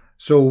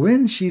 so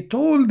when she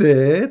told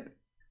it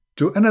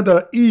to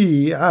another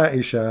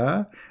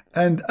Aisha,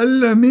 and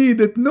Allah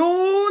made it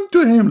known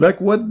to him.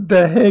 Like, what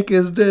the heck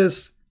is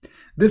this?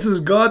 This is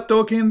God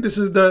talking. This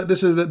is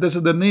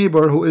the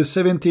neighbor who is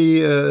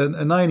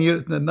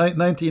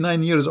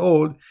 99 years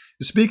old,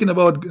 speaking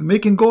about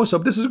making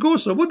gossip. This is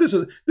gossip. What this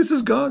is? This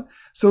is God.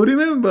 So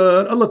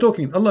remember, Allah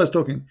talking. Allah is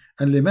talking.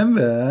 And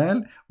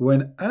remember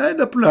when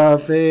the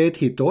prophet,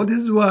 he told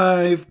his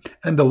wife,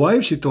 and the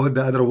wife, she told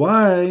the other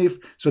wife.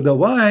 So the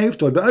wife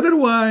told the other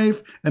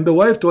wife, and the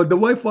wife told the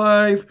wife,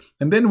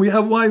 and then we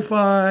have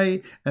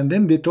Wi-Fi, and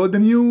then they told the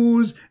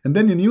news, and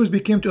then the news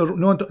became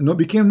known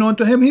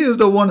to him. He is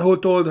the one who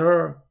told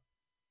her.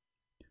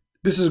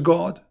 This is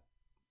God.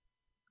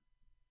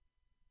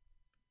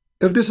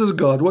 If this is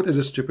God, what is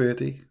a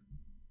stupidity?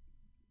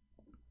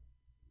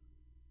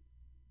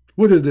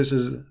 What is this?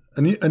 Is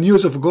a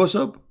news of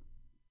gossip?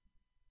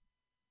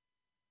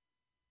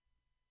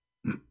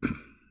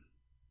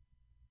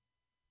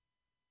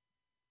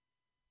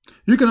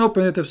 You can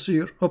open it,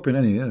 tafsir. Open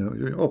any,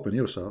 you open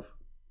yourself.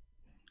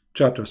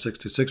 Chapter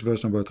 66,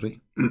 verse number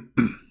 3.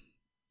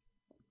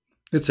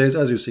 It says,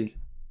 as you see.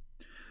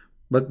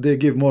 But they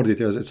give more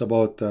details. It's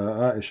about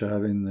Aisha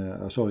having,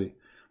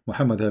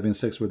 Muhammad having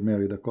sex with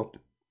Mary the Copt.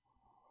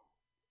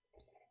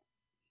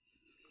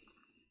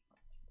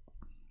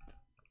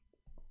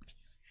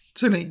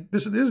 Silly.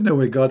 There's no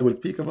way God will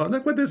speak about.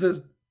 Look what this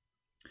is.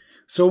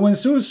 So when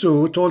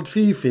Susu told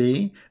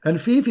Fifi,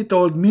 and Fifi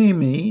told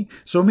Mimi,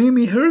 so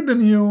Mimi heard the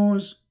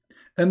news,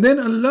 and then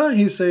Allah,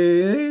 he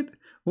said,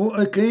 oh,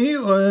 okay,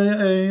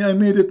 I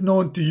made it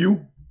known to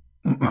you.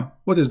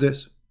 What is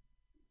this?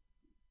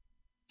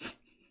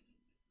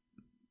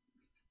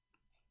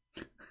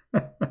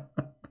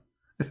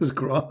 This is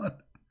Quran.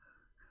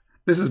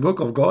 This is book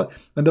of God.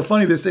 And the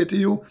funny, they say to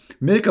you,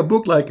 make a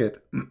book like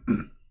it.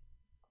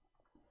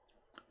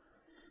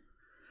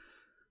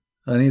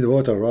 I need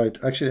water, right?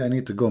 Actually, I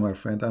need to go, my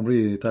friend. I'm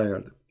really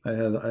tired. I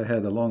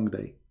had a long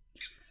day.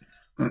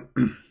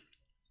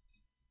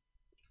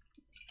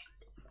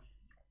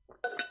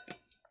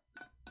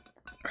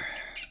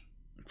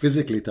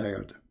 Physically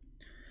tired.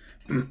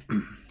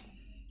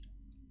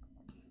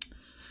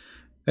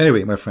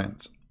 Anyway, my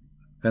friends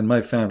and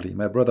my family,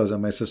 my brothers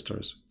and my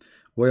sisters,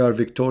 we are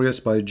victorious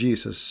by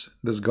Jesus.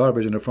 This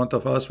garbage in front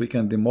of us, we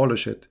can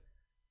demolish it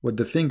with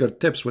the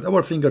fingertips, with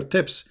our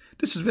fingertips.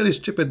 This is very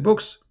stupid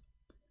books.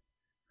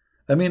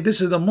 I mean, this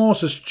is the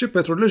most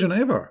stupid religion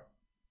ever.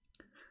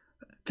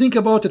 Think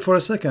about it for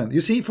a second. You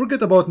see,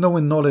 forget about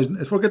knowing knowledge.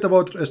 Forget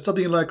about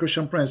studying like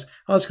Christian Prince.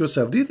 Ask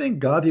yourself, do you think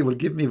God, he will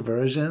give me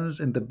virgins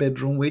in the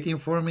bedroom waiting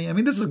for me? I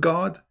mean, this is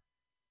God.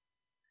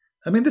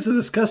 I mean, this is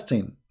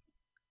disgusting.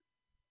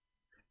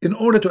 In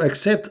order to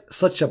accept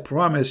such a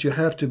promise, you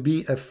have to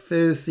be a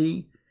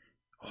filthy,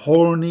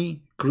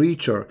 horny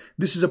creature.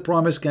 This is a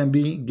promise can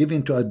be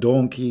given to a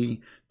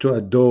donkey, to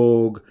a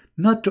dog,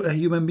 not to a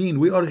human being.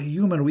 We are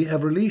human. We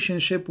have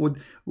relationship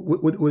with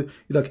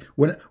like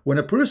when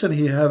a person,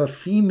 he have a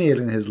female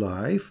in his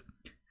life,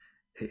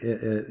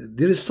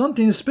 there is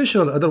something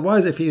special.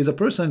 Otherwise, if he is a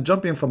person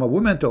jumping from a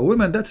woman to a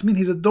woman, that means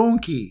he's a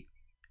donkey.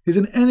 He's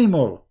an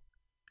animal.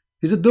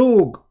 He's a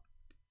dog.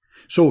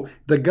 So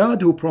the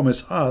God who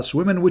promised us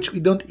women which we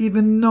don't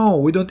even know,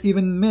 we don't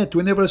even met,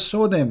 we never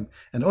saw them,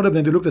 and all of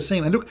them, they look the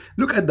same. And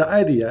look at the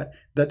idea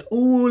that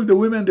all the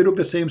women, they look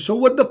the same. So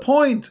what the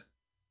point?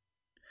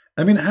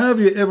 I mean, have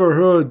you ever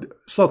heard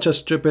such a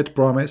stupid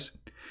promise?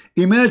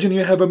 Imagine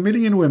you have 1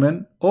 million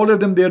women, all of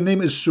them, their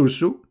name is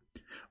Susu.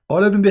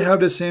 All of them, they have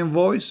the same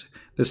voice,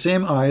 the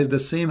same eyes, the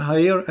same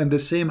hair, and the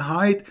same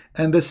height,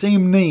 and the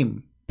same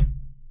name.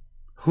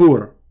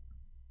 Hur.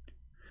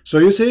 So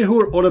you say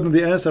Hur, all of them,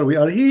 the answer, we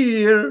are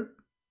here.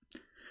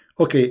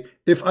 Okay,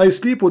 if I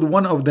sleep with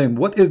one of them,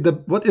 what is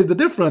the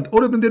difference?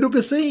 All of them, they look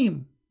the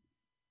same.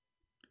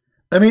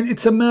 I mean,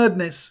 it's a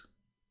madness.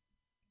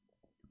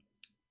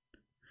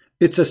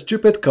 It's a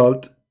stupid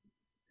cult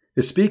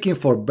speaking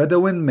for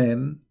Bedouin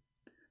men,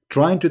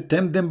 trying to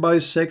tempt them by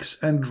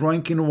sex and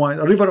drinking wine.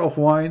 A river of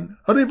wine.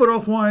 A river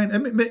of wine. I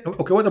mean,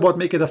 okay, what about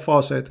make it a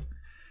faucet?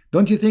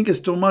 Don't you think it's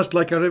too much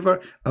like a river?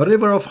 A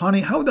river of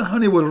honey. How the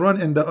honey will run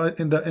in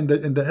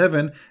the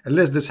heaven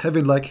unless this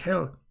heaven like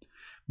hell?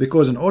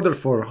 Because in order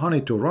for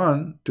honey to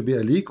run, to be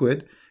a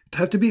liquid, it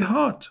has to be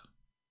hot.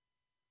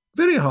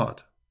 Very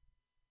hot.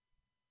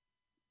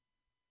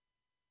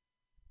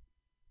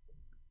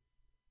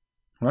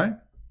 Right?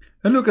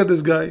 And look at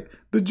this guy.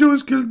 The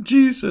Jews killed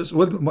Jesus.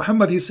 Well,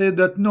 Muhammad, he said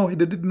that no,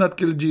 they did not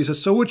kill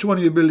Jesus. So which one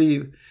you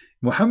believe?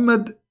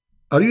 Muhammad,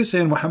 are you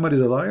saying Muhammad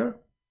is a liar?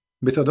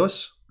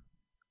 Methodos?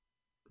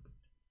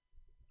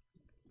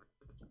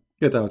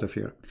 Get out of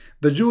here.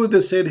 The Jews,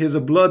 they said his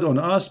blood on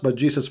us, but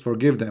Jesus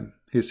forgive them.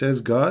 He says,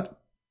 God,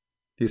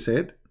 he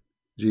said,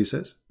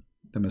 Jesus,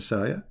 the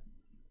Messiah,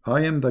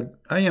 I am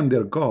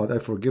their God, I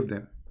forgive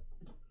them.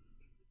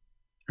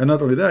 And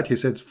not only that, he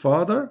said,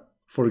 Father,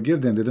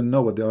 forgive them, they didn't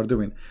know what they are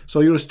doing. So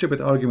your stupid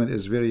argument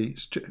is very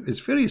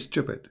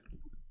stupid,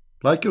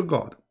 like your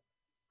God.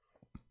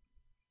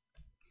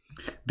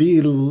 They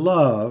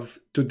love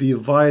to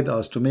divide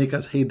us, to make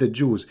us hate the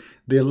Jews.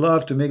 They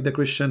love to make the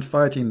Christian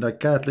fighting like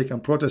Catholic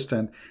and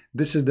Protestant.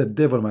 This is the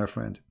devil, my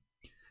friend.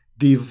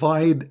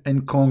 divide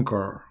and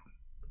conquer.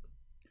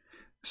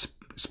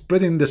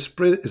 Spreading the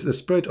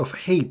spirit of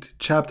hate,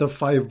 chapter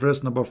 5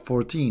 verse number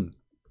 14.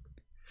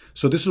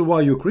 So this is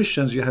why you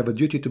Christians, you have a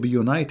duty to be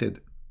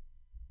united.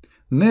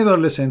 Never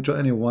listen to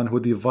anyone who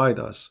divide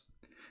us.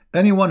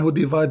 Anyone who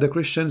divide the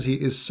Christians, he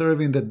is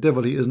serving the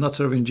devil. He is not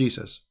serving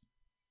Jesus.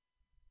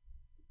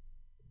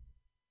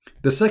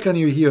 The second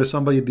you hear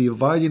somebody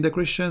dividing the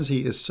Christians,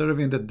 he is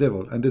serving the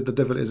devil, and the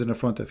devil is in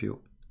front of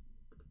you.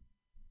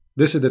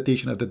 This is the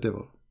teaching of the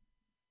devil,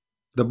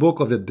 the book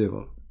of the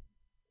devil.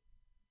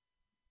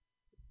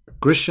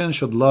 Christians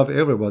should love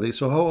everybody.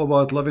 So how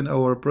about loving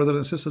our brothers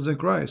and sisters in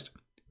Christ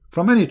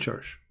from any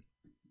church?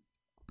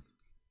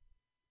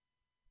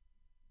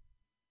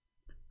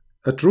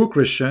 A true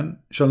Christian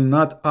shall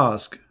not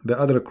ask the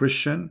other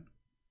Christian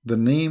the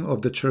name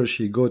of the church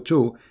he go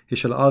to. He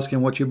shall ask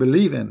him what you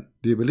believe in.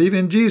 Do you believe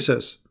in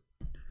Jesus?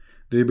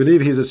 Do you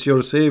believe he is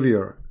your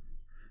Savior?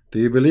 Do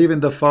you believe in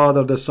the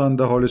Father, the Son,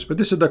 the Holy Spirit?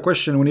 This is the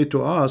question we need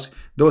to ask.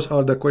 Those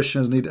are the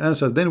questions need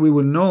answers. Then we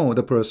will know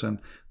the person,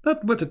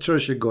 not what the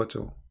church you go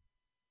to.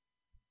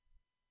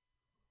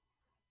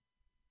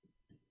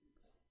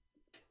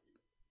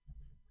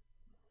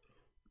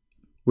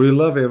 We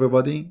love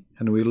everybody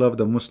and we love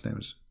the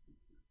Muslims.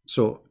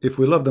 So if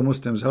we love the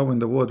Muslims, how in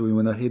the world we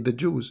want to hate the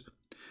Jews?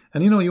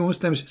 And you know, you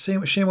Muslims,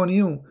 shame on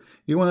you.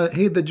 You want to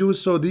hate the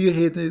Jews, so do you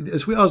hate,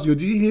 as we ask you,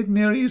 do you hate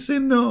Mary? You say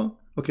no.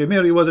 Okay,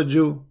 Mary was a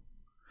Jew.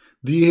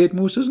 Do you hate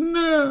Moses?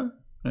 No.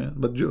 Yeah,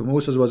 but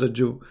Moses was a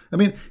Jew. I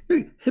mean,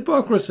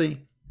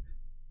 hypocrisy.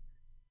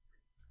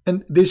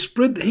 And they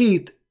spread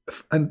hate.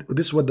 And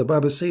this is what the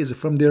Bible says,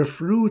 from their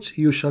fruits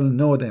you shall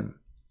know them.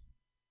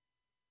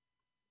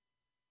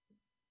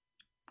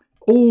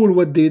 All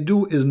what they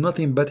do is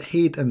nothing but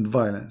hate and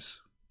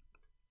violence.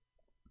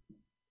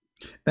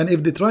 And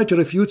if they try to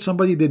refute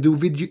somebody, they do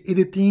video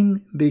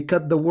editing, they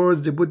cut the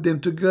words, they put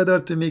them together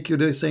to make you,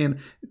 they're saying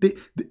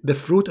the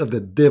fruit of the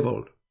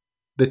devil,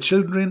 the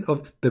children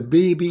of the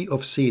baby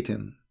of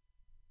Satan.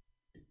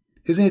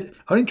 Isn't it?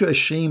 Aren't you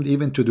ashamed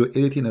even to do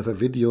editing of a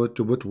video,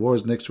 to put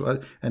words next to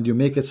it and you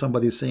make it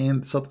somebody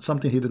saying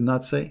something he did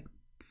not say?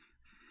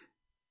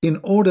 In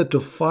order to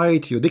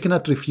fight you, they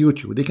cannot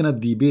refute you, they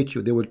cannot debate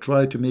you, they will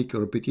try to make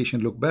your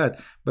reputation look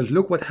bad. But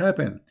look what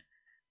happened.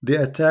 They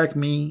attack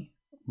me,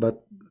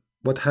 but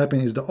what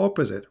happened is the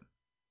opposite.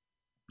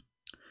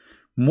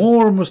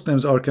 More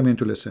Muslims are coming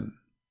to listen.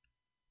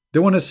 They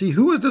want to see,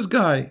 who is this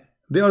guy?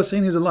 They are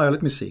saying he's a liar,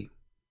 let me see.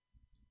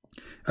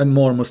 And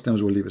more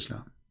Muslims will leave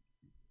Islam.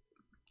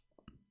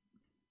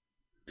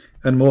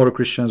 And more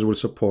Christians will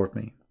support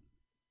me.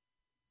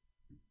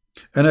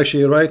 And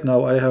actually right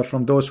now I have,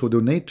 from those who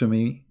donate to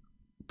me,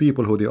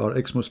 people who they are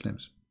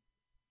ex-Muslims.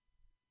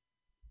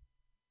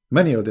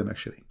 Many of them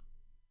actually.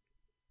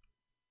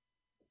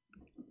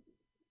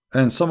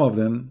 And some of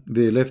them,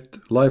 they left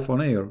life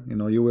on air. You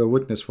know, you were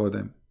witness for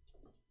them.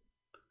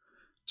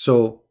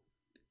 So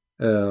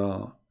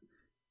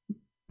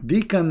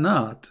they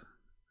cannot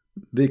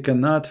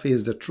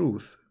face the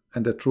truth,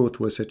 and the truth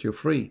will set you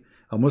free.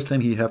 A Muslim,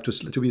 he have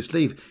to be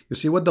slave. You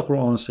see what the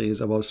Quran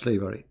says about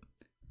slavery.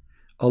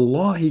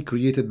 Allah, he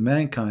created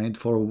mankind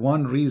for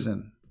one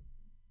reason,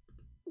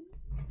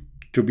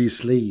 to be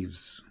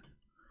slaves.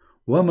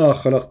 وَمَا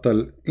خَلَقْتَ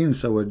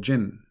الْإِنسَ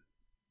وَالْجِنَّ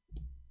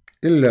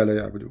إِلَّا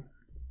لِيَعْبُدُونَ.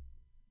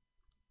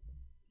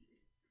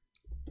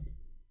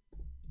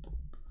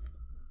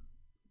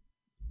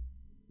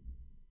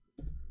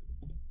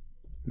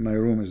 My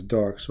room is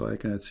dark, so I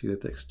cannot see the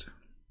text.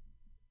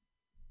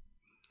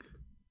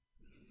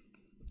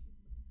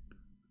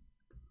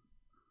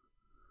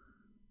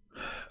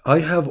 I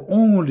have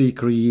only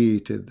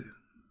created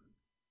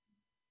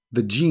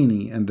the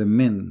genie and the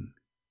men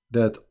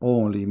that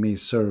only may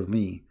serve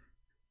me.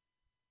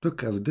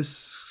 Look at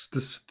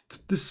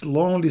this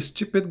lonely,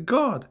 stupid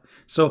God.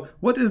 So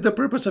what is the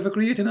purpose of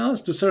creating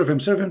us? To serve him.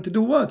 Serve him to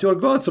do what? You're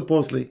God,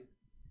 supposedly.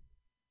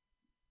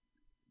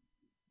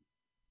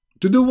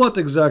 To do what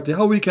exactly?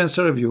 How we can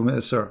serve you,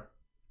 sir?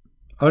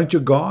 Aren't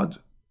you God?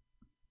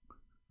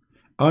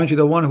 Aren't you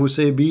the one who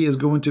say be is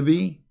going to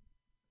be?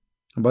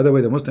 And by the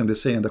way, the Muslim, they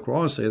say, and the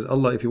Quran says,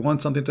 Allah, if you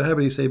want something to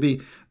happen, he say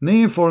be.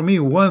 Name for me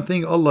one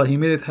thing, Allah, he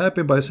made it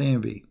happen by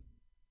saying be.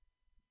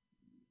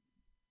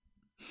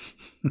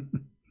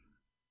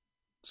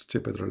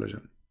 Stupid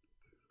religion.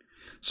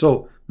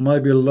 So, my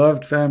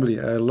beloved family,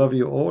 I love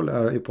you all.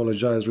 I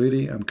apologize,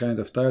 really. I'm kind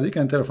of tired. You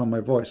can tell from my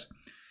voice.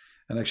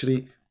 And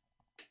actually,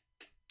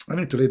 I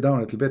need to lay down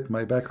a little bit.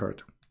 My back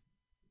hurt.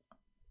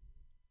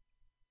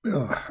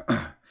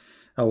 I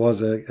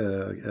was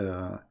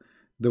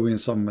doing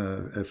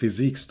some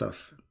physique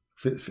stuff.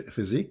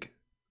 Physical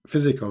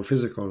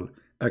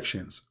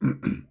actions.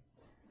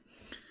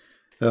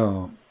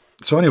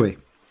 So anyway,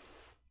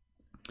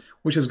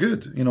 which is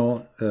good, you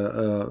know,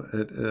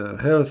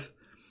 health,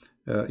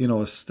 you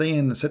know,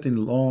 sitting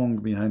long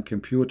behind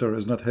computer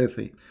is not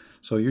healthy.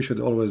 So you should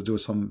always do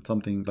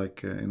something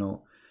like, you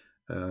know,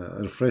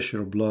 refresh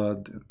your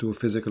blood, do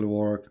physical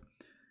work.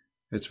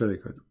 It's very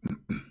good.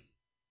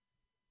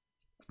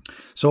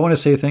 So I want to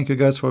say thank you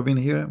guys for being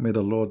here. May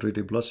the Lord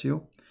really bless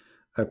you.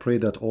 I pray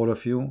that all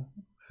of you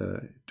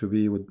to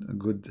be with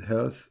good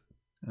health,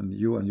 and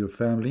you and your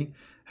family.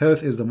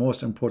 Health is the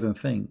most important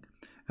thing,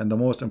 and the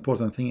most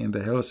important thing in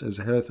the health is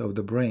health of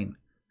the brain.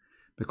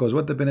 Because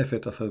what the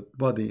benefit of a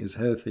body is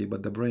healthy,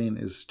 but the brain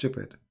is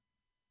stupid?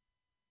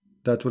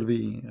 That will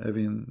be, I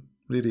mean,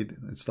 really,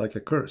 it's like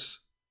a curse.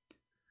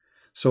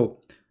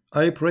 So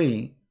I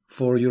pray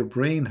for your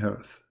brain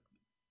health,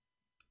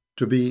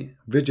 to be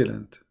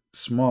vigilant,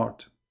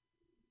 smart.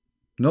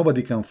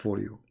 Nobody can fool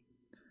you.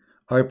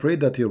 I pray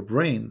that your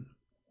brain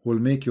will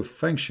make you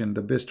function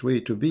the best way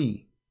to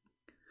be.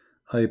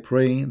 I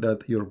pray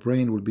that your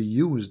brain will be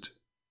used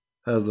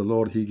as the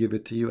Lord He gave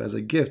it to you as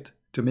a gift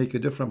to make you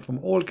different from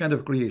all kind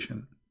of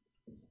creation.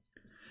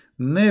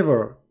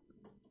 Never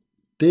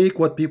take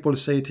what people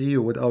say to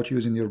you without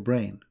using your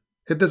brain.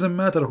 It doesn't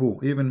matter who,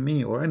 even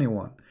me or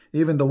anyone,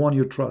 even the one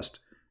you trust.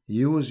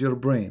 Use your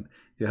brain.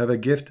 You have a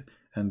gift,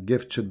 and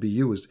gift should be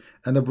used.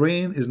 And the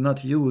brain is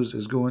not used,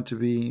 is going to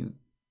be,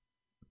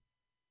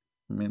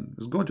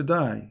 it's going to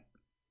die.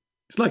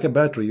 It's like a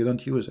battery, you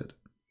don't use it.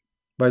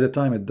 By the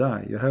time it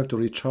dies, you have to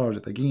recharge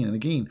it again and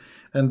again.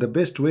 And the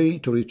best way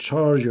to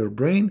recharge your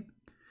brain,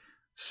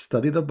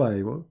 study the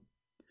Bible,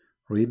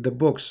 read the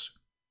books.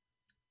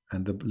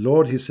 And the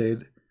Lord, He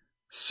said,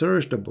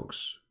 search the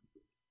books.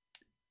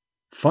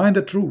 Find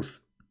the truth,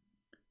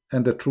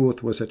 and the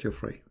truth will set you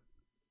free.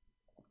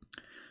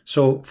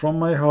 So from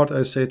my heart,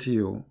 I say to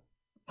you,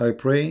 I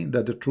pray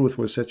that the truth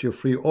will set you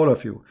free, all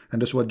of you.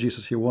 And that's what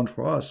Jesus, He wants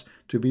for us,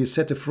 to be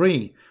set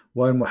free.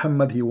 While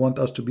Muhammad, he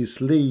wants us to be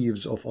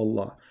slaves of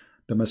Allah.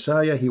 The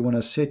Messiah, He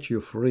wants to set you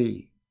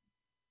free.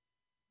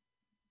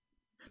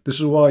 This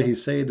is why He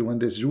said, when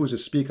these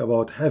Jews speak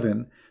about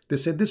heaven, they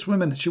said, this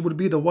woman, she will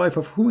be the wife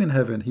of who in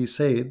heaven? He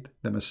said,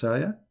 the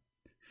Messiah,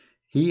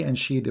 he and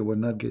she, they will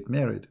not get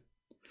married.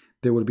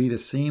 They will be the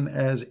same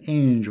as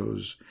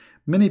angels.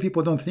 Many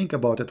people don't think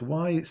about it.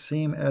 Why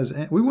same as?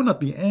 We will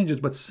not be angels,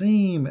 but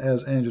same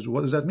as angels.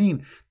 What does that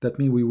mean? That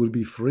means we will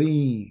be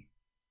free.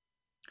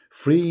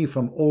 Free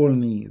from all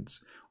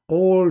needs,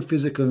 all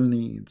physical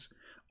needs,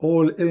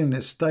 all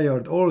illness,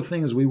 tired, all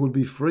things, we will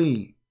be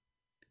free.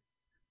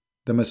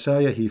 The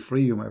Messiah, He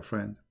free you, my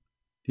friend.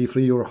 He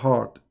free your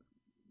heart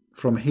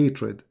from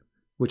hatred,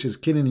 which is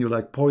killing you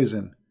like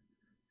poison.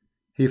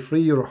 He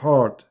free your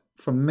heart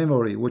from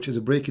memory, which is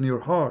breaking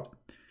your heart.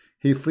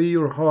 He free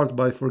your heart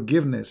by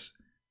forgiveness,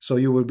 so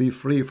you will be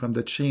free from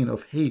the chain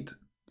of hate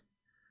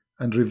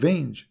and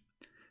revenge.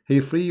 He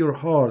free your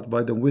heart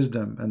by the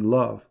wisdom and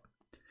love.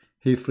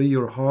 He free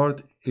your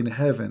heart in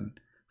heaven,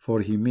 for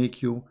He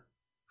make you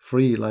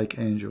free like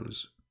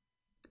angels.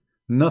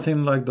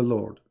 Nothing like the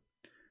Lord.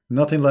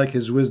 Nothing like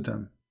His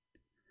wisdom.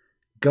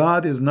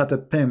 God is not a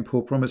pimp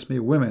who promised me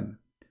women.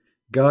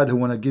 God who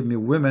want to give me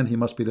women, he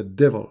must be the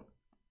devil.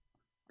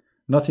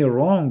 Nothing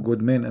wrong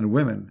with men and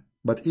women,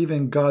 but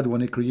even God,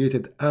 when He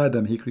created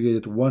Adam, He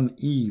created one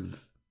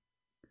Eve.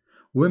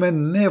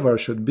 Women never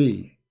should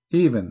be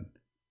even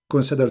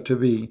considered to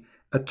be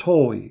a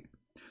toy.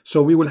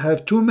 So we will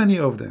have too many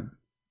of them.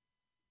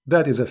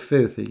 That is a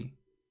filthy,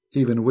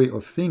 even way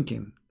of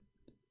thinking.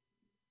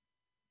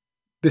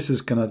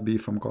 This cannot be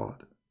from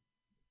God.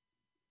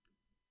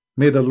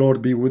 May the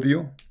Lord be with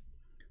you.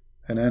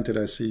 And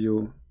until I see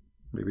you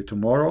maybe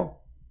tomorrow,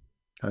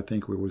 I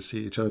think we will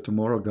see each other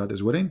tomorrow, God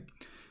is willing.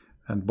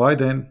 And by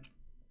then,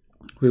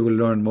 we will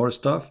learn more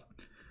stuff.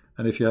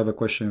 And if you have a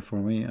question for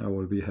me, I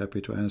will be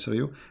happy to answer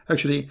you.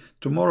 Actually,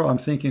 tomorrow I'm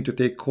thinking to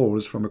take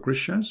calls from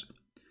Christians,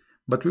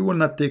 but we will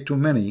not take too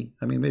many.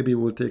 I mean, maybe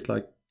we'll take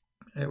like,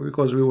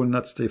 because we will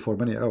not stay for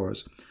many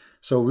hours.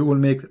 So we will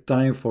make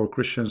time for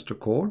Christians to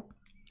call,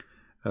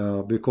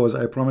 because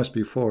I promised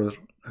before,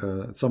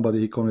 somebody,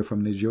 he called me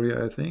from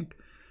Nigeria, I think.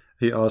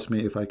 He asked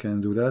me if I can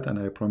do that, and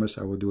I promised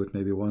I will do it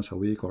maybe once a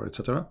week or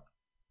etc.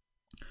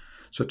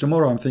 So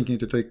tomorrow I'm thinking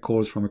to take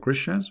calls from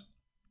Christians,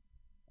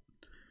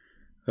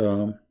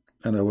 and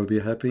I will be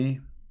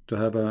happy to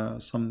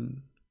have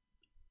some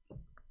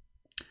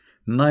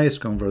nice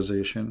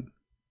conversation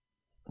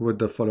with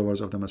the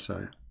followers of the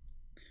Messiah.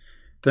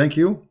 Thank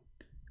you.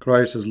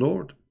 Christ is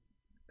Lord.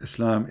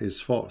 Islam is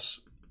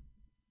false.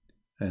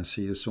 And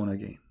see you soon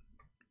again.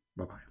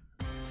 Bye-bye.